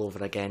restart all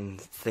over again.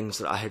 Things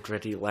that I had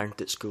already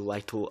learnt at school, I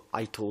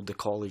told the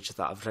college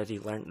that I've already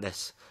learnt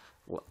this,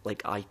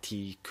 like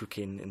IT,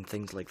 cooking and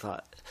things like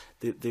that.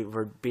 They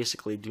were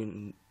basically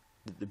doing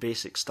the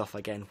basic stuff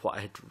again, what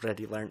I had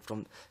already learnt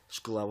from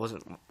school. I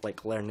wasn't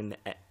like learning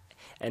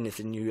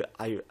anything new.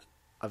 I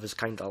was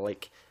kind of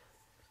like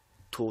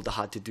told I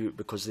had to do it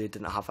because they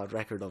didn't have a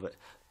record of it.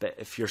 But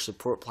if your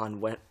support plan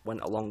went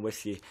along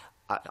with you,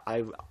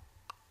 I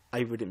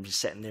wouldn't be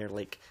sitting there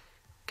like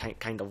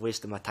kind of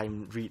wasting my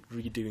time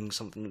redoing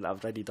something that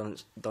I've already done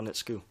at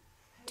school.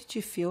 Did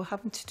you feel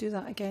having to do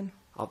that again?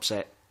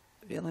 Upset.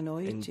 Real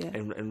annoyed,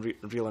 and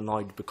real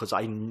annoyed because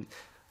I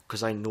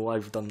know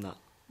I've done that.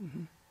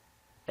 Mm-hmm.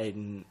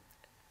 And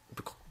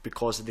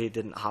because they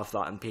didn't have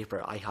that on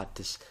paper, I had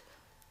to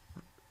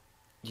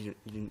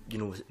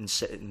and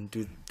sit and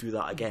do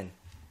that again.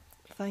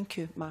 Thank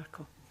you,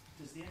 Marco.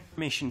 Does the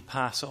information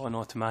pass on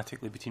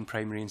automatically between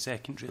primary and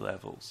secondary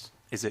levels?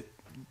 Is it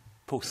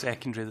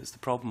post-secondary that's the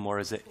problem, or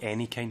is it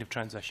any kind of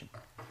transition?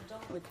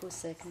 Predominantly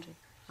post-secondary.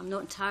 I'm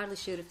not entirely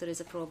sure if there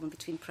is a problem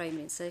between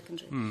primary and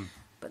secondary,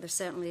 but there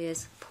certainly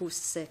is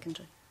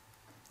post-secondary.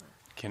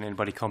 Can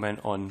anybody comment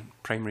on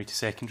primary to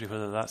secondary,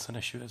 whether that's an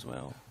issue as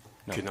well?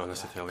 No. Couldn't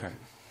honestly tell you.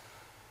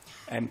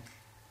 Okay.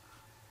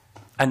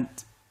 And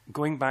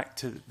going back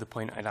to the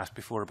point I'd asked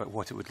before about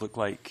what it would look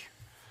like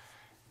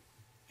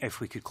if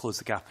we could close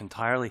the gap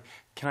entirely,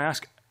 can I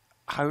ask,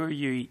 how are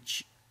you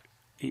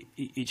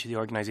each of the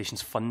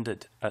organisations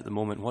funded at the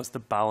moment? What's the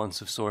balance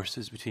of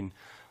sources between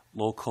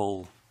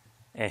local,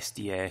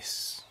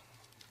 SDS,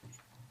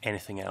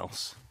 anything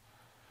else?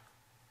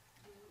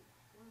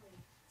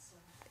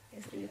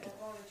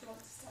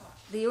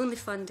 The only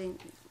funding,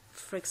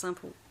 for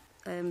example,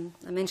 I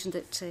mentioned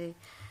that the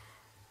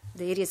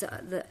areas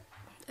that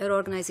our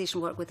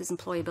organisation work with is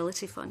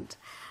employability fund,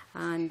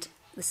 and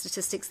the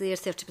statistics there,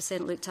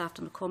 30% looked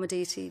after and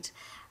accommodated,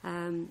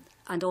 and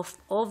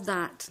of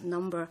that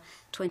number,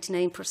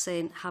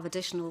 29% have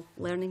additional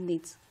learning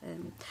needs.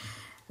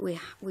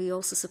 We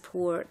also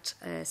support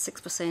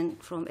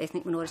 6% from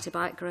ethnic minority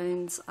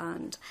backgrounds,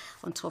 and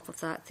on top of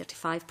that,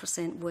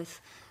 35% with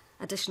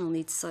additional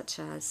needs such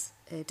as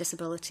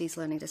disabilities,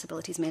 learning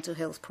disabilities, mental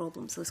health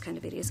problems, those kind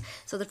of areas.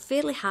 So they're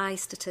fairly high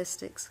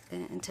statistics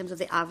in terms of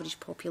the average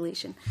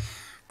population.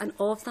 And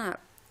of that,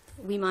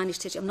 we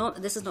managed to achieve,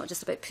 this is not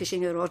just about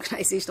pushing our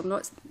organisation, I'm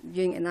not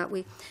viewing it in that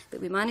way,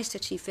 but we managed to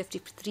achieve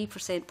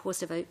 53%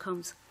 positive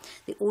outcomes.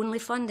 The only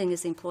funding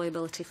is the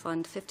employability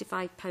fund,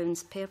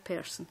 £55 per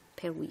person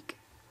per week.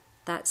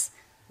 That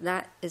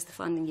is the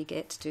funding you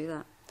get to do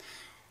that.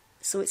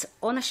 So it's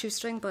on a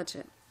shoestring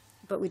budget,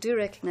 but we do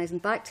recognise,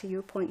 and back to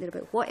your point there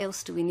about what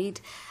else do we need,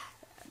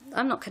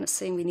 I'm not kind of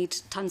saying we need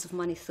tons of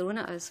money thrown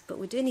at us, but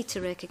we do need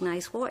to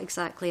recognise what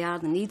exactly are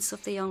the needs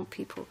of the young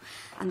people,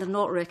 and they're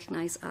not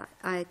recognised.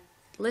 I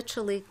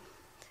literally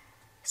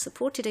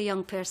supported a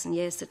young person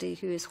yesterday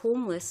who is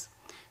homeless,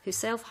 who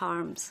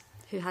self-harms,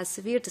 who has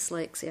severe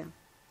dyslexia,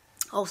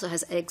 also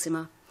has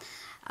eczema,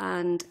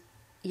 and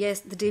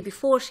yes, the day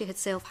before she had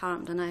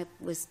self-harmed, and I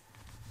was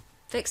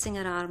fixing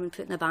her arm and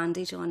putting a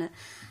bandage on it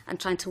and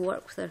trying to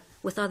work with her,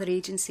 with other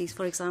agencies,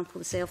 for example,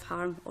 the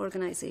self-harm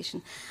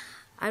organisation.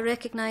 I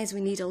recognise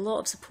we need a lot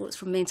of supports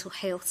from mental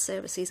health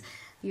services.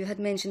 You had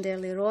mentioned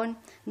earlier on,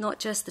 not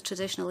just the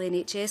traditional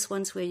NHS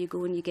ones where you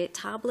go and you get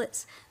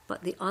tablets,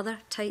 but the other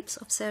types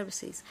of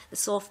services, the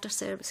softer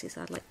services,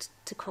 I'd like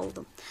to call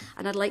them.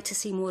 And I'd like to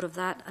see more of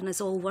that, and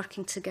us all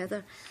working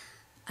together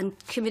and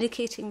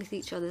communicating with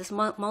each other. This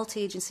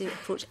multi-agency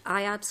approach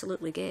I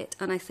absolutely get,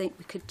 and I think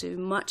we could do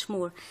much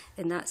more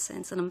in that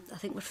sense, and I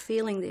think we're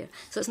failing there.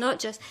 So it's not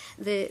just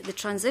the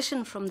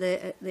transition from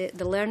the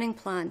learning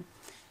plan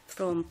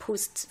from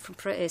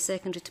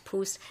secondary to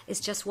post is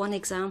just one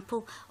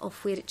example of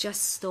where it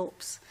just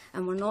stops,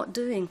 and we're not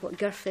doing what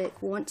GIRFEC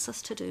wants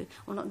us to do.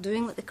 We're not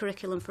doing what the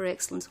Curriculum for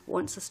Excellence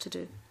wants us to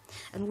do,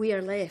 and we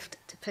are left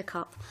to pick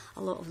up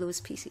a lot of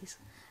those pieces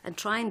and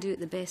try and do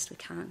it the best we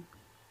can.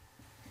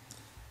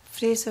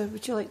 Fraser,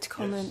 would you like to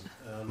comment?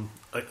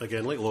 Yes.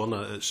 Again, like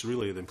Lorna, it's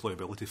really the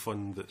employability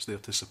fund that's there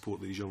to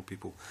support these young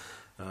people.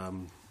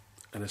 And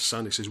as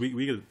Sandy says,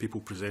 we get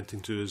people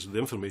presenting to us, the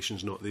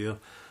information's not there,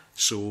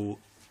 so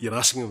you're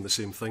asking them the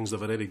same things.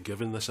 They've already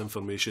given this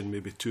information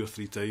maybe 2 or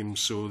 3 times,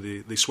 so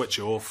they switch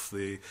off,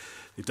 they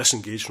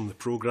disengage from the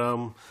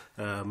programme,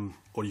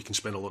 or you can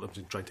spend a lot of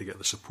time trying to get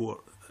the support.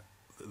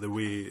 The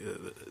way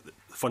the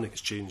funding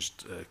has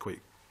changed quite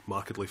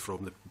markedly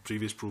from the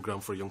previous programme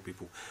for young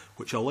people,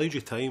 which allowed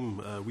you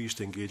time. We used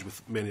to engage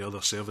with many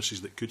other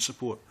services that could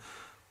support,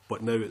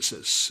 but now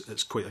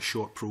it's quite a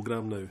short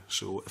programme now,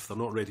 so if they're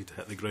not ready to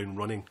hit the ground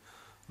running,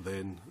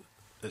 then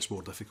it's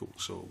more difficult,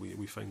 so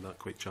we find that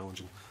quite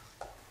challenging.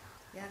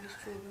 The average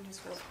programme is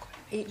what,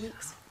 8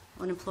 weeks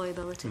on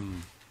employability?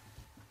 And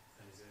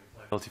is there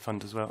an employability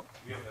fund as well?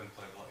 We have an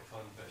employability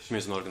fund, but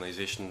as an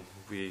organisation,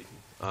 we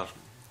are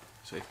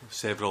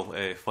several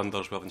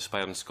funders. We have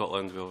Inspire in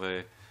Scotland, we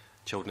have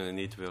Children in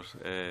Need,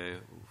 we've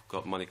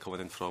got money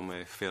coming in from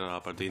Fairer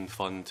Aberdeen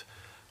Fund,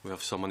 we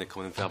have some money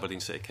coming in from Aberdeen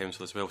City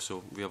Council as well,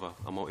 so we have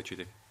a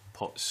multitude of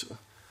pots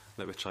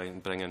that we try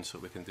and bring in so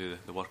we can do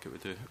the work that we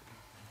do.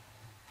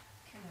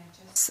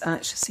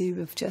 Actually, see,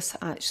 we've just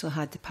actually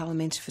had the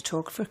parliamentary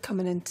photographer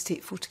coming in to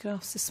take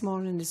photographs this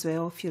morning as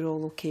well, if you're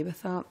all okay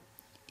with that.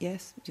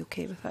 Yes, you're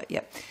okay with that?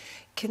 Yep.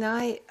 Can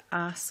I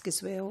ask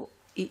as well,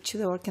 each of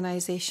the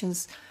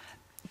organisations,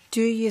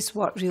 do you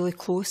work really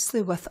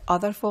closely with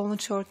other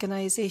voluntary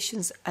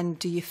organisations, and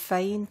do you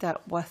find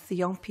that with the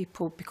young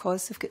people,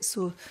 because they've got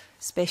so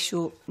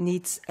special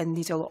needs and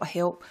need a lot of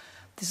help,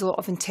 there's a lot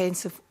of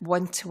intensive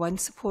one-to-one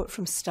support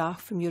from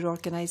staff from your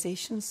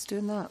organisations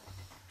doing that?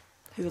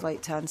 Who would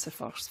like to answer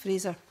first?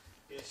 Fraser?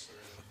 Yes,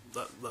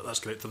 that's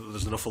correct.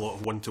 There's an awful lot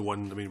of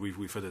one-to-one. I mean,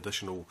 we've had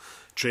additional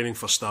training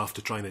for staff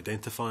to try and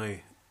identify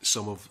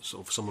some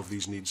of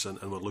these needs,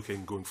 and we're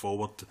looking going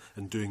forward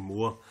and doing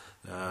more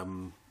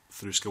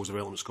through Skills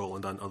Development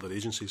Scotland and other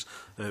agencies.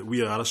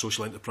 We are a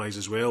social enterprise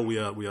as well. We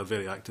are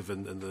very active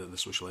in the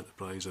social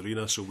enterprise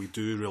arena, so we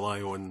do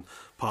rely on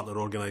partner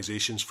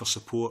organisations for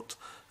support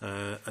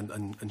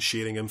and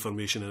sharing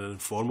information on an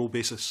informal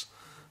basis.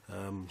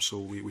 So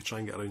we try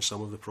and get around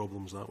some of the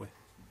problems that way.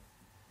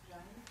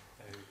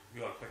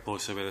 We are quite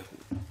closely with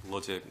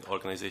loads of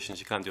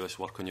organisations. You can't do this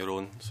work on your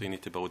own, so you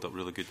need to build up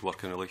really good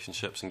working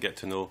relationships and get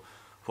to know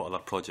what other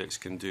projects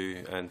can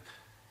do, and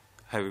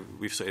how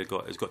we've sort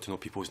of got to know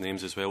people's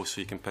names as well, so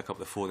you can pick up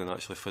the phone and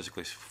actually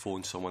physically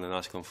phone someone and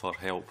ask them for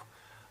help,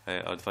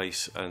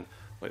 advice. And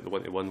like the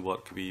one-to-one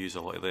work, we use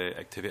a lot of the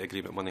activity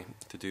agreement money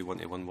to do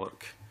one-to-one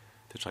work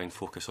to try and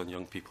focus on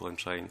young people and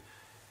try and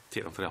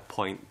take them for a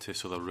point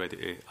so they're ready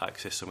to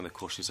access some of the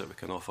courses that we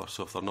can offer.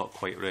 So if they're not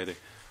quite ready,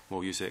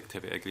 we'll use the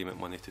activity agreement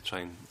money to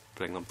try and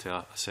bring them to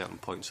a certain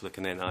point so they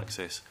can then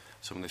access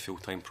some of the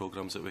full-time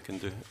programmes that we can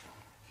do.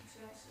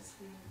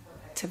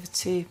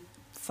 Activity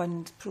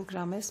fund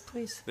programme is,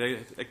 please? The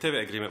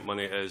activity agreement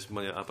money is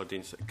money that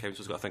Aberdeen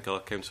Council's got. I think other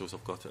councils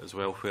have got it as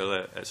well,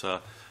 where it's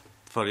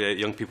for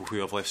young people who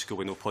have left school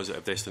with no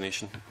positive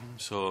destination.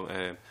 So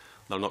they're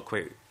not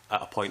quite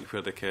at a point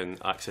where they can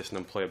access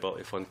an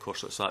employability fund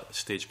course. It's that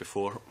stage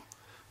before.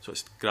 So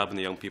it's grabbing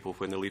the young people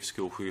when they leave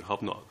school who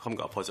haven't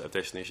got a positive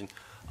destination,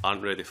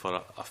 aren't ready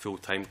for a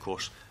full-time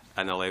course,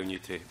 and allowing you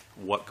to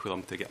work with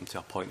them to get them to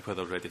a point where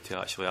they're ready to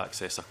actually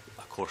access a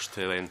course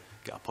to then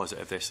get a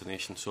positive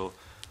destination. So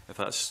if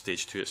that's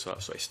stage 2, it's sort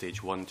of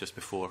stage 1 just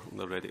before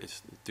they're ready to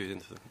do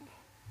anything.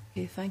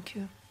 Okay, thank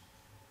you.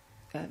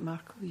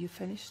 Marco, you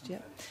finished? Yeah.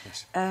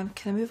 Yes. Can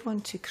I move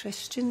on to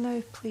Christian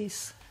now,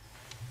 please?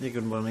 Yeah,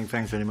 good morning.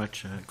 Thanks very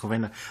much,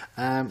 Convener.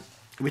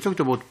 We talked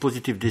about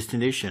positive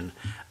destination,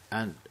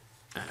 and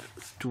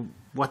to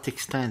what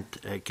extent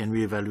can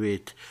we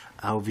evaluate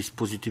how this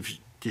positive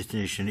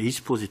destination is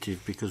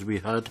positive? Because we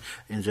heard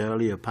in the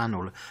earlier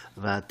panel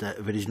that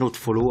there is not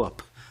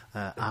follow-up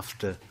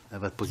after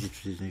that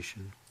positive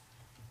destination.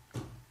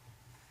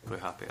 Quite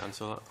happy to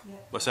answer that. Yeah.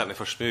 Well, certainly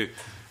for SPU,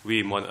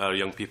 we monitor our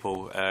young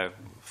people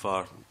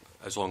for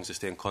as long as they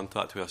stay in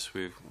contact with us.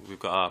 We've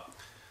got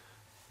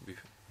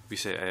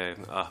we've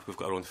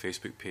got our own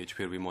Facebook page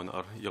where we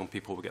monitor young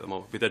people. We get them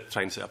all. We did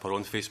try and set up our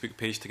own Facebook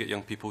page to get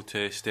young people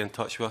to stay in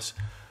touch with us,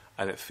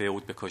 and it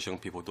failed because young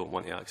people don't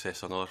want to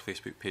access another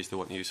Facebook page. They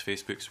want to use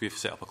Facebook. So we've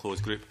set up a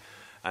closed group,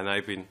 and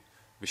I've been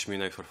with SPU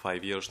now for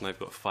 5 years, and I've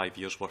got 5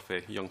 years worth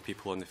of young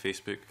people on the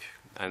Facebook,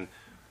 and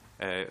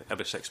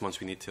every 6 months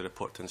we need to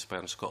report to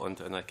Inspire Scotland,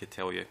 and I could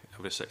tell you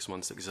every 6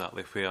 months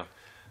exactly where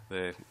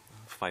the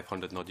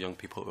 500 odd young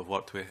people that we've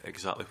worked with,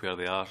 exactly where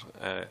they are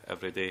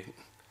every day,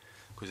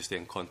 because they stay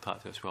in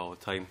contact with us all the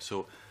time.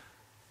 So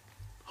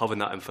having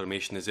that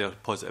information, is there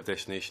positive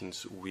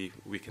destinations, we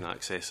can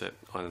access it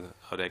on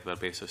a regular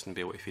basis and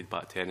be able to feed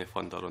back to any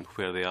funder on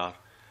where they are.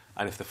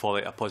 And if they fall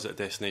out a positive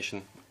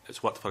destination,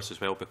 it's worked for us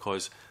as well,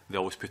 because they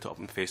always put it up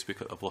on Facebook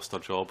that they've lost their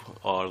job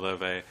or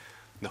they're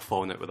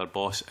falling out with their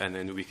boss, and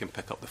then we can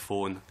pick up the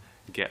phone,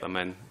 get them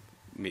in,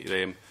 meet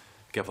them,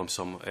 give them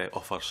some,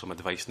 offer some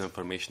advice and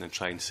information, and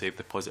try and save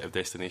the positive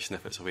destination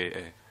if it's a way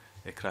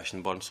to crash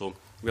and burn. So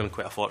we're in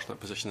quite a fortunate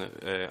position.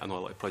 I know a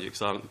lot of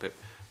projects aren't, but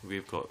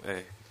we've got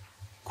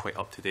quite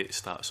up-to-date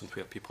stats on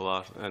where people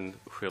are and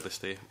where they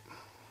stay.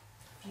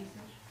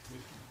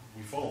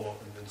 We follow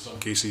up in some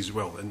cases,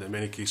 well, in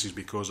many cases,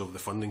 because of the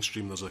funding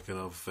stream, there's a kind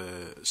of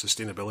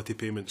sustainability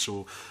payment,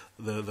 so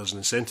there's an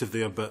incentive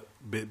there, but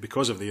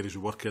because of the areas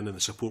we work in and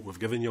the support we've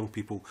given young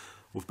people,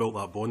 we've built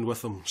that bond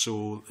with them,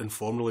 so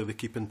informally they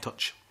keep in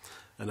touch,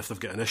 and if they've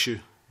got an issue,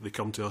 they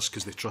come to us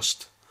because they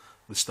trust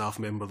the staff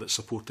member that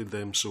supported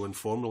them, so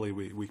informally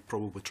we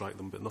probably track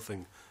them, but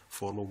nothing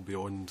formal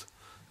beyond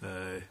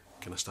kind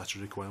of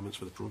statutory requirements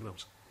for the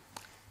programmes.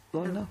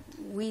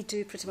 We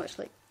do pretty much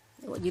like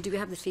what you do. We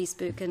have the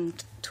Facebook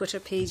and Twitter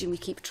page, and we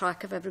keep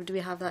track of everybody. We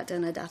have that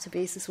in a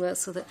database as well,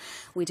 so that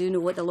we do know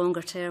what the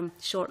longer term,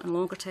 short and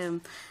longer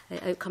term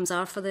outcomes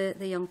are for the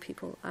young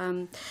people.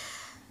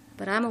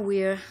 But I'm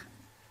aware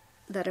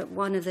that at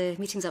one of the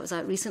meetings I was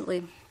at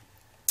recently,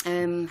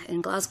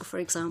 in Glasgow, for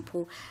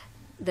example,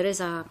 there is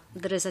a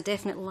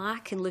definite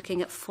lack in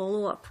looking at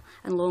follow-up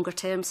and longer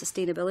term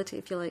sustainability,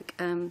 if you like.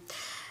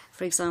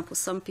 For example,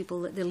 some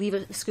people,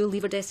 the school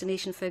leaver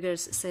destination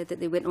figures said that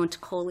they went on to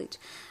college,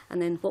 and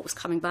then what was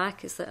coming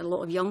back is that a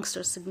lot of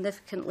youngsters,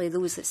 significantly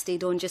those that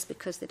stayed on just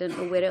because they didn't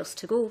know where else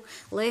to go,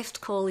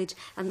 left college,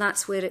 and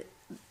that's where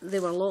they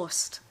were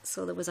lost.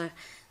 So there was a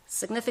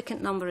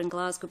significant number in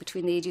Glasgow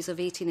between the ages of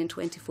 18 and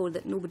 24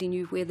 that nobody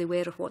knew where they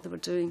were or what they were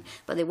doing,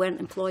 but they weren't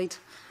employed.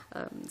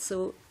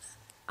 So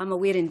I'm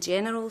aware in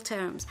general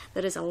terms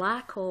there is a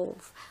lack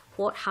of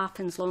what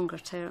happens longer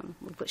term.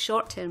 We've got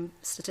short-term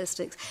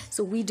statistics,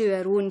 so we do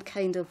our own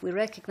we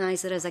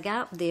recognise there is a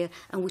gap there,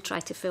 and we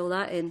try to fill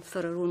that in for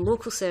our own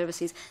local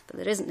services, but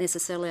there isn't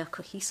necessarily a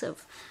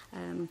cohesive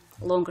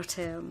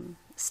longer-term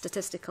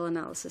statistical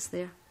analysis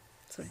there.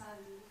 Sorry.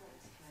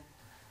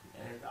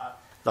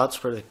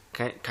 That's where the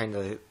kind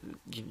of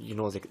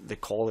the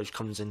college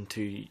comes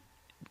into.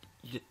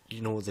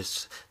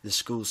 The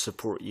schools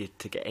support you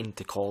to get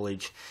into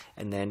college,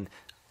 and then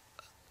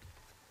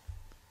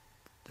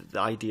the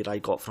idea I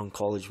got from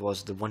college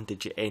was they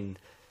wanted you in,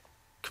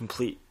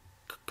 complete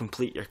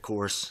your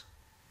course,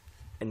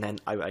 and then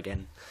out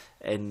again,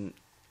 and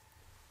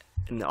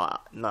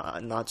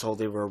that's all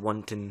they were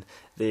wanting.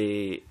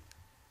 They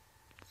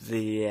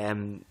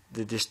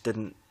just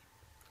didn't,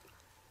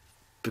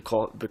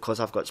 because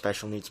I've got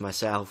special needs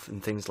myself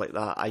and things like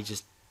that. I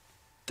just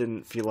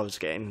didn't feel I was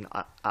getting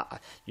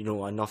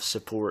enough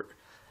support,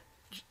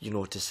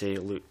 to say,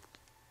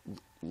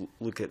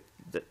 look at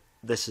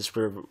this is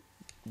where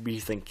we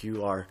think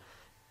you are.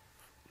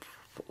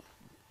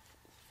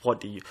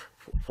 What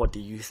do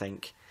you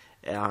think?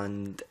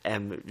 And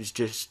it was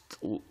just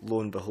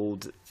lo and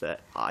behold that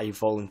I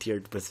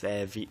volunteered with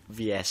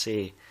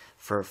VSA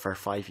for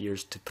 5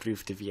 years to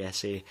prove to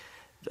VSA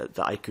that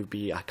I could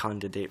be a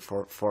candidate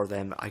for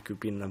them. I could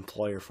be an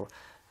employer for,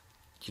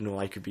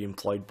 I could be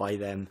employed by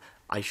them.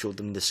 I showed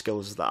them the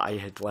skills that I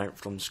had learnt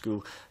from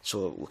school,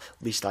 so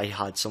at least I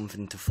had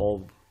something to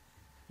fall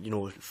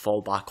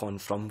back on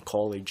from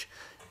college,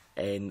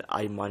 and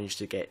I managed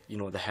to get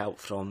the help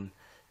from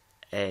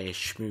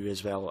SPMU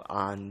as well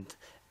and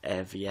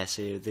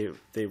VSA.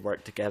 They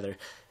worked together.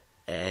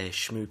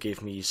 SPMU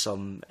gave me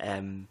some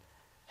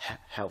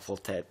helpful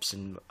tips,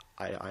 and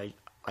I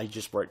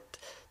just worked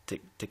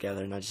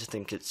together, and I just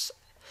think it's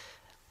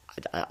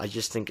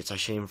a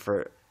shame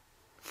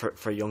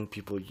for young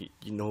people,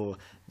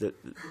 that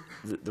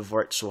they've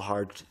worked so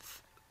hard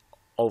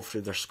all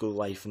through their school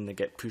life and they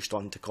get pushed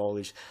on to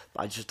college.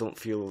 But I just don't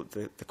feel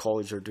the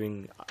college are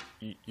doing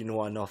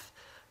enough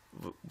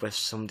with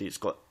somebody that's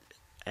got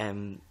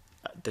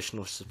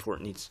additional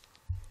support needs.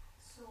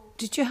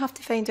 Did you have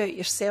to find out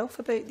yourself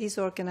about these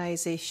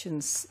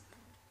organisations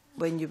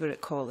when you were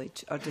at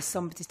college, or did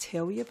somebody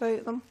tell you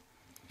about them?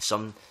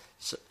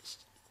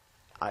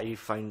 I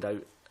found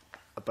out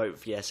about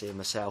VSA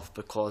myself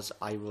because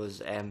I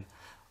was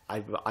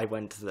I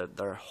went to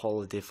their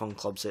holiday fun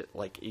clubs at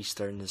like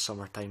Easter in the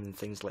summertime and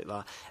things like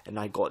that, and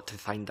I got to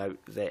find out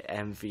that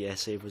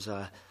VSA was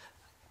a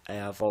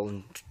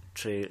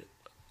voluntary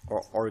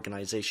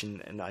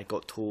organisation, and I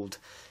got told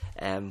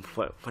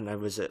when I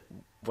was at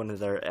one of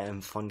their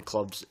fun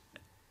clubs,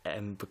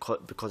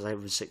 because I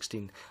was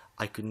 16,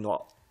 I could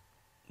no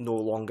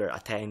longer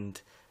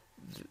attend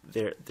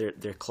their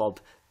club,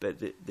 but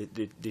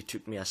they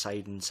took me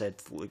aside and said,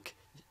 look,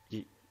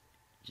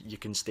 you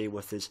can stay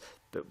with us,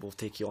 but we'll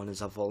take you on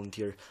as a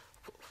volunteer.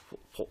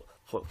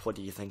 What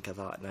do you think of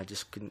that? And I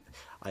just couldn't.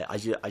 I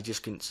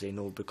just couldn't say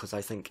no, because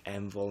I think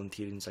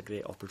volunteering is a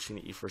great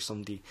opportunity for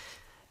somebody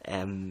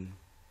to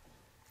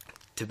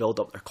build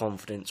up their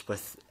confidence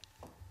with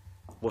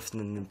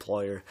an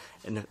employer,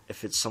 and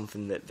if it's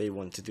something that they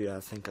want to do, I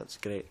think that's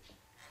great.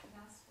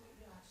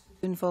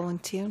 Doing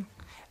volunteering?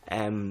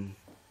 I'm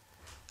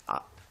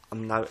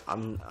now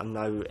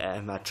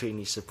a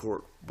trainee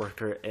support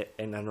worker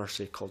in a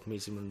nursery called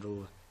Maisie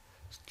Munro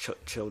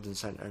Children's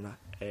Centre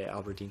in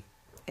Aberdeen.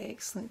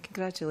 Excellent,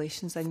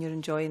 congratulations, and you're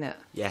enjoying it?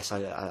 Yes,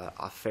 I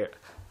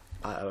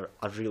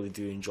really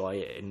do enjoy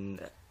it,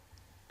 and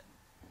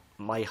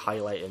my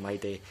highlight in my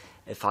day,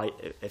 if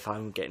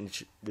I'm getting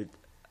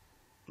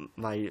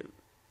my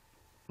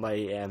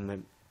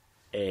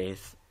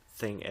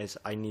thing is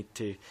I need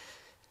to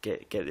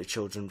get the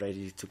children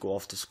ready to go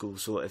off to school.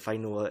 So if I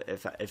know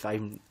if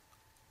I'm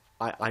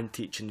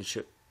teaching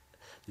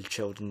the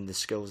children the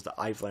skills that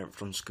I've learnt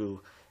from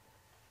school,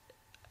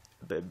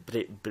 but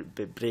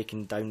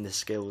breaking down the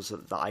skills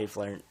that I've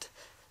learnt,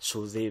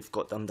 so they've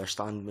got the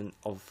understanding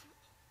of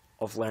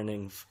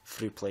learning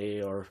through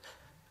play, or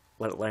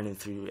learning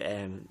through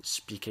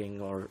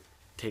speaking or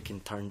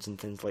taking turns and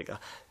things like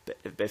that.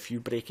 But if you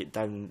break it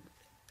down,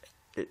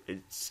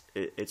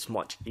 it's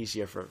much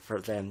easier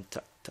for them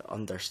to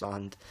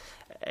understand.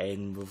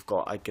 And we've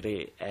got a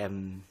great,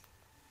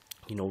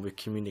 we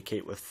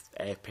communicate with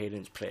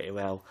parents pretty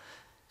well,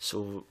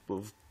 so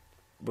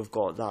we've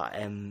got that,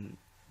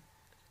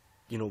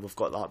 we've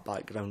got that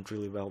background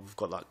really well. We've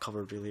got that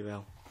covered really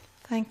well.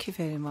 Thank you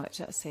very much.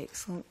 That's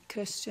excellent,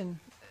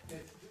 Christian.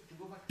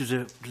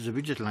 To the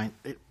budget line.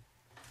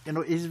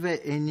 Is there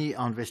any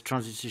on this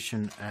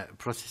transition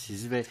process?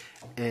 Is there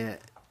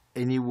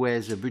anywhere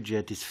the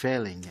budget is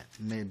failing?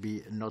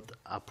 Maybe not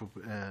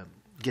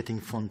getting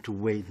fund to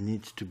where it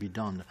needs to be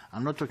done.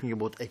 I'm not talking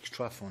about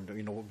extra fund.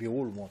 We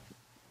all want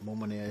more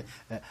money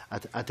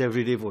at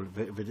every level.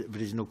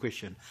 There is no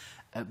question.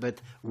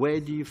 But where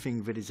do you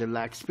think there is a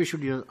lack,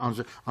 especially on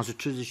the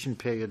transition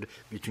period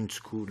between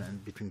school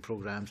and between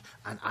programs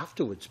and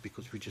afterwards,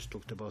 because we just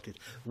talked about it?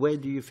 Where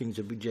do you think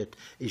the budget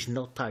is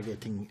not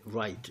targeting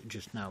right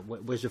just now?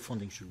 Where the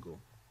funding should go?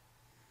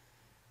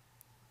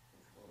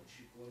 Well, it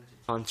should go into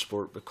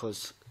transport,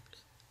 because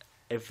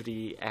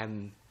every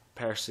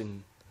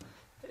person,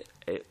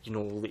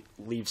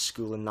 leaves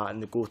school and that,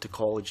 and they go to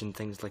college and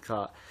things like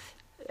that,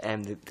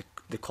 and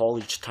the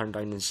college turn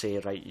down and say,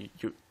 right,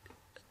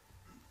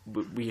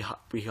 we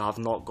have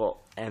not got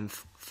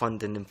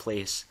funding in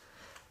place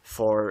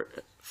for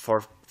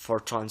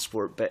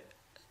transport, but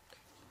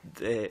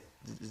the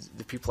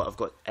people that have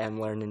got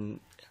learning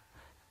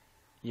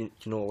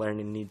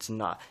learning needs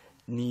and that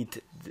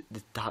need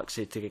the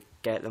taxi to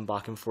get them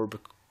back and forth,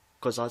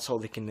 because that's all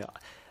they can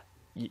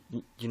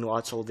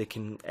that's all they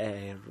can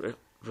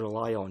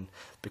rely on,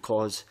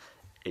 because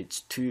it's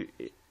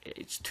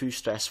too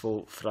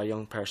stressful for a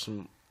young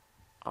person.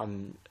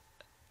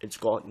 It's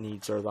got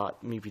needs or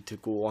that maybe to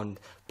go on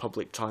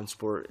public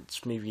transport.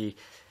 It's maybe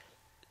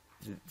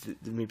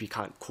they maybe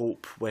can't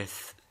cope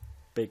with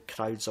big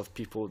crowds of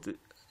people.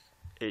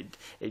 It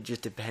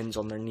just depends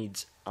on their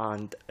needs,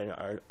 and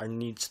there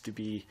needs to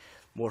be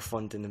more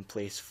funding in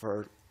place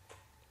for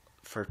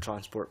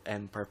transport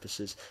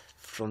purposes,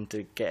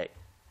 to get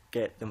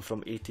them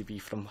from A to B,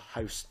 from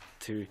house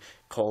to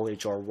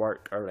college or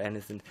work or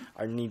anything.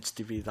 There needs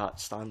to be that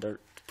standard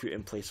put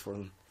in place for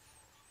them.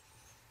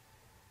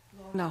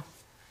 No.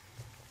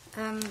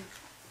 I'm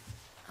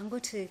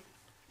going to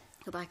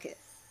go back.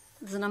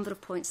 There's a number of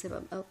points there,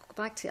 but I'll go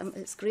back to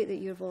it's great that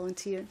you're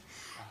volunteering.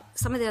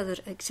 Some of the other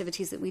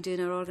activities that we do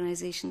in our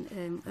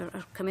organisation,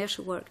 our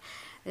commercial work,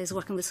 is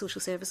working with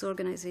social service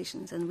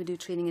organisations, and we do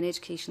training and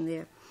education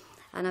there.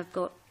 And I've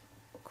got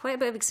quite a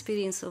bit of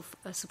experience of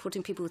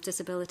supporting people with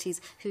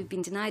disabilities who've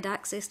been denied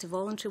access to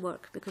voluntary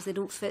work because they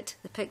don't fit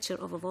the picture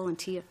of a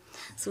volunteer.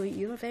 So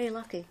you're very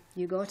lucky,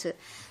 you got it.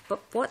 But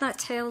what that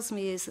tells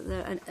me is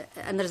that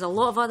and there's a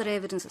lot of other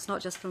evidence, it's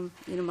not just from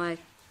my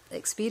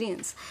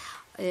experience,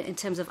 in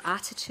terms of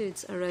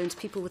attitudes around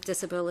people with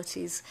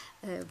disabilities,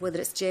 whether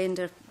it's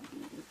gender,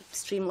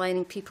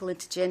 streamlining people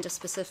into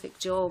gender-specific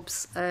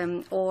jobs,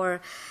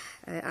 or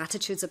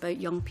attitudes about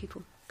young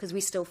people, because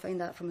we still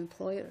find that from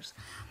employers.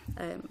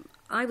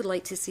 I would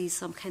like to see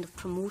some kind of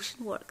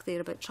promotion work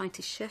there about trying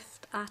to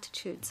shift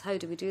attitudes. How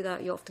do we do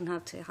that? You often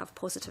have to have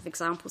positive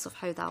examples of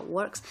how that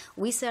works.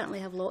 We certainly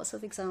have lots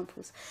of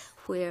examples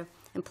where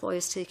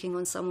employers taking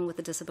on someone with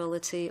a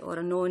disability or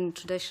a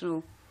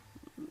non-traditional,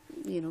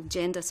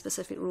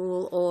 gender-specific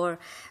role, or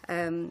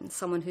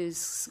someone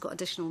who's got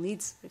additional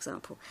needs, for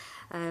example,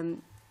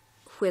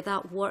 where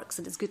that works,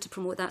 and it's good to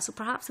promote that. So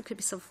perhaps there could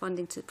be some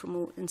funding to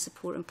promote and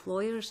support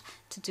employers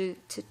to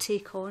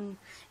take on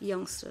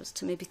youngsters,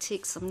 to maybe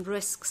take some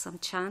risks, some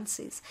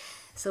chances.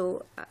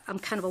 So I'm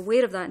kind of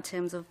aware of that in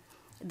terms of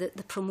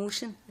the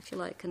promotion, if you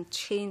like, and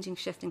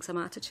shifting some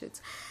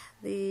attitudes.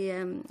 The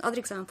other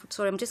example,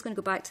 sorry, I'm just going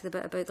to go back to the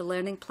bit about the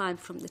learning plan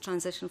from the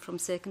transition from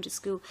secondary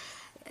school.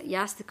 You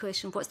asked the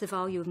question, what's the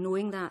value of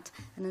knowing that?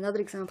 And another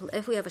example,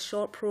 if we have a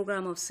short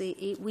programme of, say,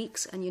 8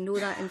 weeks, and you know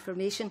that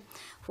information,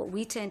 what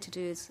we tend to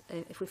do is,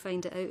 if we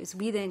find it out, is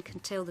we then can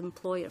tell the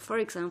employer, for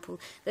example,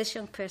 this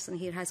young person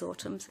here has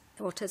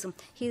autism,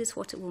 here is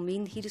what it will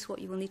mean, here is what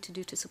you will need to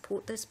do to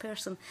support this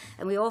person.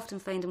 And we often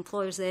find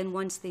employers then,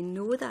 once they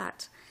know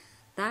that,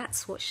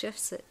 that's what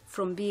shifts it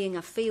from being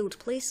a failed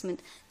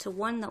placement to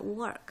one that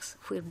works,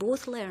 where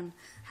both learn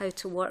how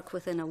to work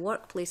within a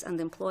workplace and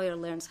the employer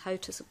learns how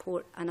to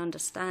support and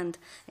understand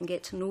and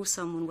get to know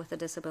someone with a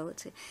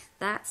disability.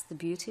 That's the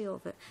beauty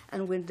of it.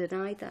 And we're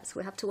denied that. So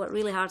we have to work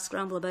really hard,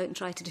 scramble about and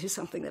try to do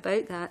something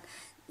about that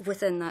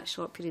within that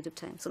short period of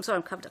time. So I'm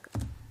sorry, I've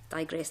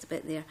digressed a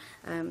bit there.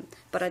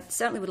 But I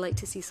certainly would like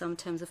to see some in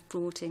terms of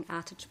promoting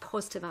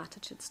positive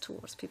attitudes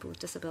towards people with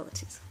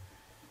disabilities.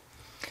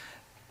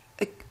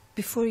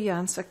 Before you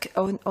answer,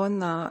 on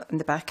that, in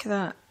the back of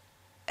that,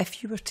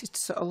 if you were to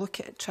sort of look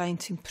at trying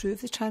to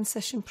improve the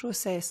transition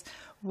process,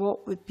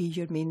 what would be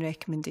your main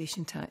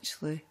recommendation to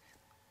actually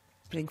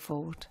bring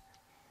forward?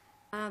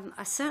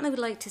 I certainly would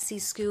like to see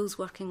schools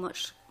working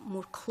much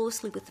more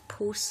closely with the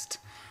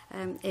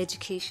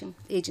post-education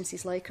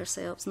agencies like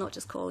ourselves, not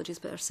just colleges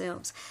but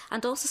ourselves,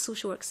 and also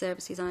social work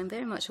services. I'm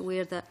very much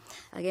aware that,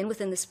 again,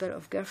 within the spirit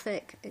of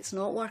GIRFEC, it's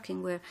not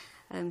working where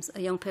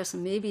a young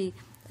person may be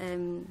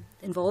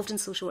involved in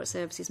social work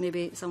services,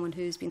 maybe someone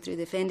who's been through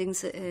the offending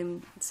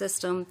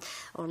system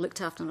or looked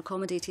after and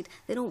accommodated.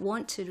 They don't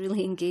want to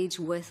really engage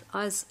with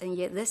us, and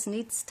yet this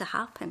needs to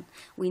happen.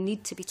 We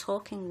need to be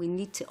talking, we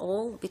need to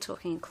all be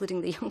talking, including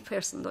the young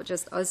person, not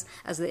just us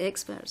as the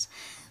experts.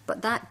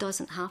 But that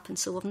doesn't happen,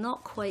 so we've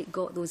not quite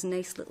got those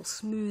nice little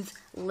smooth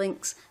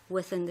links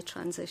within the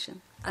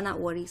transition, and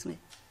that worries me.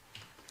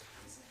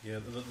 Yeah,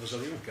 there's a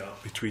real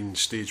gap between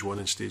stage 1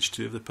 and stage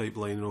 2 of the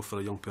pipeline. For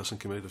a young person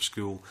coming out of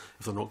school,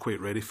 if they're not quite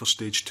ready for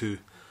stage 2,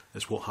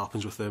 it's what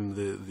happens with them.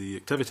 The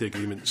activity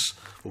agreements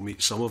will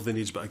meet some of the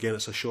needs, but again,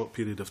 it's a short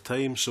period of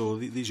time, so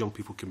these young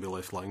people can be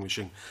left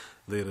languishing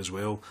there as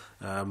well.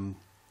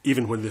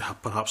 Even when they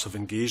perhaps have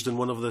engaged in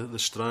one of the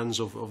strands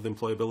of the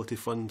employability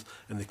fund,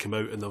 and they come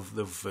out and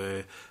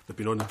they've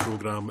been on the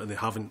programme and they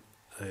haven't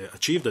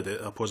achieved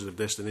a positive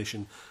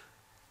destination,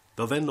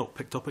 they're then not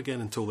picked up again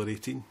until they're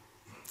 18.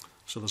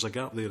 So there's a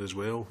gap there as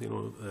well,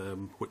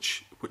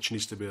 which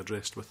needs to be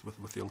addressed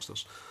with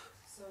youngsters.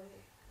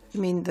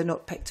 You mean they're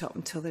not picked up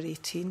until they're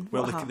 18?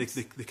 Well,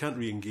 they can't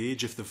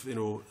re-engage if they've,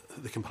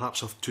 they can perhaps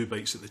have 2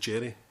 bites at the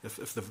cherry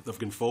if they've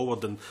gone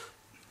forward. And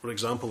for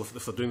example,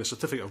 if they're doing the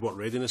certificate of work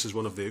readiness is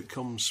one of the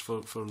outcomes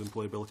for the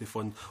employability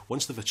fund.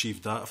 Once they've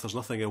achieved that, if there's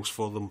nothing else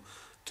for them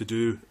to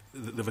do,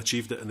 they've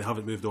achieved it and they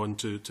haven't moved on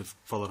to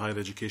further higher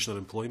education or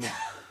employment.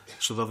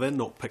 So they're then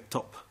not picked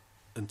up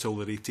until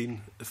they're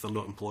 18 if they're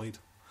not employed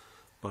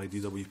by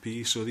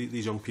DWP. So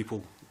these young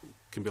people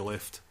can be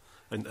left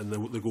and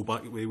they go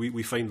back.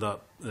 We find that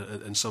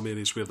in some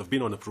areas where they've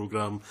been on a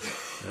programme,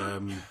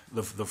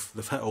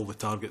 they've hit all the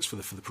targets for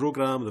the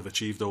programme, they've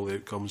achieved all the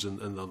outcomes in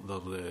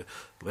their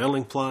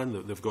learning plan,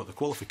 they've got the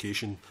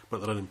qualification,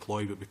 but they're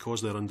unemployed. But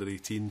because they're under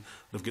 18,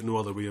 they've got no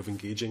other way of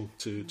engaging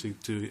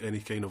to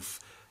any kind of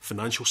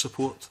financial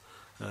support.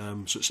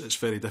 So it's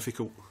very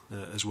difficult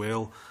as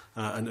well.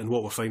 And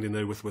what we're finding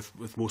now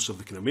with most of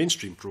the kind of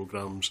mainstream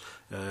programmes,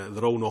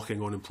 they're all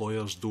knocking on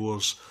employers'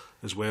 doors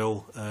as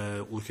well,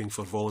 looking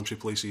for voluntary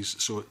places.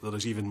 So there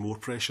is even more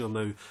pressure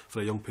now for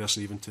a young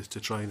person even to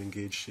try and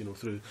engage,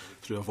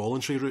 through a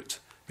voluntary route,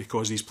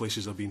 because these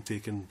places are being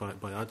taken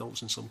by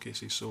adults in some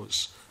cases. So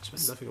it's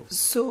very difficult.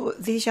 So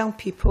these young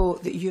people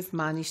that you've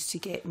managed to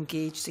get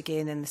engaged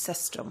again in the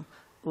system,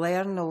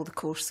 learn all the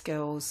core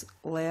skills,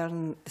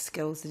 learn the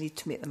skills they need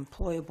to make them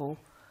employable,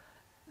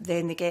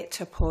 then they get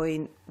to a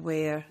point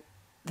where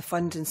the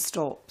funding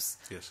stops,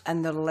 yes,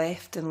 and they're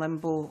left in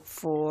limbo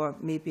for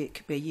maybe it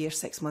could be a year,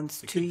 6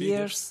 months, 2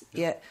 years,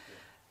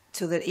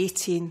 till they're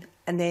 18,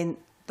 and then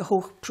the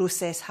whole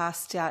process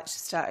has to actually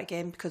start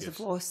again because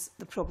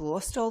they've probably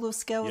lost all those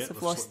skills,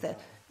 they've lost they're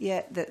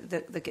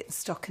getting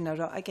stuck in a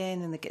rut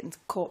again, and they're getting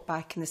caught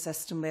back in the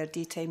system where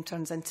daytime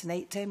turns into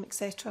nighttime,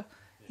 etc.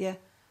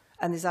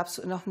 And there's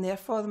absolutely nothing there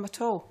for them at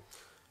all.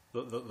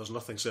 There's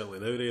nothing certainly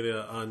in our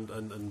area,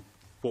 and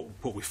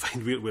what we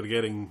find, we're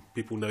getting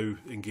people now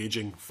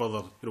engaging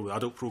further, with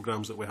adult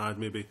programmes that we had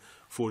maybe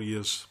 4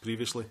 years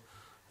previously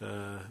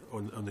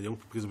on the young,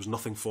 because there was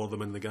nothing for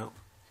them in the gap.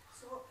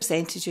 So what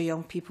percentage of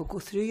young people go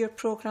through your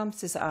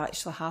programmes? Does it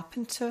actually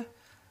happen to?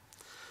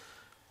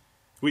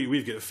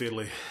 We've got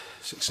fairly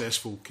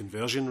successful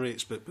conversion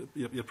rates, but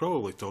you're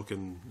probably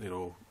talking,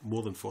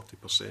 more than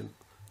 40%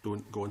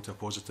 don't go into a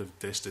positive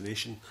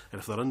destination. And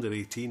if they're under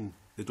 18,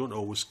 they don't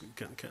always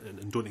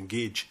and don't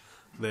engage,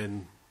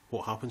 then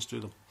what happens to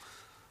them?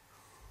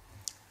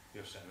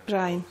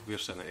 Brian? We're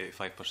sitting at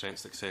 85%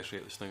 success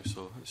rate just now,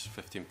 so it's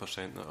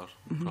 15% that are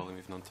probably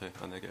moving on to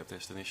a negative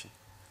destination.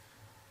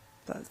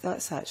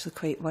 That's actually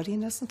quite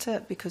worrying, isn't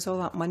it? Because all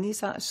that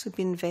money's actually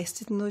been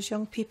invested in those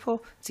young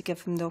people to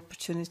give them the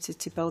opportunity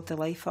to build their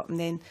life up, and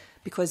then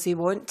because they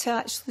want to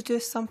actually do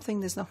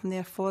something, there's nothing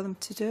there for them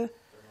to do.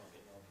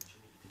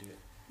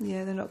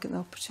 Yeah, they're not getting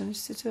the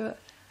opportunity to do it.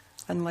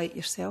 Unlike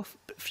yourself,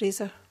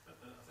 Fraser.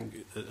 I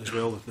think as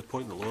well, the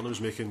point that Lorna was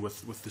making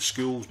with the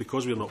schools,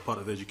 because we're not part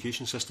of the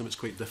education system, it's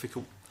quite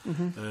difficult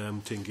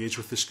to engage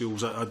with the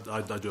schools.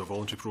 I do a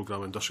voluntary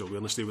programme, Industrial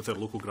Awareness Day, with our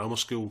local grammar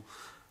school,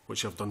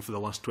 which I've done for the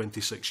last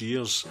 26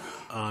 years,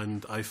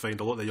 and I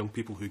find a lot of the young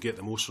people who get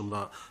the most from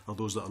that are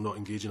those that are not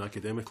engaging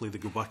academically. They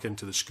go back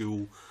into the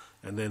school,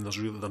 and then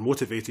they're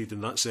motivated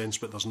in that sense,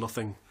 but there's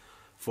nothing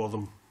for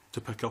them to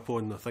pick up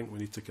on. I think we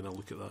need to kind of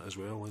look at that as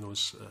well,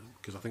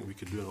 because I think we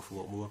could do an awful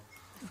lot more.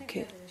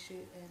 Okay. The issue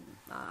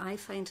I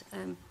find,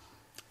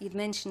 you'd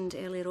mentioned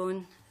earlier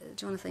on,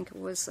 John, I think it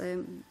was,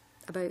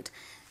 about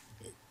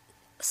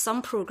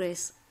some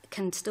progress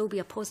can still be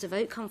a positive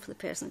outcome for the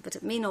person, but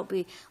it may not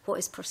be what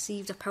is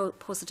perceived a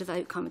positive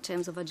outcome in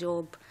terms of a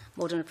job,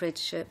 modern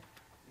apprenticeship,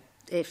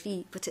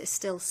 FE, but it is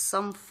still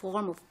some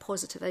form of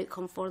positive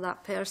outcome for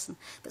that person,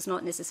 but it's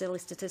not necessarily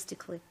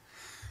statistically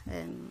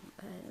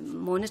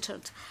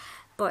monitored.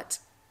 But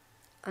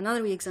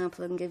another wee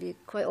example I can give you,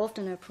 quite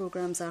often our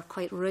programmes are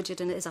quite rigid,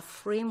 and it is a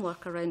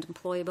framework around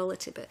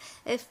employability. But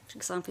if, for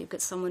example, you've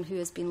got someone who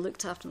has been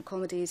looked after and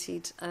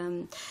accommodated,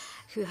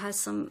 who has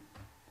some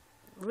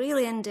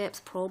really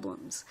in-depth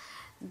problems,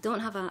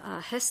 don't have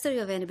a history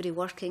of anybody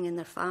working in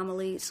their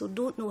family, so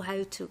don't know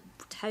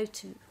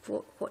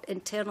what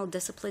internal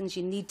disciplines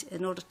you need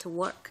in order to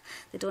work.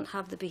 They don't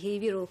have the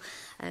behavioural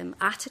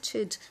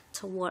attitude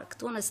to work,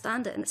 don't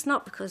understand it, and it's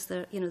not because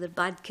they're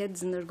bad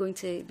kids and they're going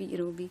to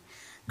be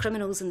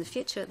criminals in the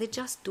future. They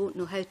just don't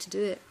know how to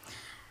do it.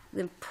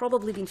 They've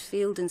probably been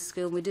failed in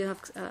school. We do have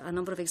a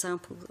number of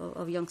examples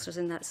of youngsters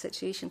in that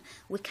situation.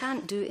 We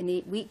can't do it in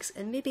 8 weeks,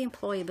 and maybe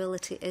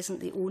employability isn't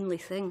the only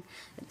thing.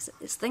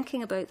 It's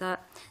thinking about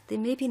that. They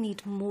maybe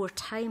need more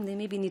time. They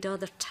maybe need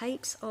other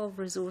types of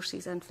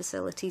resources and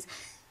facilities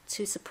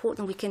to support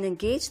them. We can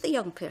engage the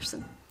young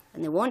person,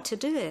 and they want to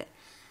do it,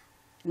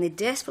 and they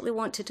desperately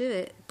want to do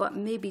it, but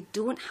maybe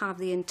don't have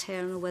the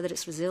internal, whether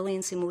it's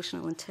resilience,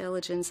 emotional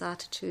intelligence,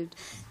 attitude,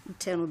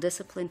 internal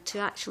discipline, to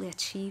actually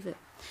achieve it.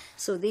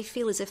 So they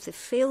feel as if they've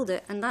failed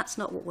it, and that's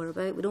not what we're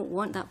about. We don't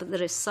want that, but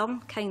there is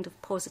some kind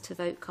of positive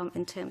outcome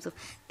in terms of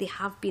they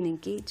have been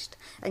engaged,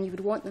 and you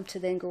would want them to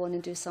then go on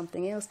and do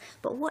something else.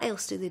 But what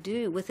else do they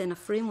do within a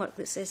framework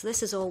that says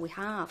this is all we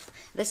have,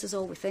 this is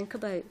all we think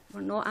about? We're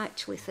not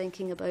actually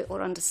thinking about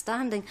or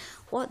understanding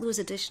what those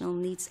additional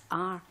needs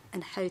are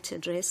and how to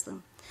address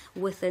them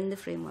within the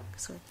framework.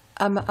 Sorry.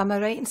 Am I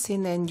right in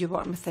saying then you're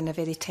working within a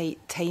very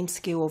tight time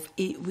scale of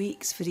 8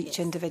 weeks for each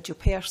individual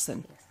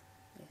person? Yes.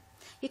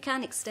 You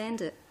can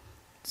extend it.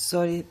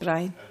 Sorry,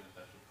 Brian.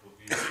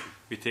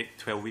 We take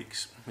 12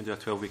 weeks. We do a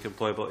 12-week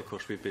employability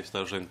course. We've based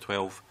ours around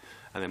 12.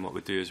 And then what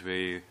we do is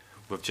we've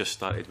just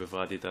started, we've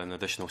added an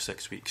additional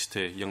 6 weeks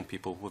to young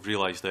people. We've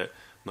realised that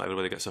not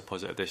everybody gets a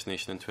positive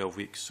destination in 12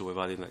 weeks, so we've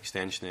added an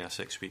extension of a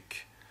 6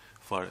 week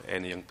for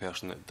any young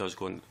person that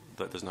doesn't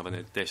have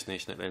a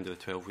destination at the end of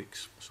the 12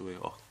 weeks. So we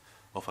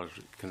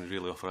can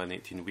really offer an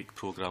 18-week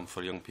programme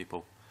for young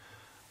people.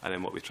 And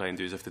then what we try and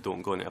do is if they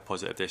don't go into a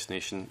positive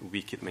destination,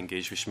 we keep them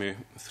engaged with SMU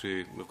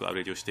through, we've got a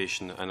radio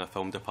station and a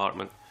film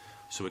department,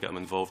 so we get them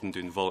involved in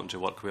doing voluntary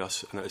work with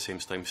us, and at the same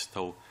time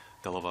still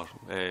deliver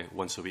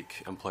once a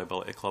week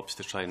employability clubs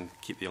to try and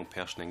keep the young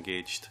person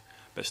engaged.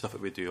 But stuff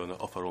that we do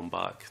off our own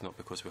back, not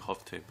because we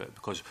have to, but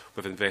because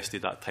we've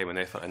invested that time and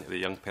effort into the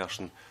young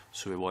person,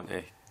 so we want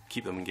to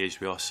keep them engaged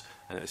with us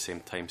and at the same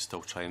time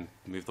still try and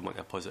move them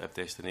into a positive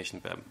destination,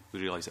 but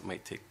we realise it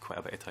might take quite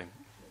a bit of time.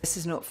 This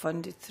is not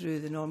funded through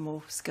the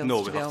normal skills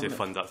development? No, we have to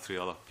fund that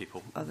through other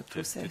people. Other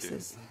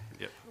processes. To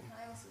do. Yep.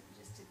 I also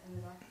just in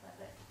the back of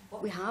that,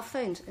 what we have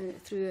found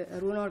through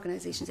our own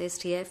organisations,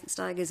 STF and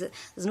STAG, is that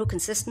there's no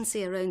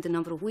consistency around the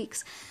number of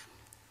weeks.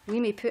 We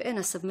may put in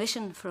a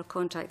submission for a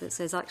contract that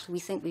says, actually, we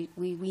think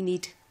we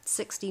need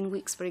 16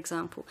 weeks, for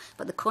example,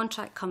 but the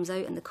contract comes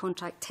out and the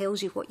contract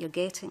tells you what you're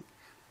getting.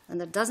 And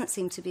there doesn't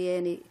seem to be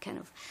any kind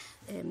of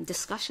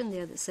discussion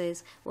there that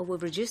says, well,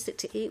 we've reduced it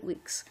to 8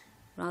 weeks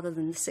rather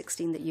than the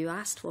 16 that you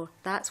asked for.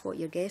 That's what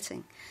you're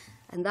getting.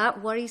 And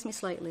that worries me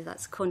slightly.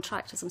 That's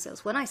contractors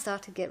themselves. When I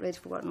started Get Ready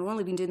for Work, and I've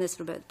only been doing this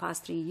for about the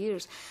past 3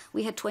 years,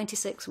 we had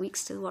 26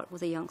 weeks to work with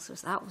the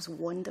youngsters. That was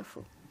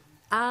wonderful.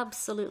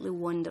 absolutely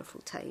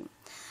wonderful time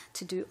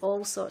to do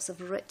all sorts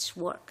of rich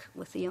work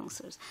with the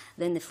youngsters.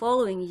 Then the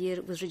following year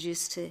it was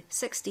reduced to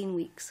 16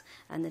 weeks,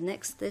 and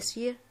this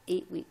year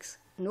 8 weeks.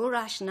 No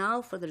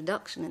rationale for the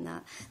reduction in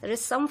that. There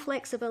is some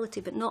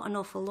flexibility, but not an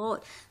awful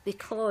lot,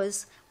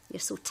 because you're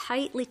so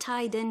tightly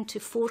tied into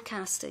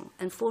forecasting,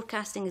 and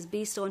forecasting is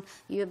based on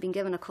you have been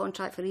given a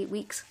contract for 8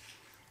 weeks,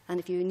 and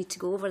if you need to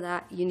go over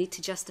that, you need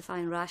to justify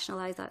and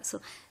rationalise that.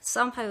 So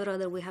somehow or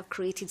other we have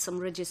created some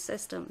rigid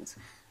systems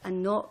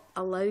and not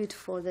allowed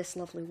for this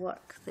lovely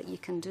work that you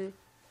can do.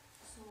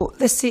 So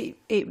this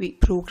 8-week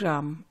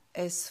programme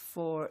is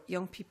for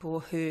young people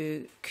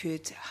who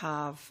could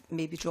have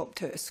maybe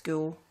dropped out of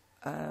school,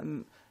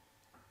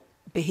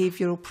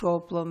 behavioural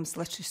problems,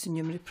 literacy and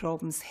numeracy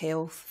problems,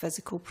 health,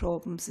 physical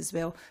problems as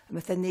well. And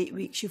within 8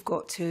 weeks, you've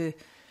got to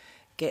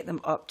get them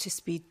up to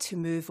speed to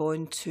move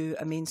on to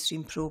a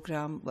mainstream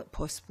programme, like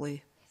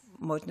possibly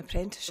modern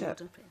apprenticeship.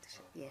 Modern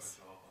apprenticeship, yes.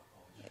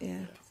 Yeah.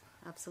 Yes,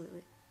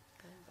 absolutely.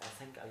 I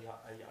think a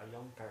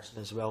young person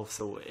as well,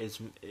 though,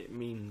 it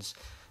means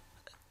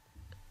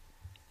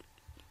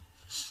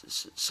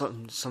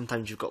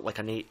sometimes you've got like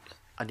an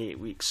eight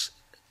weeks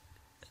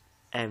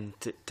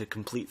to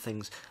complete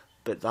things,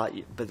 but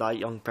that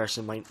young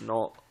person might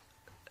not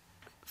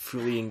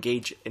fully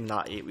engage in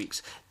that 8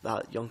 weeks.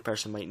 That young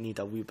person might need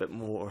a wee bit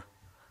more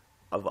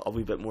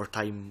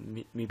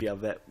time, maybe a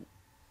bit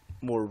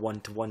more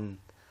one-to-one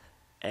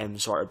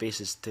sort of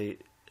basis to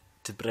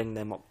bring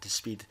them up to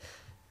speed.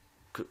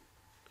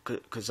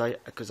 Because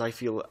I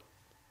feel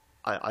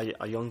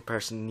a young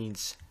person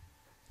needs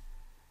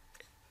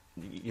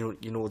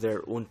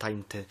their own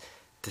time to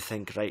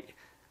think, right,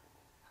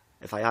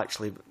 if I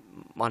actually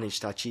manage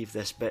to achieve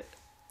this bit,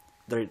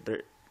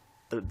 they're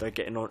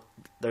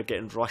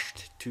getting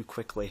rushed too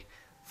quickly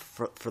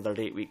for their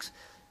 8 weeks.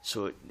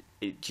 So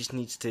you just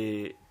need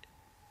to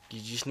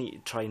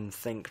try and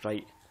think,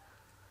 right,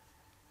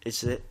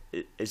 is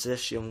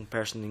this young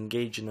person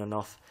engaging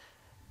enough?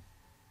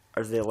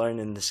 Are they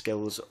learning the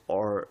skills,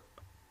 or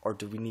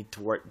do we need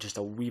to work just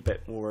a wee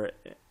bit more,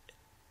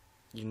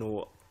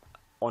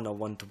 on a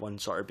one-to-one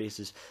sort of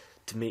basis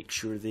to make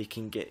sure they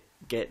can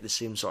get the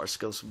same sort of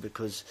skills?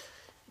 Because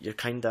you're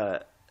kind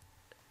of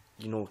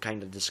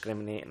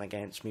discriminating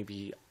against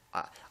maybe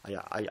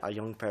a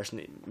young person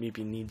that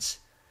maybe needs,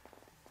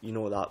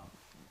 that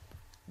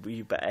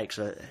wee bit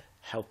extra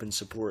help and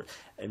support,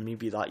 and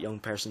maybe that young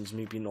person's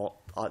maybe not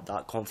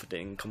that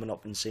confident in coming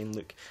up and saying,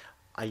 look,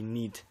 I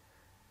need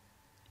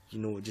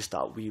just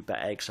that wee bit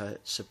extra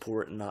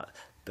support and that,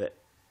 but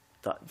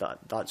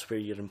that's where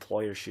your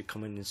employer should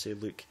come in and say,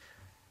 look,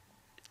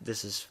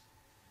 this is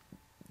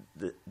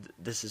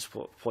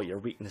what your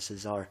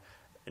weaknesses are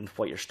and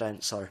what your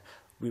strengths are.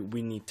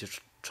 We need to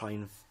try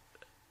and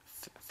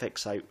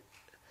fix out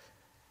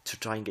to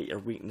try and get your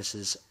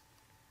weaknesses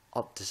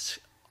up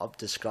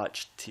to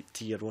scratch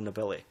to your own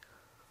ability.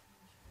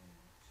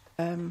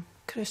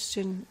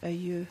 Christian, are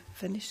you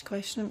finished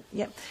questioning?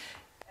 Yep.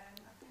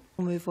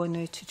 We'll move on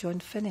now to John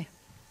Finney.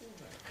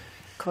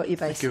 Caught you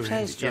by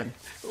surprise, John.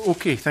 Yeah.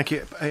 Okay, thank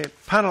you.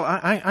 Panel,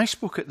 I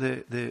spoke at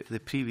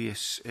the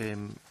previous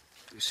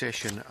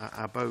session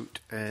about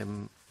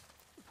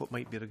what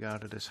might be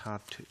regarded as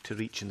hard to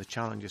reach and the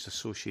challenges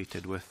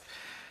associated with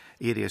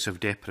areas of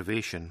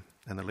deprivation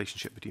and the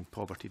relationship between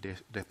poverty,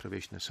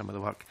 deprivation and some of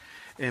the work.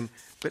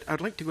 But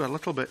I'd like to go a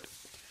little bit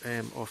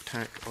off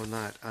tack on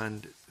that,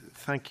 and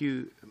thank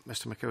you,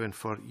 Mr McCowan,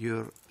 for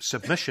your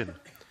submission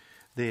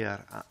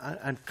there,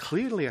 and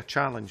clearly a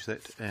challenge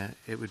that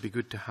it would be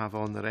good to have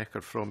on the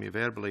record from you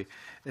verbally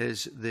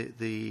is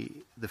the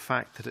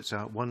fact that it's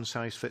a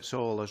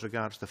one-size-fits-all as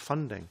regards the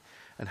funding,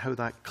 and how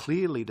that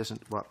clearly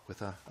doesn't work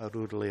with a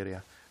rural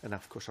area. And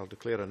of course I'll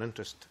declare an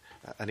interest,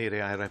 an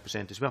area I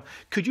represent as well.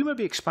 Could you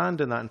maybe expand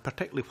on that, and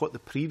particularly what the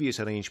previous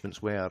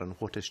arrangements were and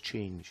what has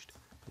changed,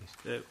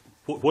 please?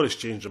 What has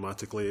changed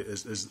dramatically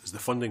is the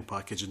funding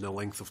package and the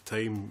length of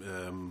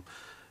time.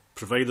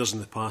 Providers in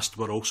the past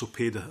were also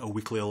paid a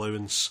weekly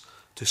allowance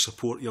to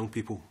support young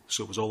people,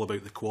 so it was all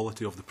about the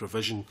quality of the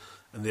provision,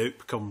 and the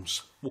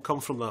outcomes will come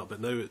from that, but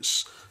now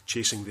it's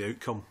chasing the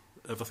outcome.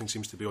 Everything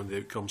seems to be on the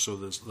outcome, so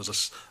there's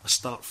a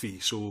start fee.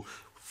 So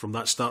from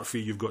that start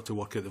fee, you've got to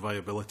work out the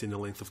viability and the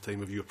length of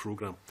time of your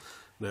programme.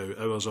 Now,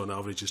 ours on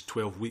average is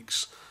 12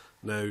 weeks.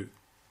 Now,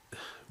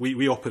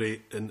 we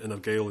operate in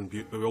Argyll and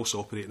Butte, but we also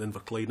operate in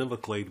Inverclyde. In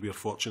Inverclyde, we are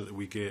fortunate that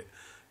we get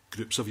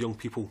groups of young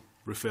people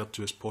referred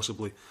to as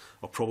possibly,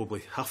 or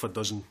probably half a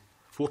dozen,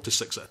 4 to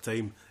 6 at a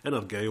time. In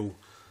Argyll,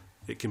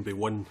 it can be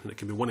one, and it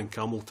can be one in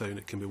Campbelltown,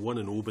 it can be one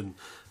in Oban.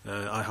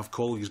 I have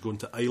colleagues going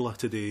to Isla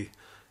today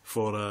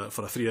for a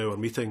 3-hour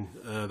meeting.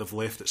 They've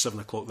left at 7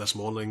 o'clock this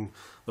morning.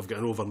 They've got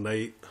an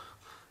overnight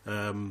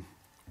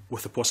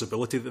with the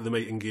possibility that they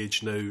might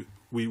engage. Now,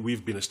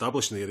 we've been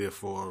established in the area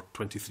for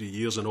 23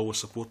 years and always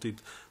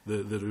supported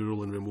the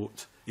rural and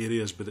remote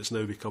areas, but it's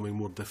now becoming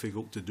more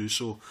difficult to do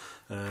so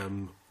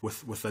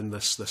within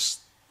this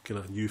kind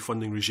of new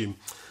funding regime.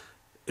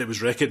 It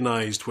was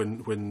recognised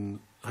when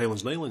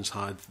Highlands and Islands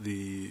had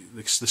the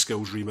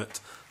skills remit,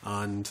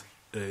 and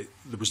there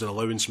was an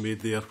allowance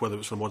made there, whether it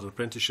was for modern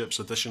apprenticeships,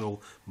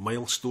 additional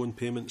milestone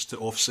payments to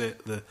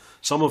offset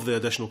some of the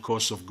additional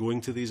costs of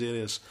going to these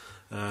areas,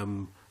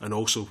 and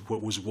also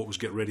what was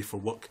get ready for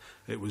work.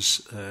 It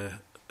was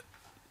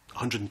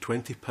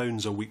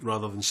 £120 a week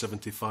rather than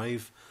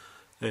 75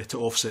 to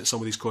offset some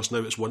of these costs. Now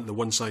it's the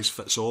one size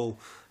fits all,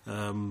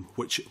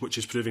 which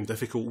is proving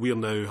difficult. We are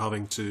now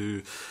having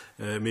to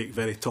make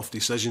very tough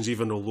decisions.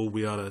 Even although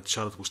we are a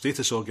charitable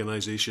status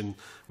organisation,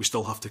 we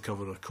still have to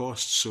cover our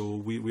costs. So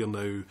we are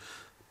now,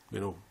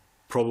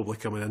 probably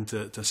coming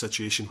into a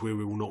situation where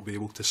we will not be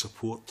able to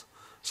support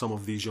some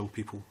of these young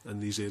people in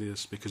these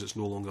areas because it's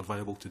no longer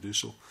viable to do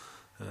so.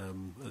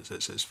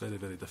 It's very,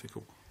 very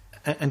difficult.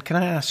 And can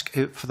I ask,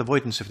 for the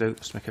avoidance of doubt,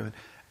 Mr McCowan,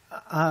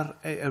 are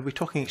we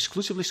talking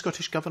exclusively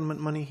Scottish Government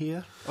money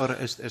here, or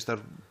is there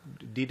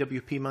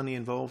DWP money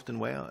involved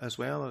as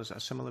well, or is it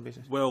a similar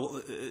basis?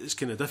 Well, it's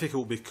kind of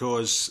difficult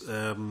because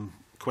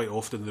quite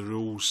often the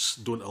rules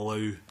don't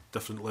allow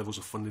different levels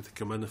of funding to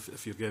come in.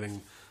 If you're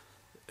getting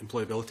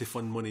employability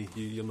fund money,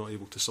 you're not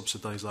able to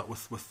subsidise that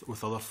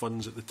with other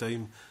funds at the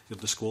time. You're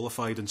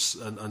disqualified, and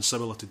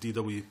similar to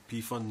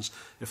DWP funds,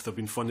 if they've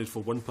been funded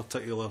for one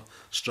particular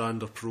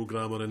strand or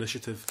programme or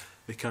initiative,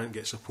 they can't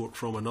get support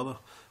from another.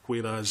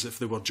 Whereas if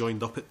they were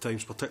joined up at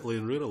times, particularly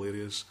in rural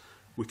areas,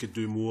 we could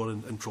do more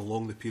and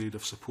prolong the period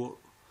of support.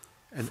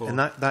 And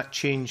that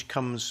change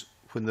comes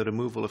when the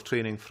removal of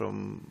training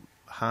from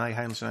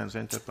Highlands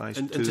Enterprise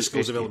into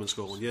Skills Development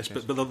Scotland, yes.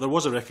 But there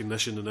was a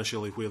recognition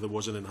initially where there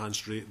was an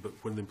enhanced rate, but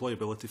when the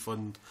Employability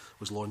Fund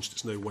was launched,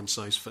 it's now one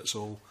size fits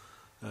all.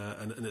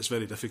 And it's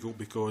very difficult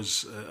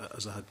because,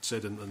 as I had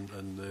said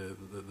in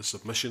the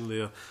submission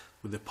there,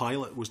 when the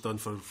pilot was done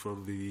for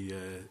the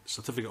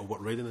Certificate of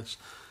Work Readiness,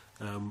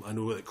 I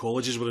know that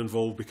colleges were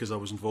involved because I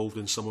was involved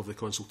in some of the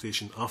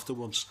consultation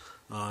afterwards,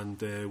 and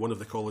one of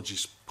the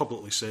colleges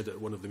publicly said at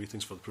one of the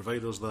meetings for the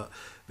providers that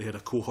they had a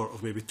cohort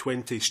of maybe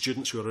 20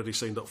 students who had already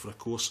signed up for a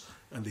course,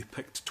 and they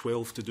picked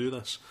 12 to do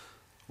this.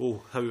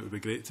 Oh, how it would be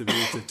great to be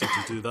able to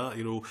do that,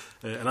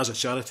 and as a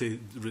charity,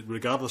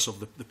 regardless of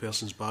the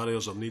person's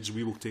barriers or needs,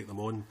 we will take them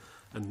on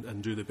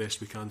and do the best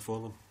we can for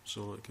them.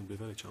 So it can be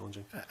very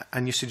challenging.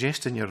 And you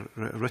suggest in your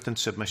written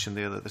submission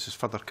there that this is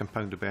further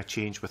compounded by a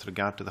change with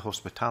regard to the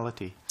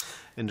hospitality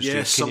industry.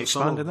 Yes, can you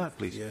expand on that,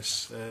 please?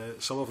 Yes,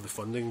 some of the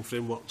funding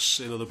frameworks,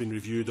 they've been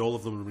reviewed. All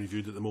of them are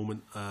reviewed at the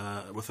moment.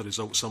 With the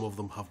result, some of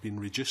them have been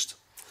reduced.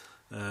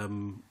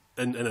 In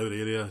our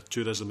area,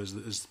 tourism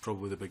is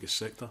probably the biggest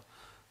sector.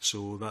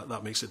 So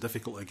that makes it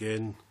difficult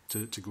again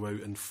to go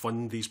out and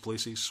fund these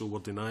places. So we're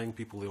denying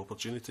people the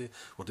opportunity.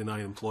 We're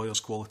denying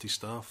employers quality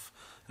staff,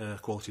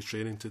 quality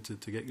training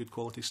to get good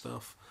quality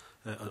staff,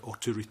 or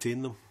to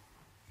retain them.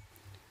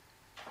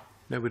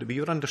 Now, would it be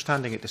your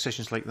understanding that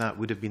decisions like that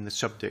would have been the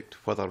subject,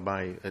 whether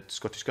at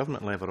Scottish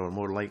Government level or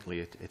more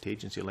likely at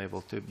agency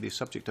level, to be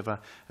subject of an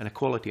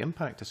equality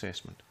impact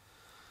assessment?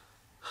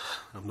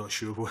 I'm not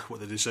sure what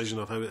the decision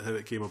or how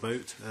it came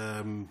about,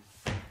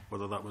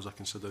 whether that was a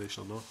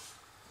consideration or not.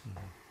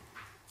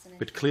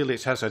 But clearly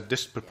it has a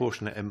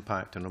disproportionate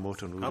impact on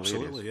remote and rural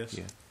Absolutely, areas.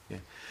 Yes. Yeah.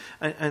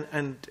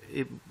 And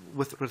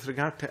with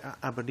regard to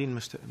Aberdeen,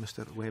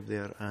 Mr Webb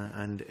there,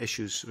 and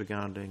issues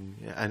regarding,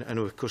 and I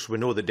know, of course, we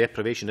know that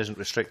deprivation isn't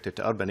restricted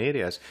to urban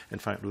areas. In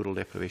fact, rural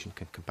deprivation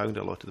can compound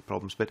a lot of the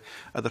problems. But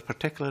are there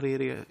particular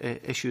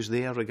issues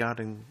there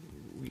regarding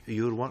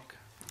your work?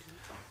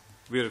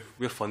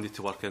 We're funded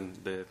to work in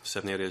the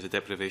 7 areas of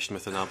deprivation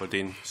within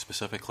Aberdeen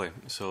specifically.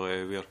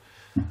 So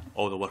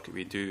all the work that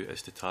we do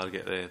is to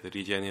target the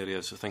regen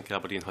areas. I think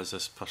Aberdeen has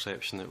this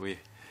perception that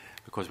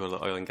because we're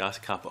the oil and gas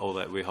capital,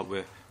 that we have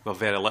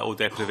very little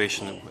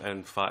deprivation.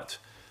 In fact,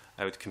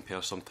 I would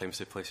compare sometimes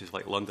to places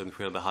like London,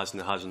 where the has and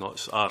the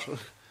has-nots are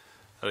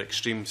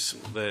extremes.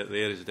 The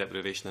areas of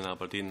deprivation in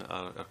Aberdeen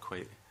are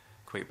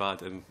quite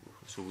bad, and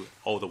so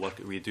all the work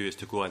that we do is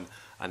to go in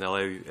and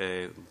allow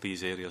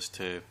these areas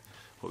to,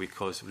 what we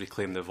call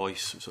reclaim their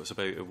voice. So it's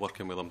about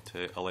working with them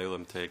to allow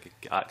them to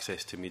get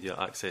access to media,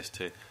 access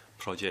to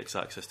projects,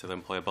 access to the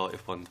Employability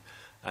Fund,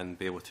 and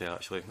be able to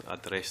actually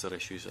address their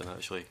issues and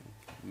actually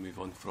move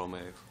on from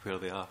where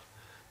they are.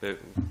 But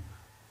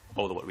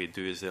all the work we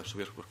do is there, so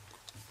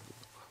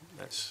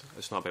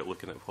it's not about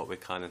looking at what we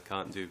can and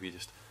can't do. We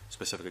just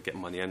specifically get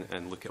money in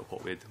and look at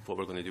what we're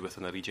going to do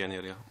within a regen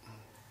area.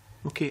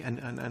 Okay,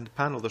 and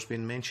panel, there's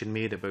been mention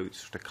made about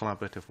sort of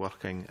collaborative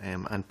working,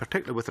 and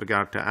particularly with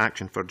regard to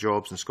Action for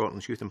Jobs and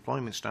Scotland's Youth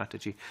Employment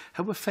Strategy.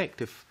 How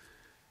effective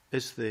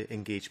is the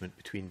engagement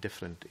between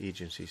different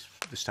agencies,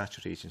 the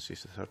statutory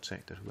agencies, the third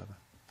sector, whoever?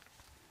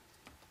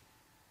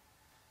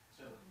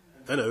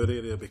 In our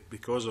area,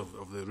 because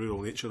of the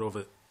rural nature of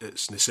it,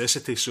 it's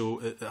necessity, so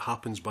it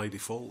happens by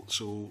default.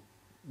 So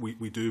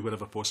we do,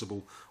 wherever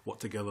possible, work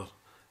together.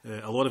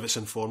 A lot of it's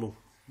informal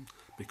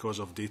because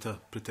of data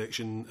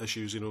protection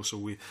issues, so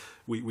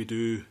we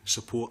do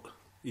support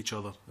each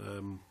other.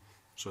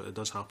 So it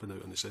does happen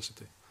out of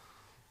necessity.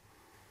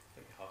 I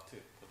think you have to,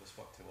 for this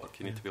work to work.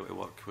 You need to be able to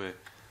work with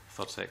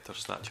third sector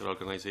statutory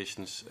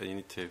organisations, and you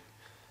need to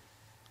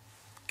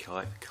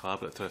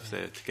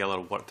collaborative together,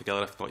 work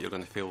together. If not, you're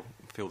going to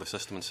fail the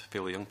system and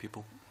fail the young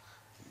people.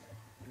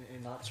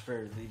 And that's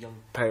where the young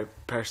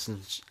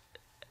person's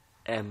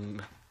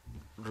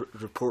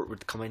report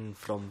would come in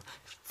from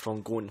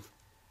going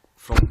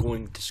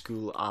to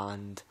school,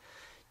 and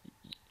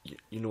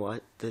you know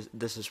what,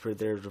 this is where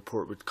their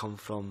report would come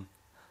from.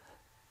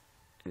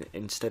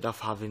 Instead of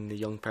having the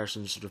young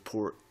person's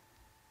report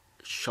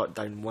shut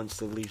down once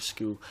they leave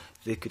school,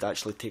 they could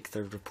actually take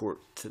their report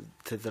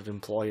to their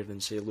employer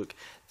and say, look,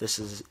 this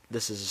is the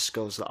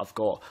skills that I've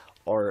got,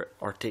 or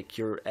take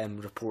your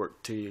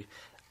report to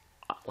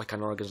like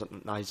an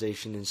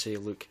organisation and say,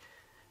 look,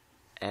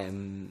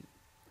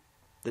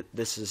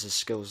 this is the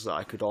skills that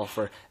I could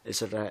offer. Is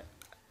there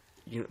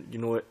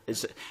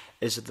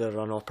is there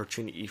an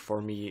opportunity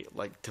for me,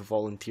 like, to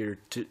volunteer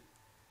to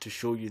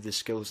show you the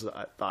skills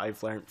that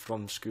I've learnt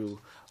from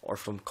school or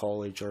from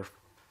college or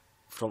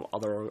from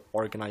other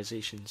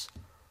organisations?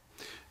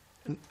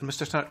 And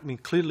Mr. Stark, I mean,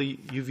 clearly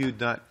you viewed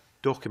that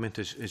document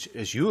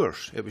as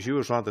yours. It was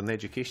yours rather than the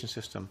education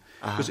system.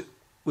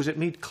 Was it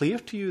made clear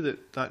to you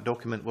that that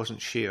document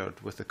wasn't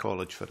shared with the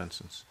college, for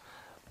instance?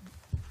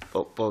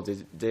 Well,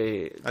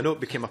 I know it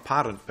became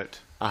apparent, but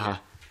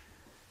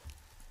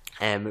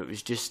it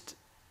was just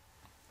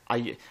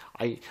I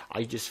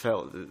just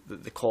felt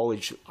that the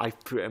college, I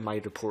put in my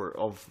report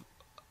of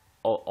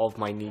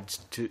my needs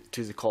to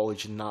the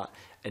college and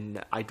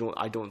I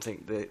don't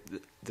think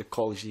the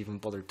college even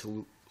bothered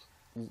to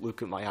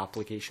look at my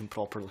application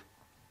properly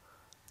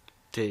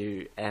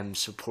to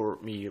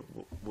support me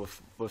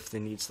with the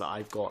needs that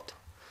I've got.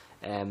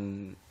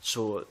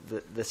 So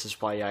this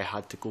is why I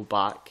had to go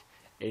back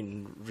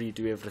and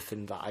redo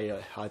everything that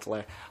I had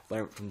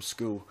learnt from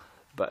school.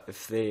 But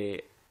if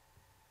the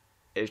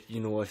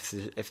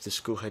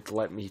school had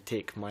let me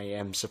take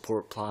my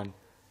support plan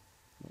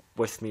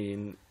with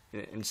me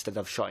instead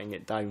of shutting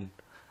it down,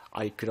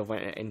 I could have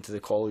went into the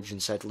college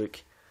and said,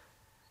 look,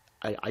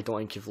 I don't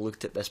think you've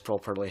looked at this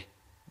properly.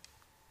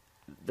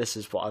 This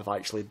is what I've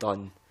actually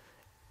done.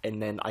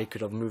 And then I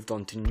could have moved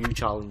on to new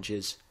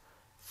challenges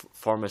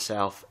for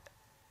myself,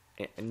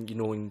 and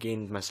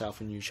gained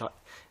myself in new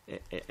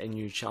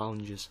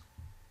challenges.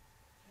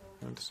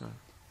 I understand.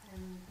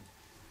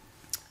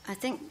 I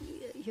think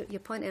your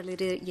point earlier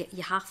there,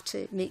 you have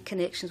to make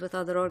connections with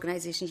other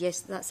organisations.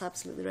 Yes, that's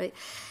absolutely right.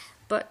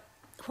 But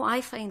what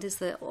I find is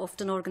that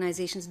often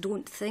organisations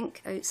don't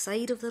think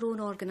outside of their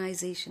own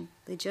organisation.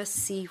 They just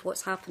see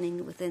what's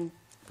happening within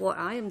what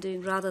I am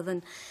doing, rather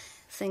than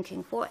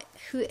thinking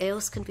who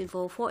else can be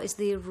involved, what is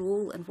their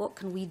role, and what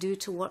can we do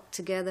to work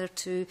together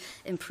to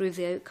improve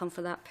the outcome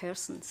for that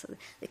person. So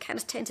they kind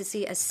of tend to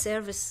see it as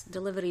service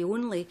delivery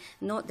only,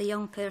 not the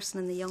young person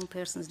and the young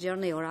person's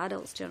journey or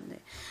adult's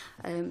journey.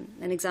 An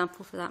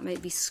example for that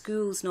might be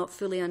schools not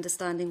fully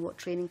understanding what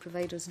training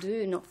providers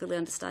do, not fully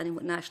understanding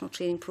what national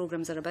training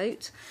programmes are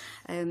about.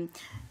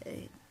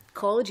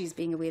 Colleges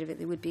being aware of it,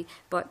 they would be,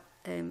 but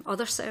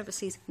other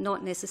services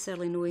not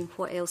necessarily knowing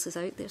what else is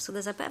out there. So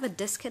there's a bit of a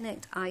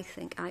disconnect, I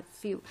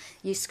feel.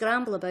 You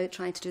scramble about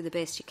trying to do the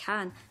best you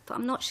can, but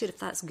I'm not sure if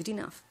that's good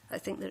enough. I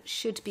think there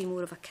should be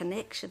more of a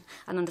connection,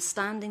 an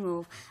understanding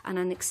of, and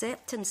an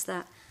acceptance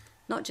that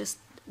not just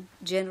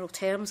general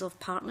terms of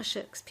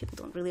partnerships, people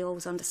don't really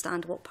always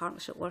understand what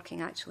partnership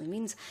working actually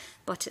means,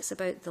 but it's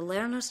about the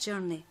learner's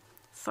journey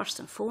first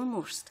and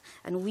foremost,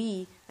 and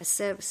we as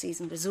services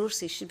and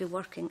resources should be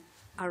working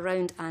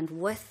around and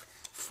with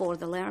for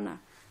the learner,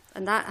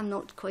 and that I'm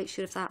not quite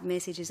sure if that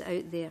message is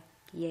out there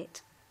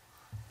yet.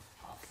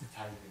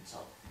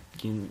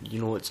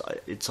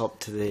 It's up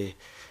to the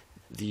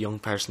young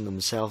person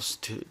themselves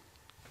to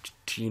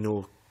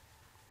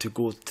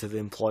go to the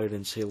employer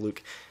and say,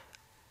 look,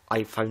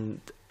 I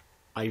found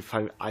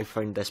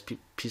this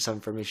piece of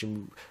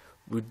information.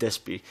 Would this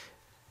be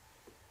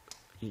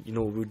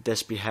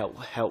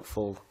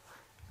helpful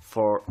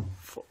for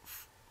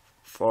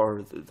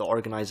the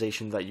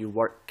organisation that you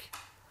work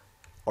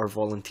or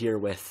volunteer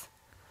with,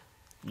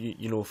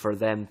 for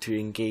them to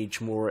engage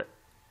more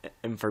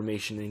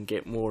information and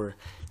get more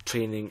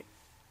training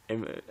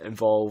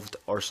involved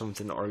or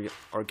something,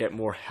 or get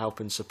more help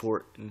and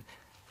support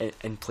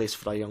in place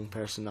for a young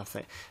person. I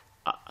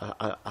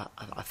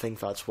think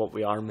that's what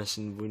we are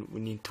missing. We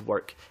need to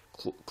work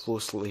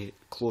closely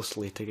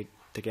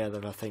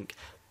together. I think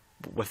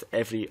with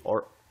every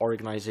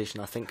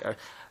organisation, I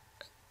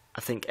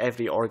think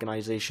every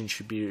organisation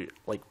should be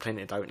like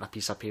printed out on a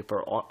piece of paper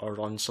or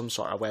on some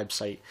sort of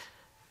website,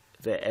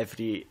 that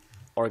every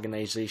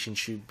organisation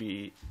should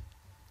be,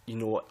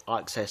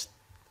 access,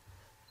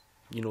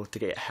 to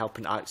get help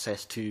and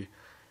access to,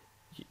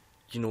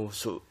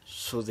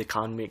 so they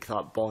can make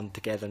that bond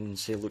together and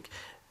say, look,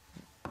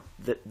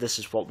 this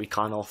is what we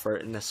can offer,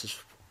 and this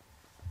is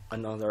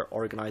another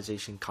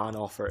organisation can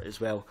offer as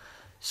well.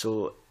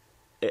 So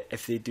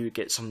if they do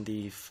get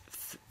somebody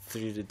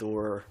through the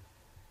door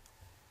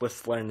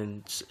with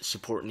learning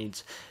support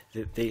needs,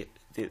 that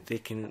they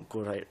can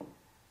go, right,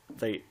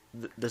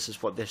 this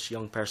is what this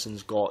young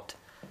person's got.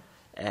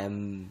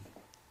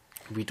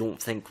 We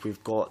don't think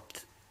we've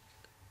got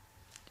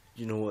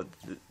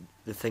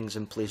the things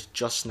in place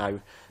just now,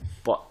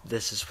 but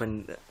this is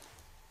when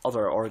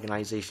other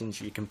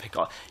organisations, you can pick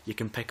up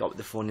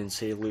the phone and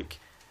say, look,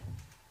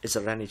 is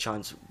there any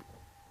chance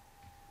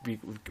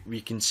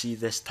we can see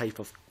this type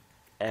of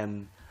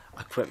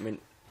equipment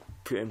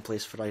put in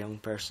place for a young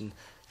person,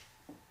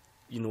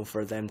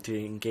 for them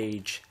to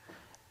engage,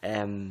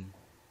 to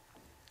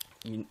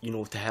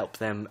help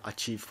them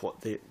achieve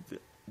what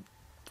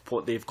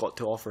they've got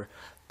to offer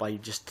by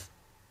just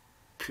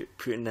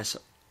putting this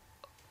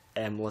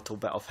little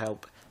bit of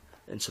help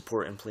and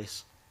support in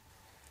place.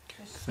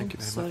 Thank you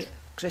very much.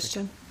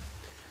 Christian?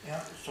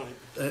 Yeah, sorry.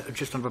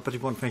 Just on very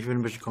one, thank you very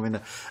much,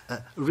 Convener.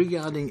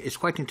 Regarding, it's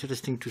quite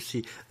interesting to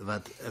see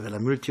that a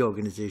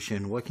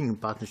multi-organisation working in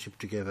partnership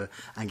together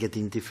and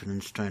getting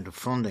different strands of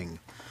funding.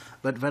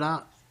 But there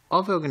are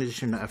other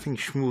organisations, I think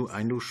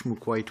I know SHMU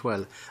quite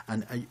well,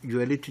 and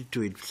you alluded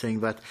to it,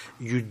 saying that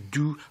you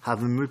do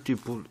have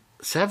multiple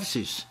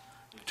services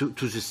to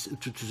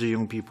the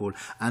young people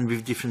and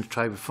with different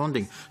type of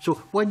funding. So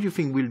what do you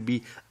think will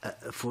be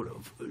for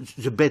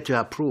the better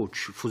approach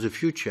for the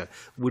future?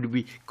 Would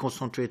we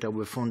concentrate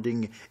our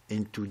funding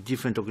into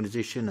different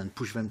organizations and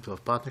push them to a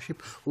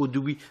partnership? Or do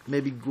we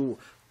maybe go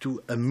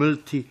to a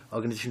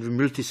multi-organization with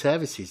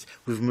multi-services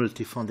with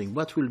multi-funding?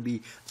 What will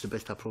be the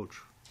best approach?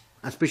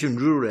 Especially in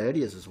rural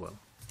areas as well.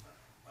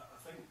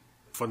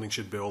 Funding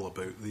should be all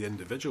about the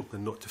individual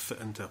and not to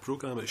fit into a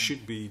programme. It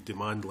should be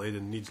demand-led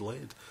and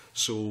needs-led.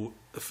 So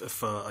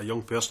if a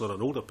young person or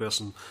an older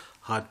person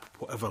had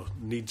whatever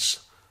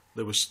needs,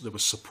 there was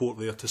support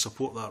there to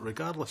support that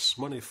regardless,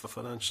 money for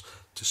finance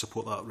to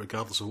support that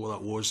regardless of what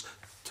that was,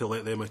 to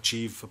let them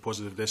achieve a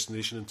positive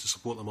destination and to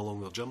support them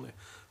along their journey.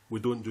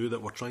 We don't do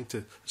that. We're trying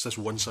to, it's this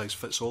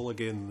one-size-fits-all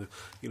again.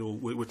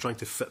 We're trying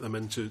to fit them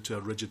into a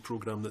rigid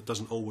programme that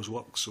doesn't always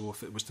work. So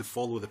if it was to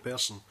follow the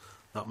person,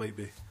 that might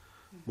be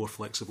more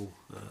flexible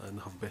and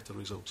have better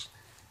results.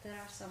 There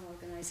are some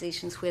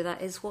organisations where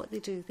that is what they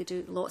do. They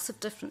do lots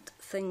of different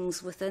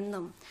things within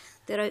them.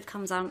 Their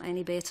outcomes aren't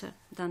any better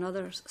than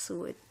others,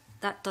 so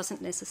that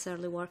doesn't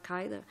necessarily work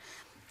either.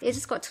 It's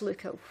just got to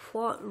look at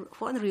what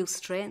are the real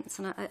strengths.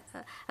 And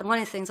one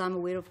of the things I'm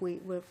aware of,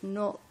 we've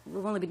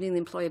only been doing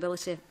the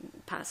employability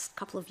the past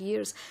couple of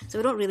years, so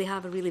we don't really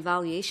have a real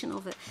evaluation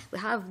of it. We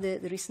have the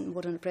recent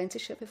modern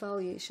apprenticeship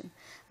evaluation,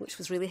 which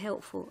was really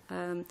helpful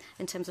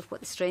in terms of what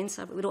the strengths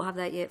are, but we don't have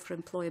that yet for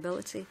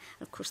employability.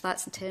 And of course,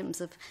 that's in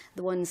terms of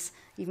the ones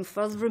even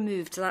further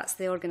removed. That's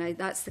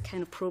the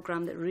kind of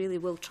programme that really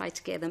will try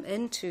to get them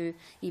into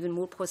even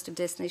more positive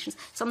destinations.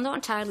 So I'm not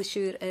entirely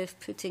sure if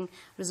putting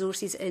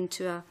resources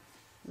into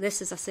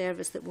this is a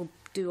service that will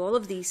do all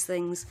of these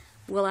things,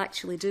 will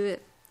actually do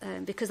it,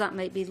 because that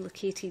might be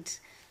located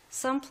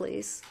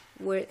someplace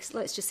where,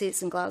 let's just say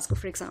it's in Glasgow,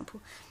 for example,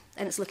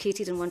 and it's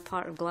located in one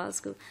part of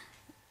Glasgow.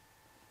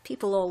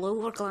 People all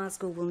over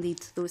Glasgow will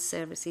need those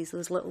services,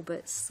 those little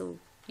bits, so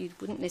you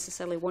wouldn't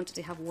necessarily want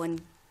to have one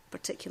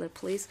particular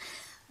place.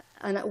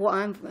 And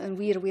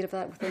we're aware of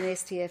that within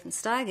STF and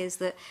STAG, is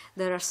that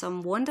there are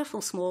some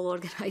wonderful small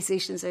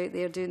organisations out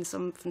there doing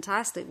some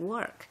fantastic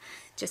work,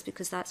 just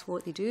because that's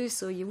what they do.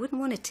 So you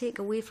wouldn't want to take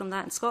away from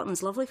that. And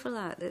Scotland's lovely for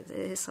that. It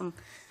is some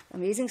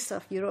amazing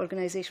stuff. Your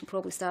organisation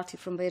probably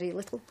started from very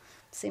little.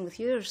 Same with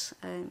yours.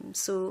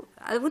 So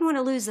I wouldn't want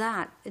to lose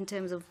that in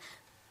terms of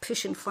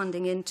pushing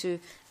funding into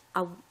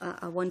a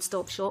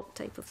one-stop shop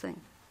type of thing,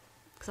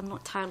 because I'm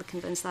not entirely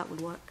convinced that would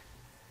work.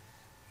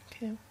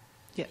 Okay.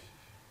 Yeah.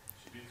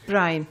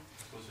 Brian.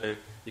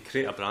 You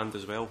create a brand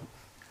as well.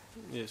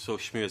 Yeah, so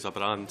SHMU is a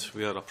brand.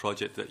 We are a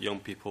project that young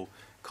people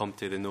come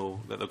to. They know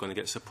that they're going to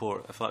get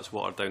support. If that's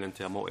watered down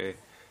into a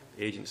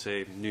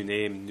multi-agency, new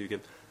name, new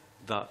game,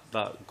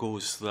 that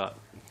goes that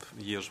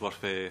years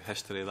worth of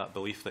history, that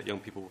belief that young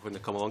people, when they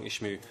come along to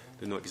SHMU,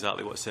 they know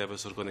exactly what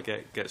service they're going to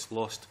get, gets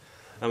lost.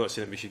 I'm not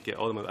saying that we should get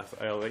all of them.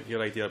 I like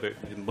your idea about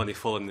the money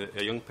following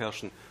a young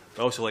person.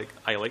 But also,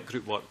 I like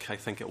group work. I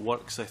think it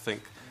works. I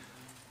think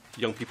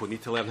young people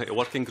need to learn how to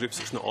work in groups.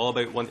 It's not all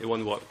about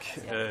one-to-one work.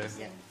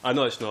 I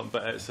know it's not,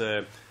 but it's.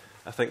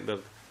 I think they're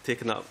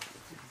taking that.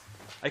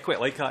 I quite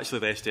like actually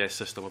the SDS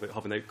system about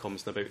having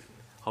outcomes and about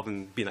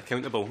being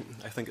accountable.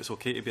 I think it's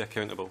okay to be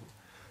accountable,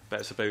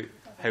 but it's about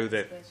how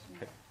they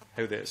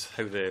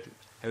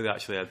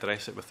actually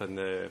address it within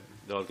the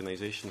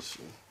organisations.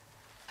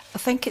 I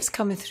think it's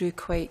coming through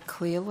quite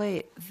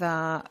clearly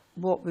that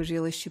what we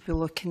really should be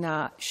looking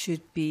at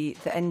should be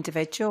the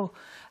individual.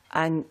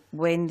 And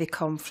when they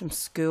come from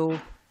school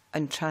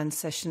and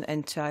transition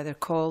into either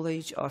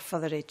college or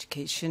further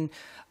education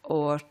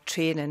or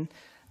training,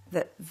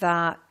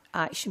 that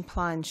action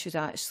plan should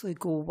actually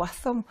go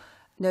with them.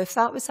 Now, if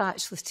that was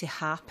actually to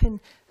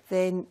happen,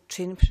 then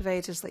training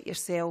providers like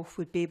yourself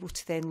would be able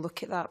to then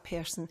look at that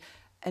person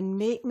and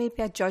make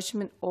maybe a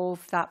judgment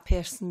of that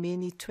person may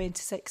need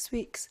 26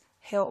 weeks,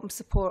 help them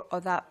support, or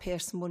that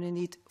person will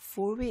need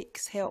 4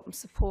 weeks, help them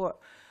support.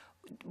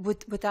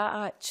 Would that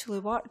actually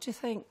work, do you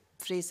think?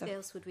 Fraser. What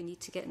else would we need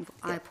to get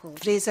involved? Yeah.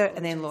 Fraser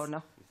and then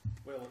Lorna.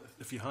 Well,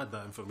 if you had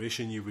that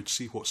information, you would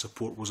see what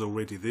support was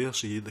already there.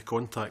 So the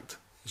contact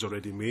is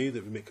already made.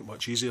 It would make it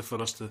much easier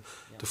for us to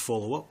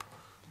follow up.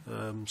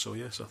 So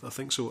yes, I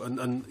think so.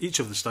 And each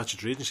of the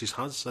statutory agencies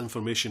has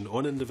information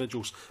on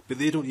individuals, but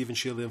they don't even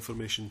share the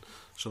information.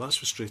 So that's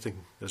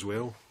frustrating as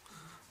well.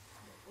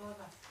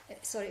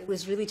 Sorry, it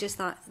was really just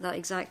that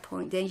exact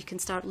point. Then you can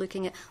start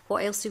looking at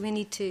what else do we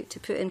need to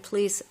put in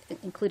place,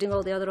 including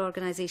all the other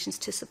organisations,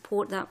 to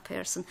support that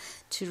person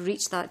to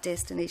reach that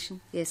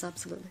destination. Yes,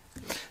 absolutely.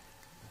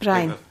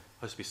 Brian. There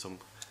has to be some.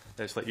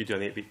 It's like you do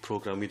an 8-week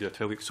programme, we do a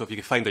 12-week. So if you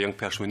can find a young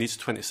person who needs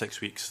 26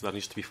 weeks, there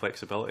needs to be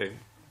flexibility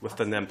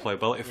within the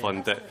employability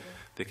fund that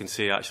they can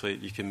say, actually,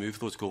 you can move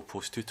those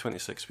goalposts to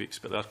 26 weeks,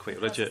 but they're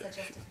quite rigid.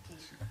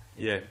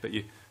 Yeah, but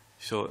you.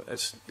 So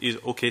it's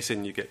okay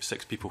saying you get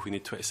 6 people who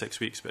need 26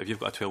 weeks, but if you've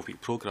got a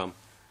 12-week programme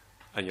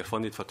and you're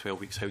funded for 12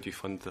 weeks, how do you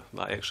fund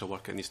that extra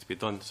work that needs to be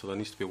done? So there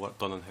needs to be work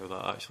done on how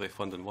that actually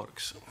funding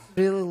works.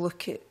 Really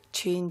look at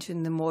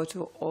changing the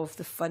model of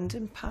the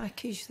funding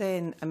package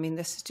then. I mean,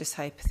 this is just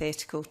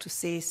hypothetical to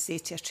say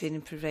to a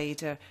training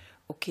provider,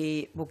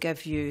 okay, we'll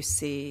give you,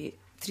 say,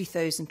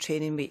 3,000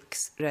 training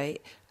weeks, right?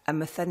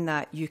 And within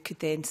that, you could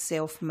then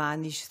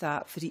self-manage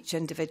that for each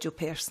individual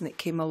person that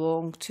came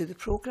along to the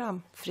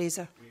programme.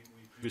 Fraser?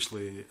 We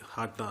previously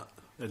had that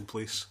in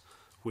place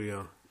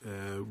where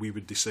we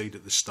would decide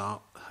at the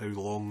start how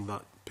long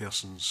that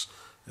person's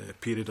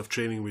period of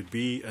training would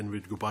be, and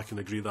we'd go back and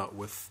agree that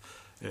with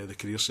the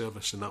career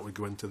service, and that would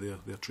go into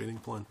their training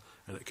plan.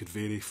 And it could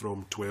vary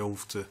from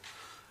 12 to,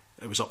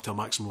 it was up to a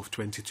maximum of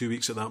 22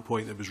 weeks at that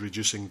point. It was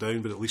reducing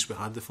down, but at least we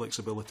had the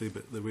flexibility.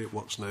 But the way it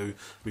works now,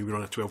 we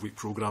run a 12-week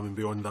programme, and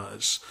beyond that,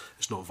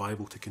 it's not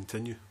viable to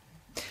continue.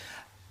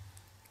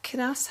 Can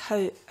I ask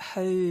how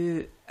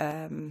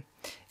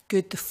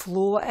good the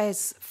flow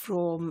is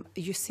from,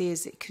 you say,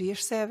 is it career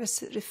service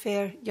that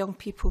refer young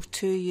people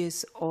to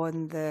use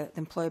on the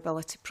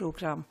employability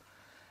programme?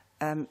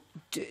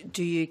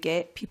 Do you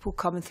get people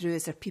coming through?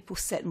 Is there people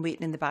sitting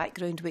waiting in the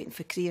background waiting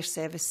for career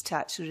service to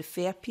actually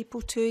refer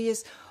people to you?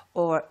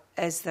 Or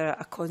is there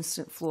a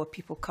constant flow of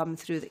people coming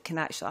through that can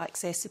actually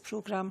access the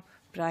programme?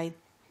 Brian?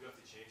 We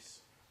have to chase.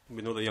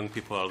 We know the young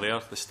people are there.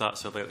 The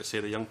stats are there to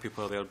say the young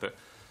people are there, but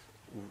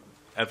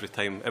every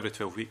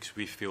 12 weeks,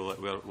 we feel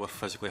that we're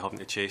physically having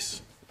to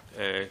chase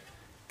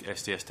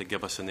STS to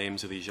give us the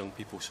names of these young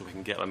people so we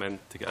can get them in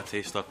to get a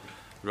taster,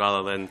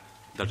 rather than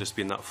there just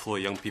being that flow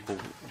of young people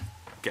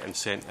getting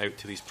sent out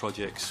to these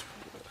projects.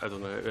 I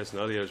don't know how it is in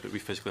other areas, but we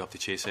physically have to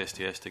chase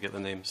STS to get the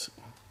names.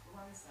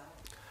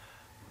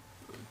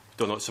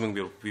 Don't know, it's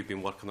something we've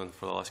been working on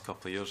for the last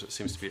couple of years. It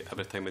seems to be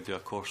every time we do a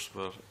course,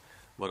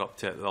 we're up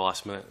to it at the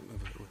last minute,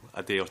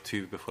 a day or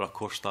two before a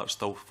course starts,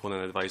 still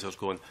phoning advisors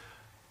going,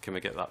 can we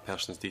get that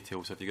person's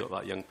details? Have you got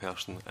that young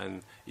person?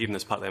 And even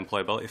as part of the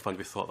employability fund,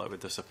 we thought that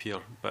would disappear,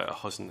 but it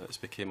hasn't. It's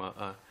became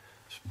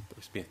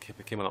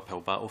became an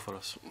uphill battle for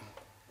us.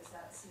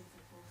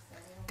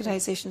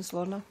 Organisations,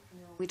 Lorna?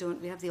 We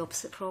don't. We have the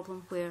opposite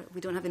problem where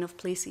we don't have enough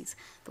places,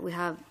 but we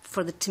have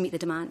to meet the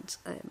demand.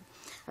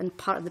 And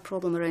part of the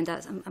problem around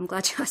that, I'm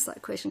glad you asked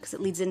that question, because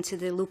it leads into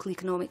the local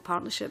economic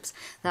partnerships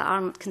that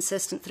aren't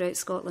consistent throughout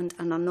Scotland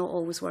and are not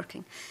always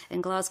working.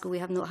 In Glasgow, we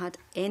have not had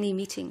any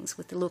meetings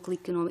with the local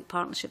economic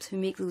partnerships who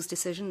make those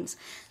decisions.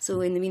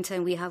 So in the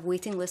meantime, we have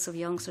waiting lists of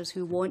youngsters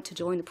who want to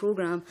join the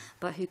programme,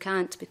 but who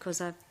can't because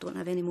I don't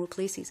have any more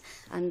places.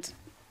 And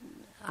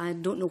I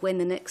don't know when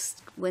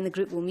the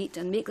group will meet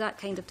and make that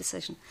kind of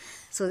decision.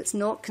 So it's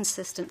not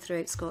consistent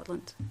throughout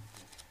Scotland.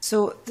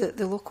 So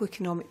the local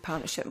economic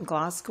partnership in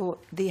Glasgow,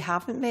 they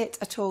haven't met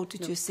at all,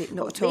 did you say?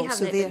 Not at all. They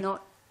have met,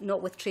 but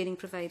not with training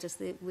providers.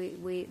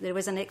 There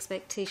was an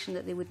expectation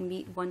that they would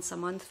meet once a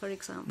month, for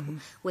example,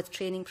 with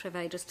training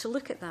providers to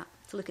look at that,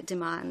 to look at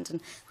demand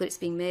and where it's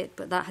being met,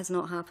 but that has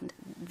not happened.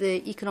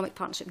 The economic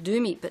partnership do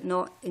meet, but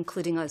not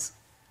including us.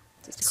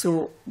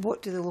 So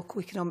what do the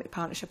local economic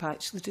partnership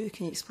actually do?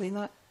 Can you explain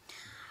that?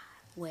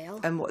 Well,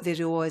 and what their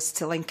role is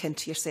to link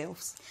into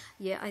yourselves?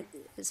 Yeah,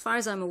 as far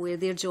as I'm aware,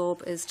 their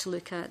job is to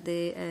look at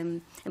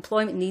the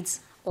employment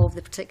needs of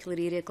the particular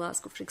area,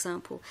 Glasgow, for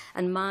example,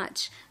 and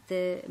match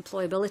the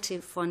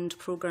employability fund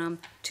programme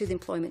to the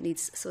employment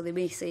needs. So they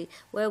may say,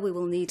 well, we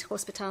will need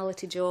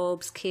hospitality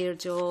jobs, care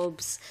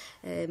jobs,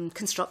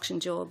 construction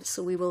jobs.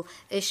 So we will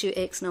issue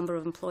X number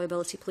of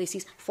employability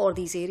places for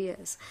these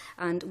areas.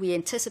 And we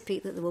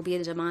anticipate that there will be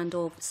a demand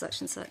of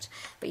such and such.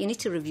 But you need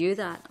to review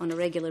that on a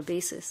regular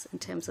basis in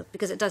terms of,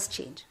 because it does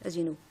change, as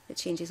you know, it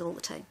changes all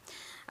the time.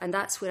 And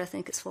that's where I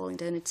think it's falling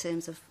down in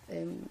terms of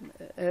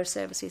our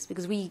services,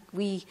 because we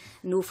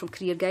know from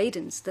career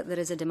guidance that there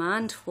is a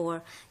demand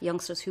for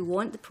youngsters who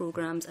want the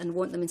programmes and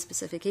want them in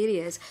specific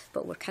areas,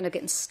 but we're kind of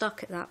getting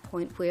stuck at that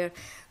point where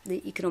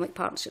the economic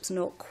partnership's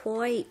not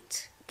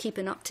quite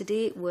keeping up to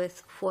date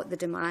with what the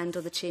demand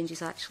or the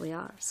changes actually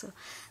are. So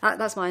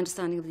that's my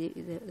understanding of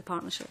the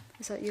partnership.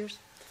 Is that yours?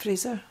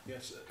 Fraser?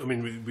 Yes, I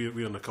mean,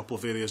 we're in a couple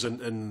of areas.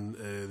 In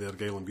the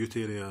Argyll and Butte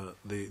area,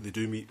 they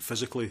do meet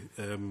physically.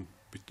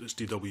 It's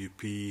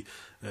DWP,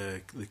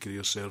 the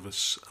Career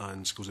Service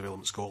and Skills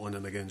Development Scotland,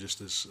 and again, just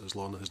as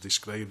Lorna has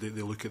described,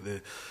 they look at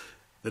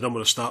the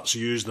number of starts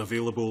used and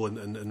available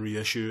and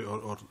reissue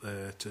or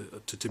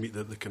to meet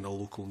the kind of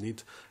local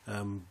need.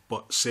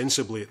 But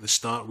sensibly at the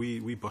start,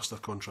 we bust our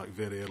contract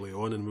very early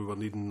on, and we were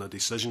needing a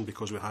decision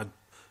because we had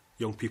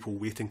young people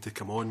waiting to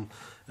come on,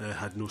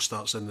 had no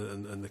starts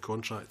in the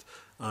contract.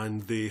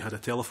 And they had a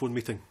telephone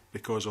meeting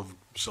because of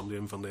somebody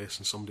in Inverness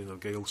and somebody in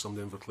Argyll,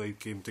 somebody in Inverclyde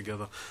came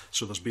together.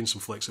 So there's been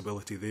some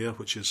flexibility there,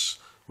 which was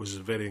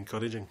very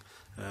encouraging.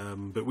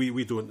 But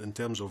we don't, in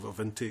terms of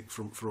intake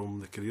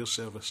from the career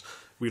service,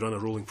 we run a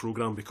rolling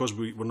programme because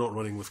we're not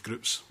running with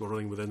groups, we're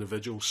running with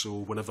individuals. So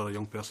whenever a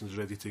young person is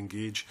ready to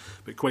engage,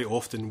 but quite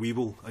often we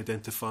will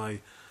identify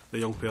the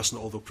young person,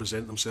 although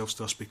present themselves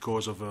to us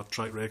because of our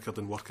track record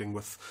in working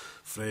with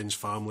friends,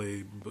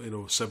 family,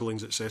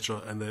 siblings, etc.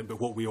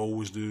 But what we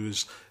always do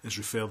is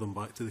refer them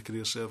back to the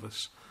career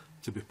service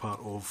to be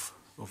part of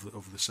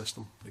the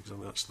system.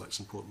 Because that's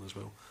important as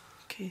well.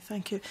 Okay,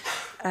 thank you.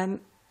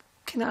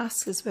 Can I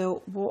ask as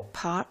well, what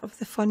part of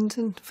the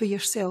funding for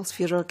yourselves,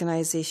 for your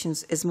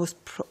organisations, is most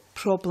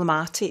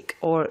problematic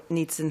or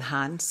needs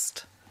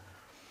enhanced?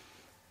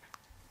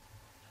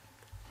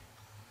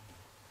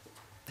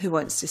 Who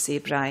wants to say,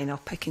 Brian? I'll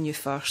pick on you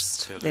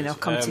first, then I'll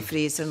come to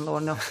Fraser and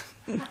Lorna.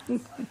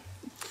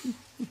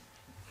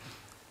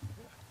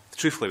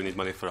 Truthfully, we need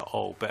money for it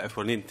all, but if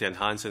we're needing to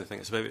enhance anything,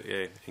 it's about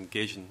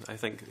engaging. I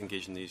think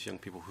engaging these young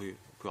people who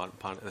aren't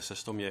part of the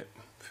system yet,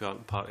 who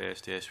aren't part of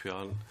SDS, who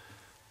aren't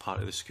part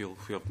of the school,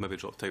 who have maybe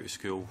dropped out of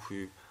school,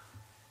 who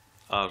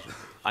are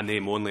a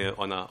name only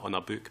on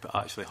a book, but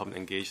actually haven't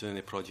engaged in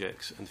any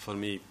projects. And for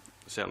me,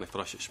 certainly for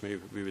us at SMU,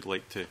 we would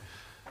like to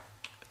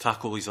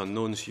tackle these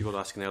unknowns. You were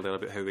asking earlier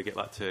about how we get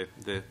that to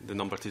the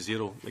number to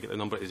zero. We get the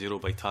number to zero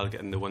by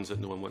targeting the ones that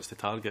no one wants to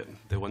target,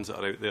 the ones that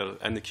are out there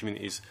in the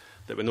communities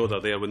that we know they're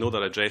there, we know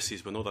their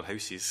addresses, we know their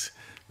houses,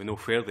 we know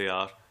where they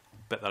are,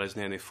 but there isn't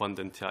any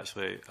funding to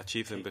actually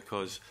achieve them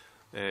because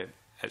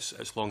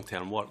it's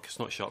long-term work, it's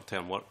not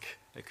short-term work.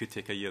 It could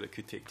take a year, it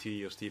could take 2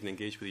 years to even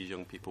engage with these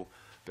young people.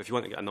 But if you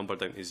want to get a number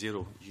down to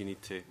zero, you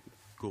need to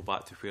go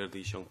back to where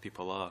these young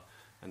people are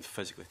and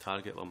physically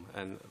target them.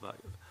 And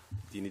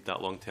you need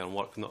that long-term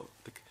work.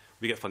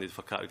 We get funded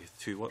for category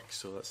 2 work,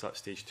 so that's that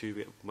stage 2.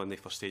 We get money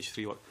for stage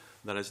 3 work.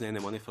 There isn't any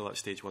money for that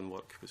stage 1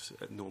 work because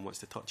no one wants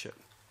to touch it.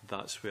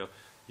 That's where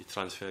you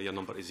transfer your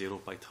number to zero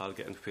by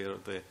targeting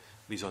where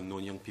these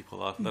unknown young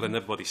people are. They're in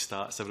everybody's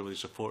stats,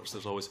 everybody's reports.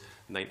 There's always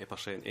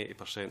 90%,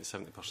 80%,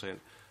 70%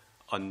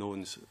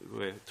 unknowns,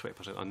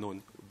 20%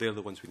 unknown. They're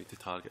the ones we need to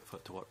target for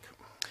it to work.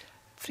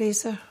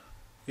 Fraser?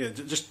 Yeah,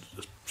 just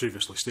as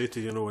previously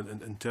stated,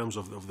 in terms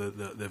of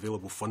the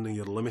available funding,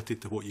 you're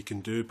limited to what you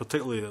can do,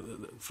 particularly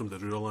from the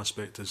rural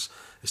aspect, is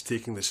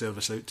taking the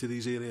service out to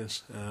these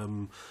areas.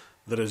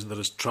 There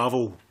is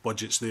travel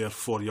budgets there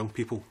for young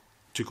people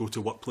to go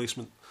to work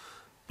placement,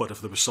 but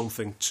if there was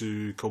something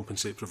to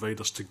compensate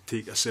providers to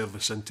take a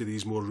service into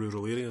these more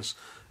rural areas,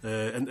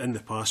 in the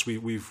past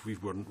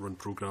we've run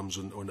programmes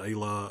on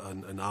Isla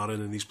and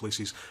Arran and these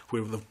places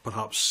where they've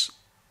perhaps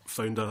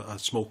found a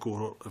small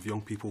cohort of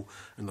young people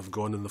and they've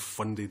gone and they've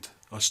funded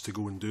us to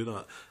go and do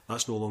that.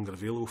 That's no longer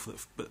available,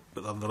 but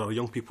there are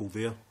young people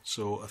there.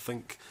 So I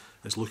think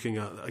it's looking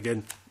at,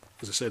 again,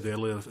 as I said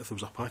earlier, if there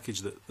was a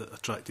package that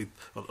attracted,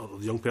 or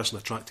the young person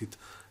attracted,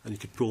 and you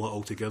could pull it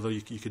all together,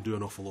 you could do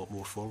an awful lot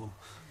more for them.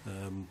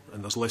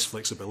 And there's less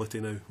flexibility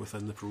now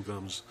within the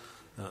programmes.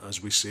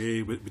 As we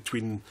say,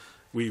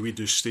 we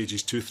do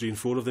stages 2, 3 and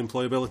 4 of the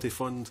employability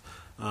fund,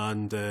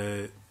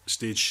 and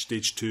stage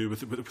 2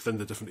 within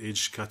the different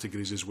age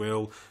categories as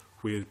well,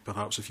 where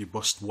perhaps if you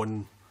bust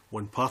one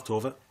part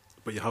of it,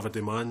 but you have a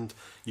demand,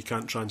 you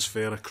can't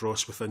transfer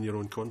across within your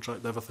own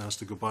contract. Everything has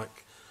to go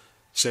back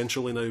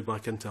centrally now,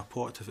 back into a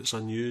pot if it's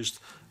unused,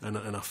 and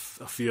I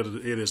fear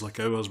areas like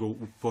ours will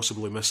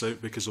possibly miss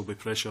out because there'll be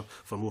pressure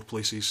for more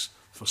places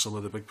for some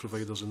of the big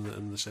providers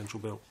in the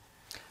central belt.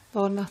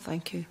 Lorna,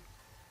 thank you.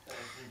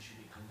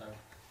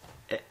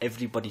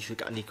 Everybody should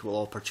get an equal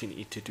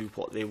opportunity to do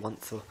what they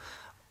want, so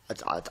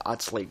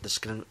I'd like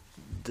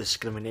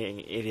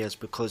discriminating areas,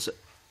 because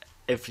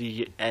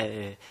every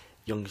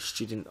young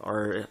student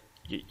or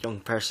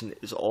young person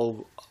is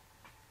all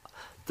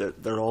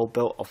they're all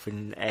built up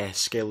in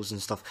skills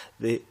and stuff.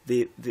 We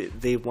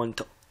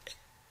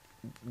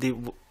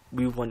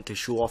want to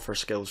show off our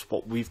skills,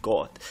 what we've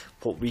got,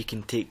 what we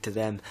can take to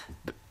them,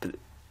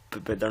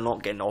 but they're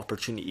not getting the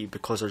opportunity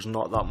because there's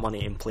not that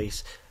money in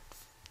place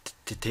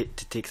to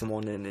take them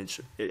on, and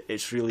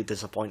it's really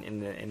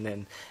disappointing.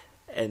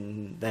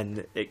 And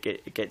then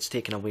it gets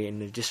taken away,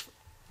 and they just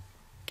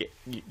get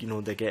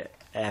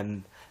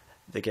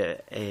they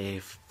get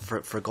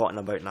forgotten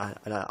about,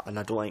 and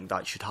I don't think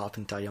that should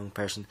happen to a young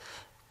person,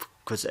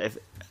 because if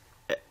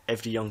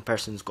every young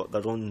person's got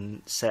their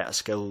own set of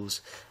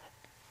skills,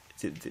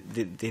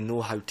 they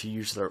know how to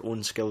use their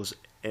own skills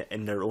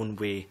in their own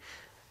way.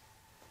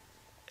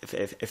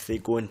 If they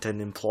go into an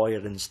employer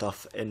and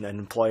stuff, and an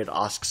employer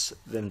asks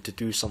them to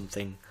do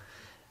something,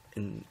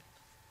 and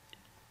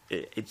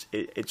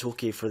it's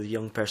okay for the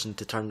young person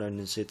to turn around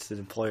and say to the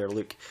employer,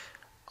 look,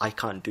 I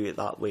can't do it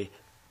that way,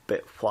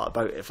 but what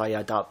about if I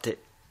adapt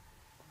it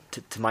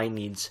to my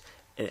needs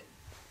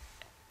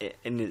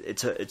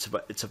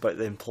it's about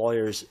the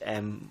employers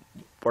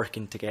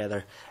working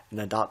together and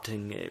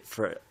adapting it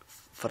for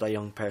a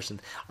young person.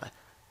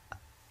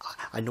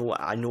 I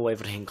know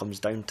everything comes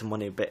down to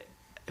money, but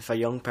if a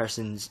young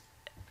person's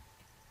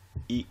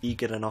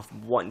eager enough,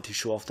 wanting to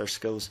show off their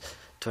skills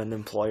to an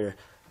employer,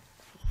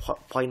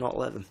 why not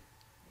let them?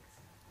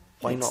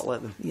 Why not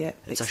let them? Yeah,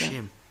 it's exactly. a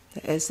shame.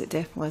 It is. It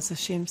definitely is a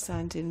shame,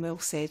 Sandy, and well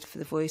said for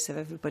the voice of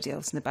everybody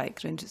else in the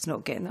background. It's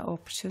not getting that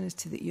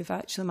opportunity that you've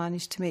actually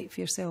managed to make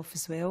for yourself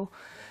as well.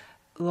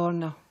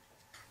 Lorna.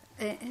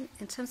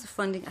 In terms of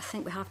funding, I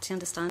think we have to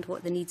understand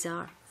what the needs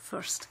are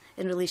first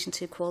in relation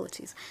to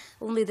equalities.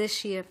 Only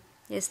this year,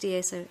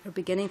 SDS are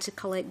beginning to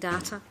collect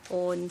data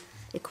on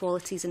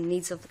equalities and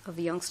needs of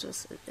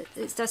youngsters.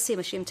 It does seem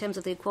a shame in terms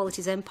of the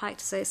equalities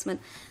impact assessment.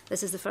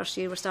 This is the first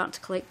year we're starting to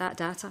collect that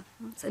data.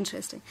 It's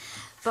interesting.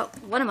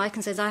 But one of my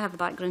concerns, I have a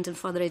background in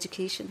further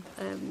education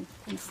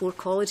in 4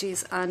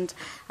 colleges, and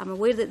I'm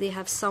aware that they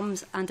have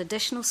sums and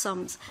additional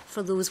sums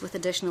for those with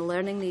additional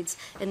learning needs.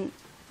 In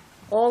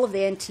all of the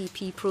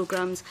NTP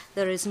programmes,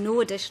 there is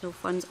no additional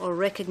funds or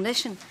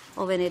recognition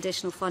of any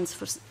additional funds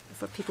for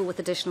people with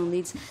additional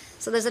needs.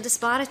 So there's a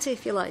disparity,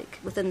 if you like,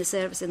 within the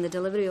service in the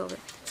delivery of it.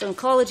 So in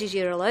colleges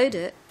you're allowed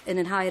it, and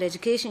in higher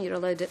education you're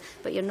allowed it,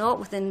 but you're not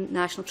within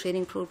national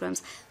training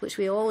programmes, which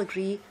we all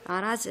agree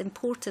are as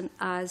important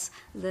as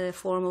the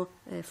formal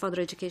further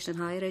education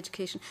and higher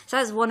education. So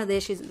that's one of the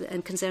issues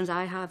and concerns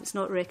I have. It's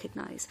not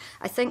recognised.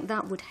 I think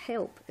that would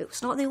help.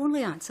 It's not the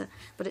only answer,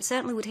 but it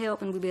certainly would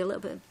help and would be a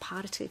little bit of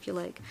parity, if you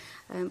like.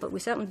 But we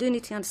certainly do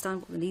need to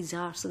understand what the needs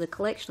are. So the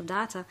collection of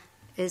data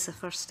is a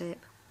first step.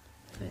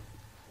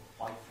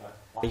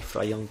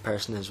 For a young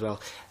person as well,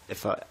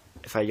 if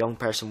a young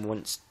person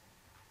wants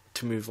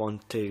to move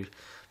on to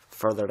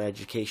further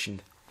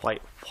education, why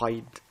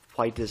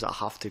does it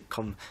have to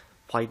come?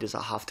 Why does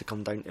it have to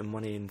come down to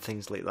money and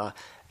things like that?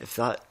 If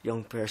that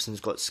young person's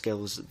got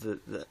skills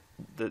that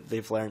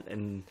they've learnt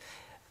and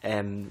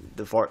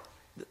they've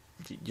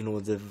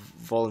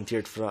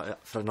volunteered for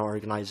an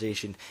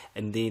organisation,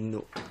 and they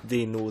know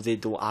they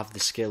don't have the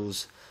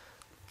skills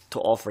to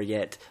offer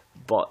yet,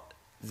 but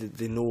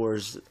they know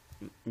there's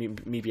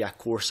maybe a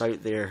course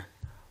out there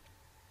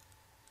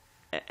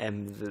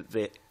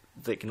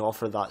that can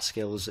offer that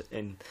skills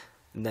and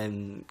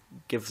then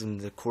give them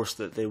the course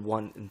that they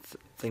want and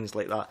things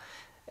like that.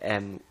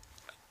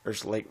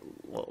 There's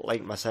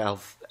like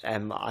myself,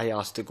 I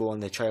asked to go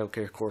on the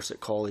childcare course at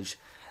college,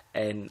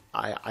 and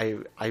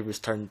I was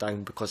turned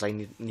down because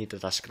I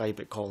needed a scribe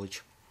at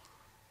college.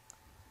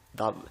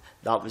 That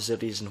was the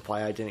reason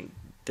why I didn't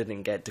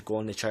get to go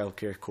on the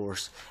childcare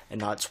course,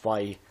 and that's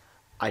why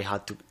I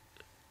had to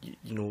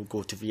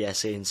go to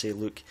VSA and say,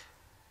 look,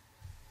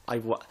 I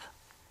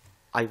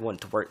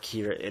want to work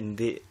here, and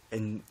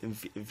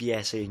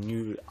VSA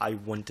knew I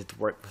wanted to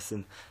work with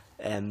them,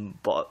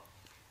 but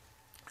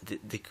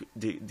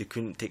they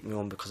couldn't take me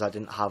on because I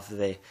didn't have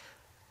the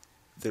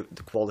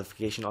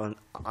qualification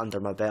under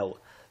my belt.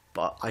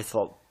 But I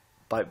thought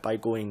by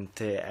going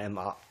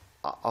to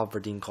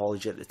Aberdeen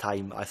College at the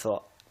time, I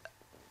thought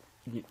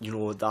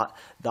that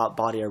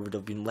barrier would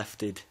have been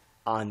lifted,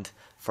 and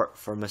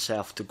for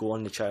myself to go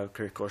on the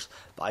childcare course.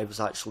 But I was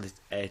actually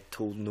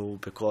told no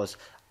because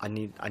I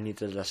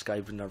needed a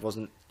scribe and there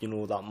wasn't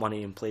that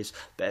money in place.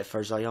 But if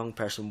there's a young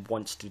person who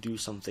wants to do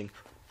something,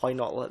 why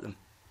not let them?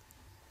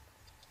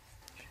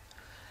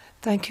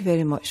 Thank you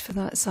very much for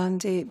that,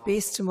 Sandy.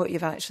 Based on what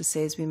you've actually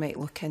said, we might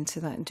look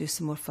into that and do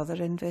some more further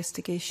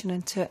investigation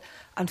into it.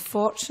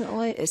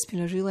 Unfortunately, it's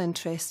been a really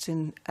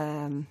interesting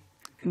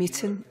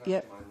meeting.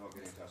 Yep.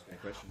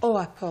 Oh,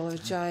 I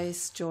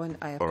apologise, John.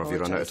 I apologise. Or have you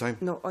run out of time?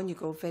 No, on you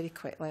go very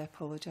quickly. I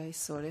apologise.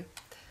 Sorry.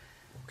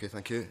 Okay,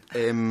 thank you.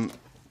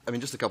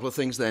 Just a couple of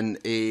things then.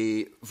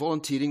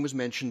 Volunteering was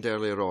mentioned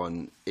earlier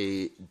on.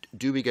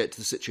 Do we get to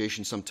the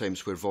situation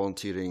sometimes where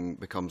volunteering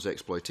becomes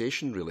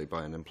exploitation, really,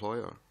 by an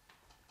employer?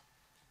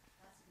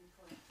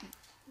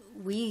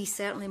 We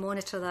certainly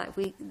monitor that.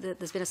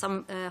 There's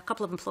been a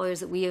couple of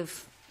employers that we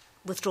have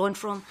withdrawn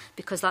from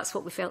because that's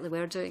what we felt they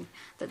were doing,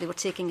 that they were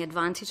taking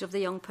advantage of the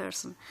young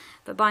person.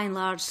 But by and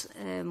large,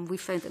 we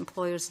found that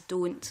employers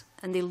don't,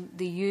 and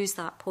they use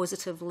that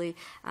positively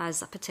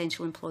as a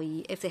potential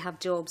employee. If they have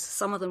jobs,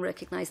 some of them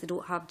recognise they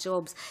don't have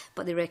jobs,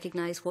 but they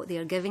recognise what they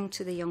are giving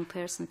to the young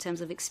person in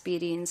terms of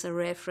experience, a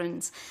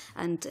reference,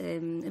 and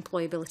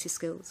employability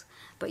skills.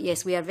 But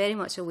yes, we are very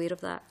much aware of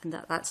that, and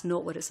that's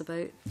not what it's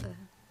about.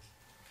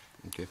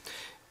 Okay.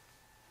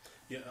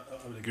 Yeah,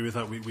 I would agree with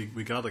that.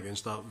 We guard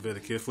against that very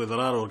carefully. There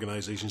are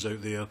organisations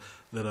out there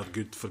that are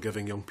good for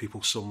giving young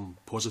people some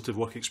positive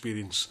work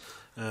experience,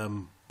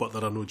 but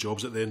there are no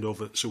jobs at the end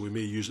of it, so we may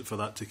use it for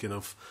that to kind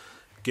of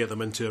get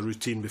them into a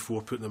routine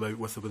before putting them out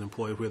with an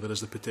employer where there is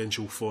the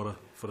potential for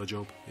a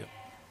job. Yeah.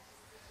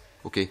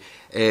 Okay.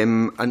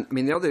 And I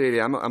mean, the other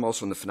area, I'm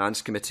also on the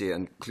Finance Committee,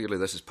 and clearly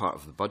this is part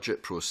of the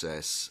budget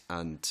process,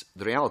 and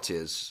the reality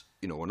is,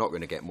 we're not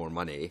going to get more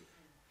money.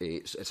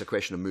 It's a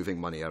question of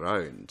moving money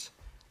around.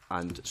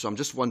 And so I'm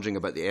just wondering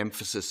about the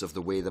emphasis of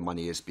the way the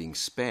money is being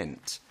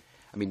spent.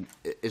 I mean,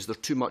 is there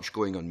too much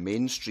going on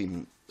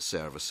mainstream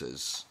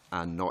services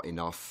and not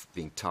enough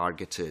being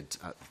targeted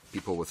at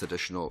people with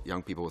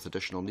young people with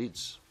additional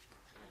needs?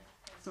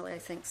 Personally, I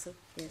think so,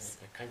 yes.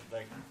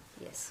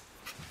 Yes.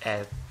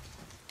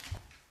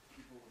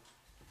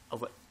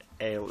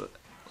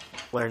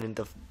 Learning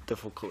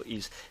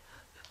difficulties,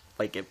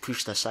 like, get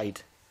pushed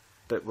aside,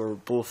 but we're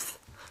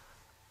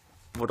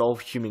all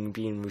human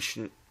beings. We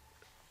should,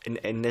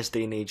 in this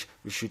day and age,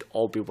 we should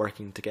all be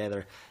working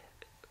together.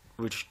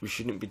 We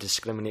shouldn't be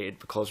discriminated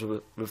because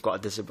we've got a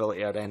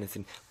disability or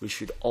anything. We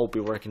should all be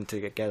working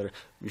together.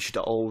 We should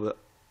all,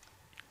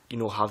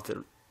 have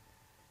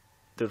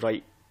the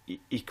right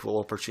equal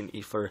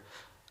opportunity for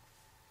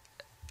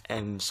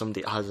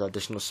somebody that has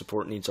additional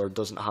support needs or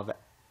doesn't have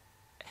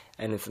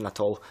anything at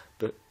all.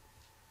 But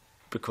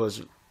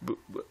because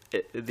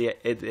at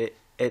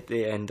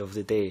the end of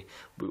the day,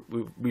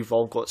 we've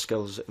all got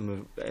skills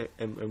and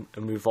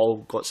we've all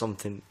got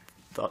something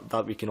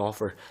that we can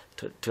offer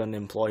to an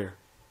employer.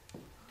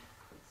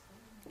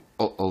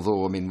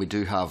 Although, I mean, we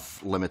do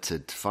have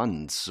limited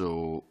funds,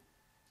 so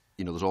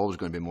there's always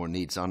going to be more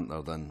needs, aren't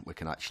there, than we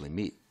can actually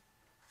meet.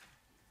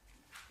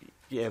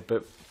 Yeah,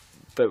 but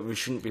we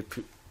shouldn't be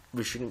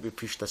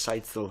pushed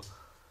aside though,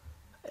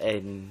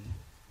 and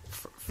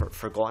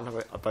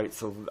forgotten about.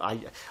 So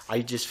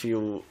I just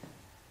feel,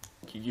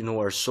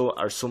 are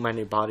so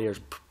many barriers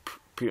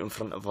put in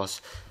front of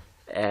us.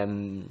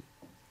 In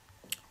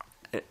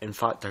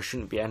fact, there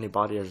shouldn't be any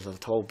barriers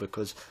at all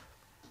because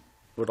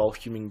we're all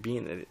human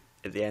beings.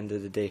 At the end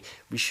of the day,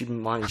 we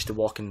shouldn't manage to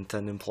walk into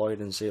an employer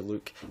and say,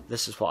 "Look,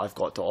 this is what I've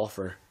got to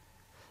offer,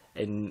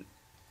 and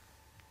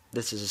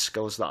this is the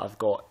skills that I've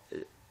got.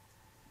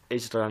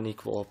 Is there an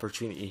equal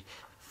opportunity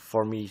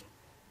for me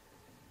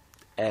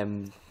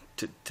to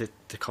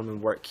come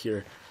and work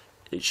here?"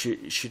 It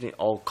shouldn't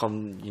all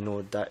come,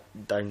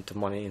 down to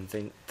money and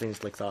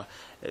things like that.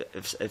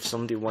 If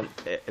somebody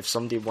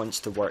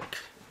wants to work,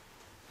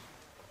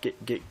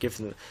 give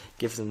them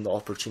the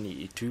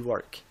opportunity to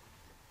work.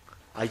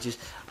 It is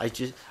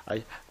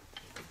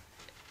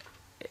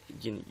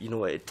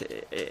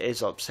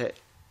upset.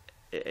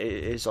 It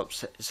is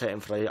upsetting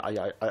for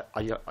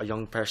a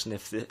young person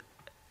if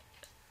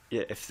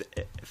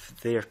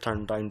they're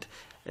turned down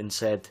and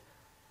said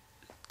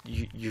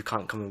you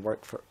can't come and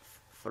work for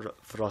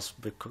us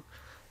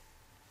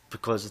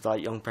because that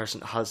young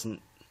person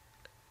hasn't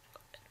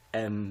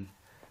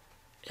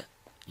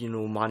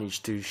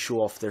managed to show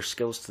off their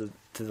skills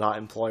to that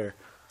employer,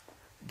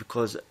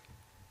 because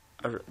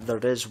there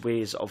is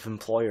ways of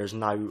employers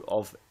now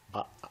of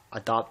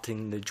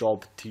adapting the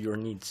job to your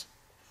needs.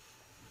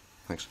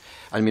 Thanks.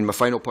 I mean, my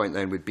final point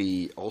then would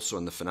be also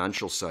on the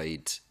financial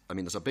side. I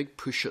mean, there's a big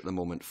push at the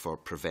moment for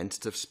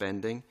preventative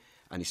spending,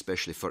 and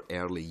especially for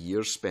early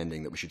years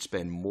spending, that we should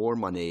spend more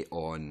money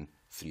on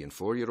 3- and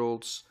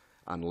 4-year-olds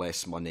and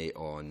less money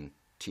on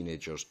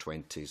teenagers,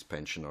 20s,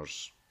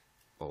 pensioners,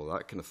 all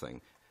that kind of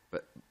thing.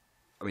 But,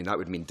 I mean, that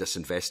would mean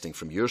disinvesting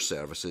from your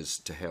services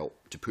to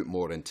help to put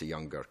more into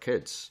younger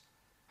kids.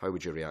 How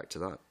would you react to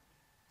that?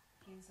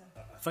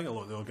 I think a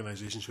lot of the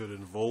organisations who are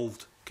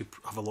involved could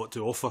have a lot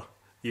to offer,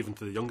 even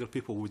to the younger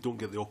people. We don't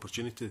get the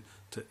opportunity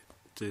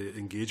to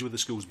engage with the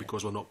schools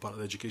because we're not part of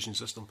the education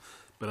system.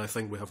 But I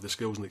think we have the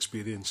skills and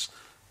experience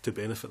to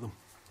benefit them.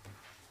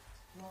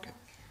 Okay.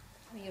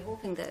 I mean, you're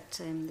hoping that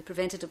the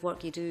preventative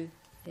work you do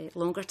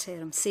longer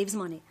term saves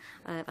money,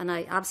 and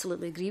I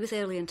absolutely agree with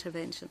early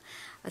intervention.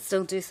 I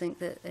still do think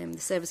that the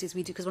services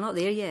we do, because we're not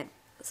there yet,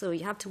 so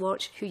you have to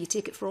watch who you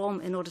take it from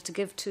in order to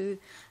give to,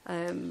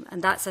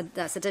 and that's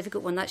a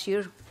difficult one. That's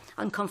your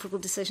uncomfortable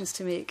decisions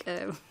to make.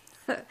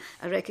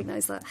 I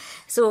recognise that.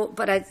 So,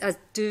 but I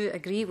do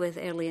agree with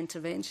early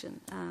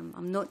intervention.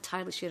 I'm not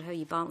entirely sure how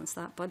you balance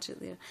that budget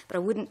there, but I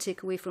wouldn't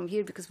take away from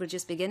here because we're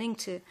just beginning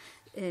to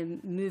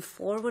move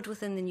forward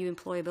within the new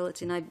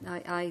employability, and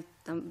I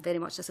am very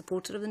much a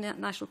supporter of the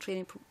national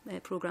training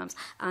programmes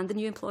and the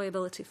new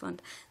employability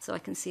fund, so I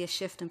can see a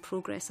shift in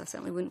progress. I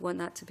certainly wouldn't want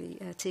that to be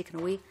taken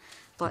away,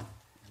 but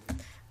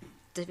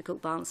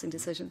difficult balancing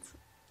decisions.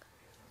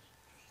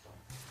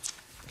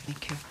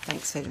 Thank you.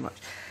 Thanks very much.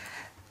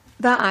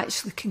 That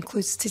actually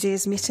concludes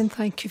today's meeting.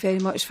 Thank you very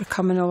much for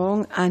coming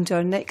along, and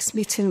our next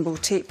meeting will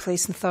take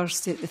place on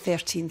Thursday, the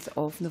 13th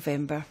of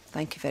November.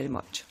 Thank you very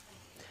much.